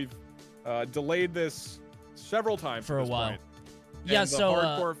 We've delayed this several times for a while. Point. Yeah, and the so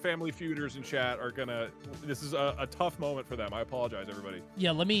hardcore Family Feuders in chat are gonna. This is a tough moment for them. I apologize, everybody. Yeah,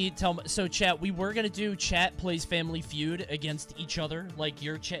 let me tell. So, chat, we were gonna do chat plays Family Feud against each other, like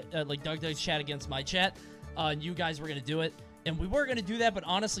your chat, like DougDoug's chat against my chat. And you guys were gonna do it, and we were gonna do that. But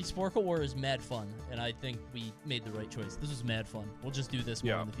honestly, Sporcle War is mad fun, and I think we made the right choice. This was mad fun. We'll just do this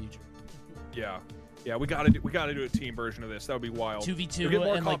more in the future. Yeah, we gotta do a team version of this. That would be wild.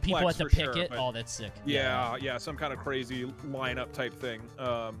 2v2 and like people at the picket. Sure, oh, that's sick. Yeah, some kind of crazy lineup type thing.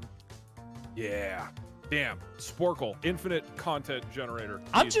 Yeah. Damn. Sporcle, infinite content generator.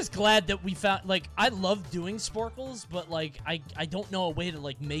 I'm just glad that we found, like, I love doing Sporcles, but like I don't know a way to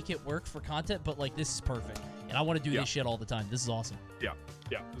like make it work for content, but like this is perfect. And I want to do this shit all the time. This is awesome. Yeah,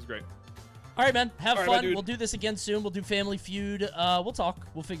 this is great. All right, man. Have all fun. Right, we'll do this again soon. We'll do Family Feud. We'll talk.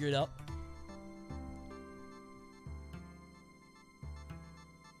 We'll figure it out.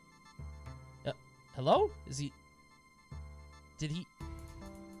 Hello? Is he... Did he...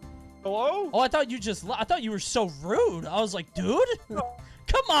 Hello? Oh, I thought you were so rude. I was like, dude?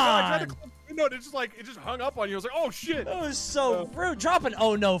 Come on! No, it just hung up on you. I was like, oh, shit. That was so rude. Drop an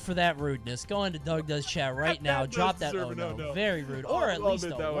oh no for that rudeness. Go into DougDoug's chat right now. Drop that oh no. Very rude. Or at least a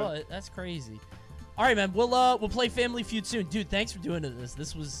what. That's crazy. All right, man. We'll play Family Feud soon. Dude, thanks for doing this.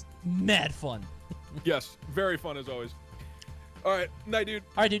 This was mad fun. Yes, very fun as always. All right, night, dude.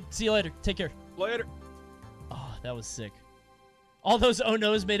 All right, dude. See you later. Take care. Later. Oh, that was sick. All those oh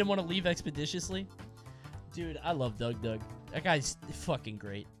no's made him want to leave expeditiously. Dude, I love DougDoug. That guy's fucking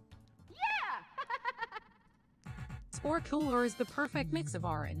great. Sporcle War is the perfect mix of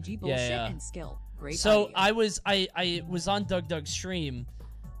RNG bullshit and skill. Great So idea. I was on DougDoug's stream,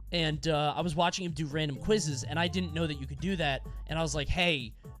 and I was watching him do random quizzes, and I didn't know that you could do that. And I was like,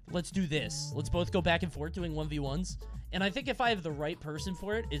 hey, let's do this. Let's both go back and forth doing 1v1s. And I think if I have the right person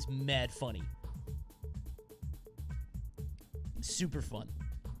for it, it's mad funny. Super fun.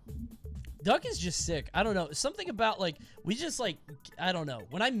 Doug is just sick. I don't know. Something about, like, we just, like, I don't know.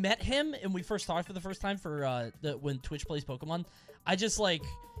 When I met him and we first talked for the first time for when Twitch plays Pokemon, I just, like,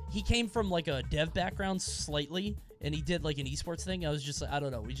 he came from, like, a dev background slightly, and he did, like, an esports thing. I was just like, I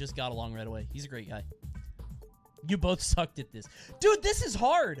don't know. We just got along right away. He's a great guy. You both sucked at this. Dude, this is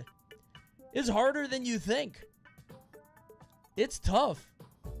hard. It's harder than you think. It's tough.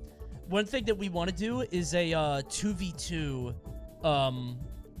 One thing that we want to do is a 2v2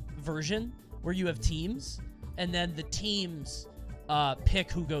 version where you have teams, and then the teams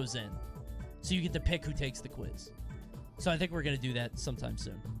pick who goes in. So you get to pick who takes the quiz. So I think we're going to do that sometime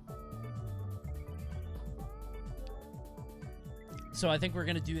soon. So I think we're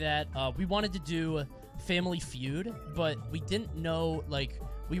going to do that. We wanted to do Family Feud, but we didn't know, like,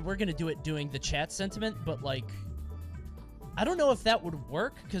 we were going to do it doing the chat sentiment, but, like, I don't know if that would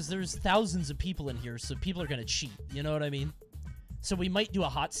work, because there's thousands of people in here, so people are going to cheat. You know what I mean? So we might do a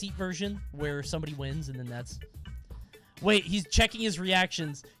hot seat version where somebody wins, and then that's... Wait, he's checking his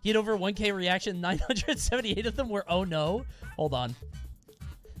reactions. He had over 1K reaction. 978 of them were oh no. Hold on.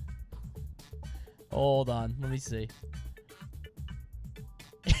 Hold on. Let me see.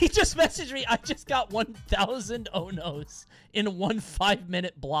 He just messaged me. I just got 1,000 oh no's in one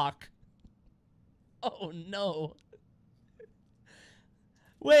 5-minute block. Oh no.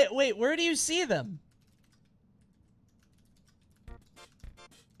 Wait, where do you see them?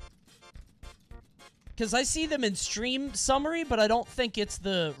 Because I see them in stream summary, but I don't think it's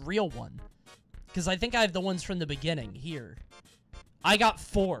the real one. Because I think I have the ones from the beginning here. I got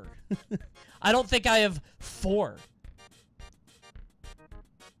 4. I don't think I have 4.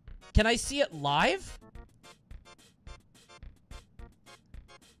 Can I see it live?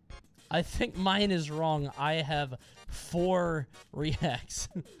 I think mine is wrong. I have 4 reacts.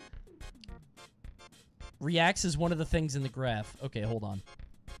 Reacts is one of the things in the graph. Okay, hold on.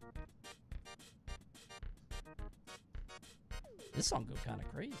 This song go kind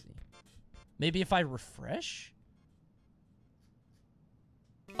of crazy. Maybe if I refresh?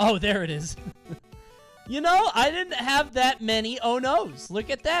 Oh, there it is. You know, I didn't have that many oh no's. Look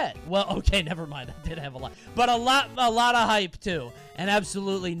at that. Well, okay, never mind. I did have a lot. But a lot of hype, too. And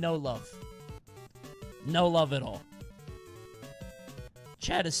absolutely no love. No love at all.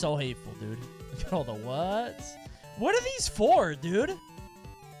 Chat is so hateful, dude. Look at all the whats. What are these for, dude?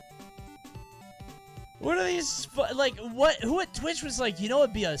 What are these, like, what, who at Twitch was like, you know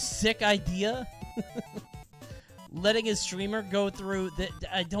it'd be a sick idea? Letting a streamer go through, that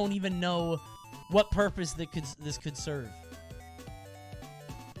I don't even know what purpose that this could serve.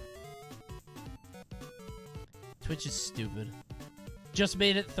 Twitch is stupid. Just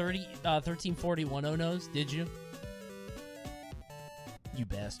made it 1341 oh-no's, did you? You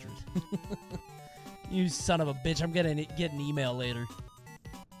bastard. You son of a bitch, I'm gonna get an email later.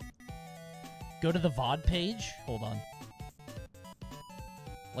 Go to the VOD page? Hold on.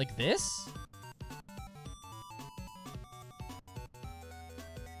 Like this?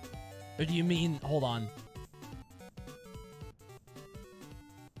 Or do you mean, hold on.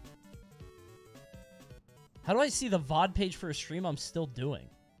 How do I see the VOD page for a stream I'm still doing?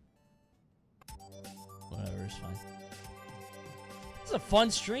 Whatever, it's fine. This is a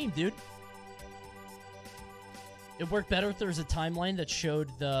fun stream, dude. It worked better if there was a timeline that showed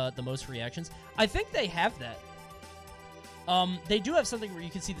the most reactions. I think they have that. They do have something where you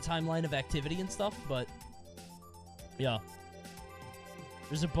can see the timeline of activity and stuff, but yeah.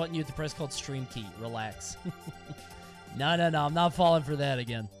 There's a button you have to press called Stream Key. Relax. No, I'm not falling for that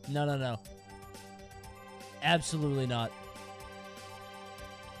again. No. Absolutely not.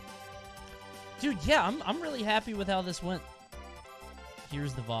 Dude, yeah, I'm really happy with how this went.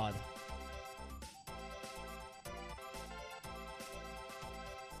 Here's the VOD.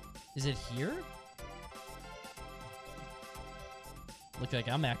 Is it here? Look like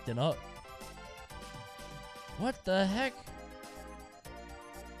I'm acting up. What the heck?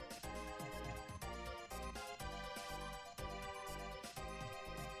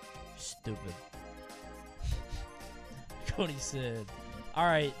 Stupid. Coney said.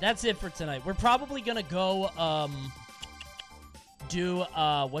 Alright, that's it for tonight. We're probably gonna go, do,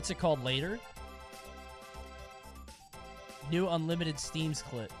 what's it called later? New unlimited Steam's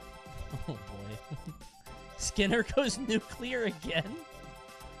clip. Oh boy. Skinner goes nuclear again?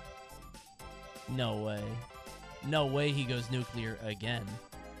 No way. No way he goes nuclear again.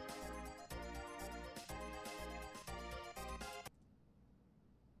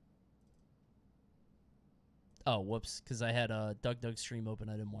 Oh, whoops. Because I had a DougDoug stream open.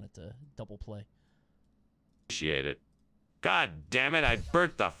 I didn't want it to double play. Appreciate it. God damn it, I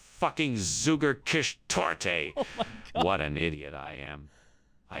burnt the fucking Zuger Kish Torte. Oh my God. What an idiot I am.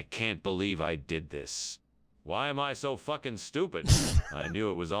 I can't believe I did this. Why am I so fucking stupid? I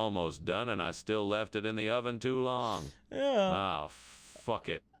knew it was almost done and I still left it in the oven too long. Yeah. Oh, fuck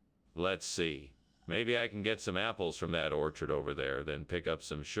it. Let's see. Maybe I can get some apples from that orchard over there, then pick up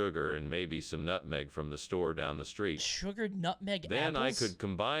some sugar and maybe some nutmeg from the store down the street. Sugared nutmeg Then apples? I could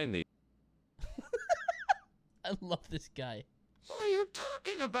combine the... I love this guy. What are you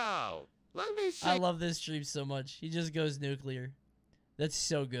talking about? Let me see. I love this stream so much. He just goes nuclear. That's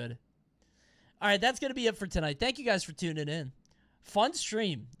so good. All right, that's going to be it for tonight. Thank you guys for tuning in. Fun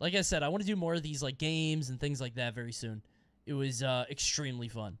stream. Like I said, I want to do more of these like games and things like that very soon. It was extremely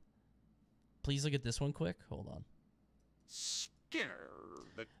fun. Please look at this one quick. Hold on. Skinner.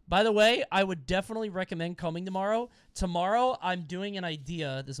 By the way, I would definitely recommend coming tomorrow. Tomorrow, I'm doing an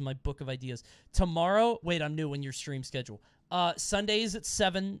idea. This is my book of ideas. Tomorrow, wait, I'm new in your stream schedule. Sundays at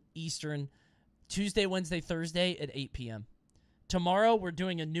 7 Eastern. Tuesday, Wednesday, Thursday at 8 p.m. Tomorrow, we're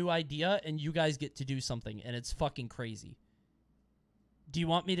doing a new idea, and you guys get to do something, and it's fucking crazy. Do you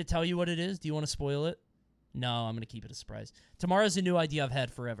want me to tell you what it is? Do you want to spoil it? No, I'm going to keep it a surprise. Tomorrow's a new idea I've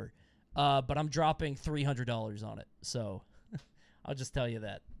had forever, but I'm dropping $300 on it, so I'll just tell you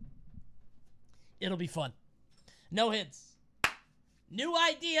that. It'll be fun. No hints. New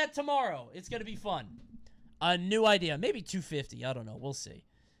idea tomorrow. It's going to be fun. A new idea. Maybe $250. I don't know. We'll see.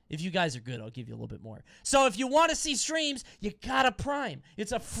 If you guys are good, I'll give you a little bit more. So if you want to see streams, you gotta Prime.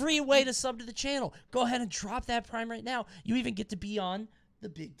 It's a free way to sub to the channel. Go ahead and drop that Prime right now. You even get to be on the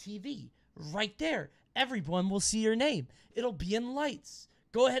big TV. Right there. Everyone will see your name. It'll be in lights.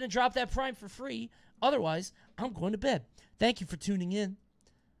 Go ahead and drop that Prime for free. Otherwise, I'm going to bed. Thank you for tuning in.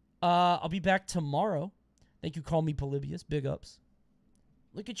 I'll be back tomorrow. Thank you, Call Me Polybius. Big ups.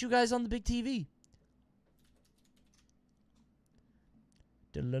 Look at you guys on the big TV.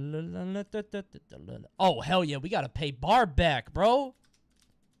 Oh, hell yeah. We got to pay Barb back, bro.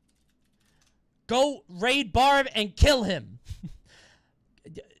 Go raid Barb and kill him.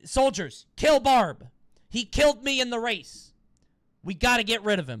 Soldiers, kill Barb. He killed me in the race. We got to get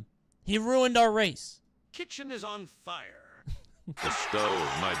rid of him. He ruined our race. Kitchen is on fire. The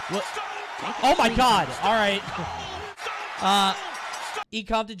stove might... Oh, my God. All right.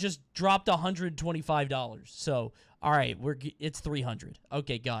 E-Compton just dropped $125. So All right, it's 300.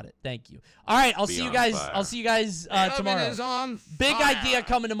 Okay, got it. Thank you. All right, I'll see you guys. I'll see you guys tomorrow. Oven is on Big fire. idea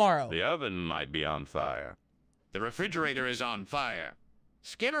coming tomorrow. The oven might be on fire. The refrigerator is on fire.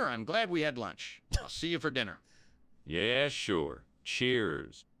 Skinner, I'm glad we had lunch. I'll see you for dinner. Yeah, sure.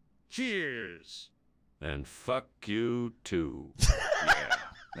 Cheers. Cheers. And fuck you too. Yeah,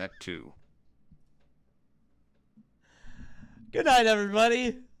 that too. Good night,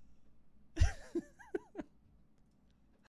 everybody.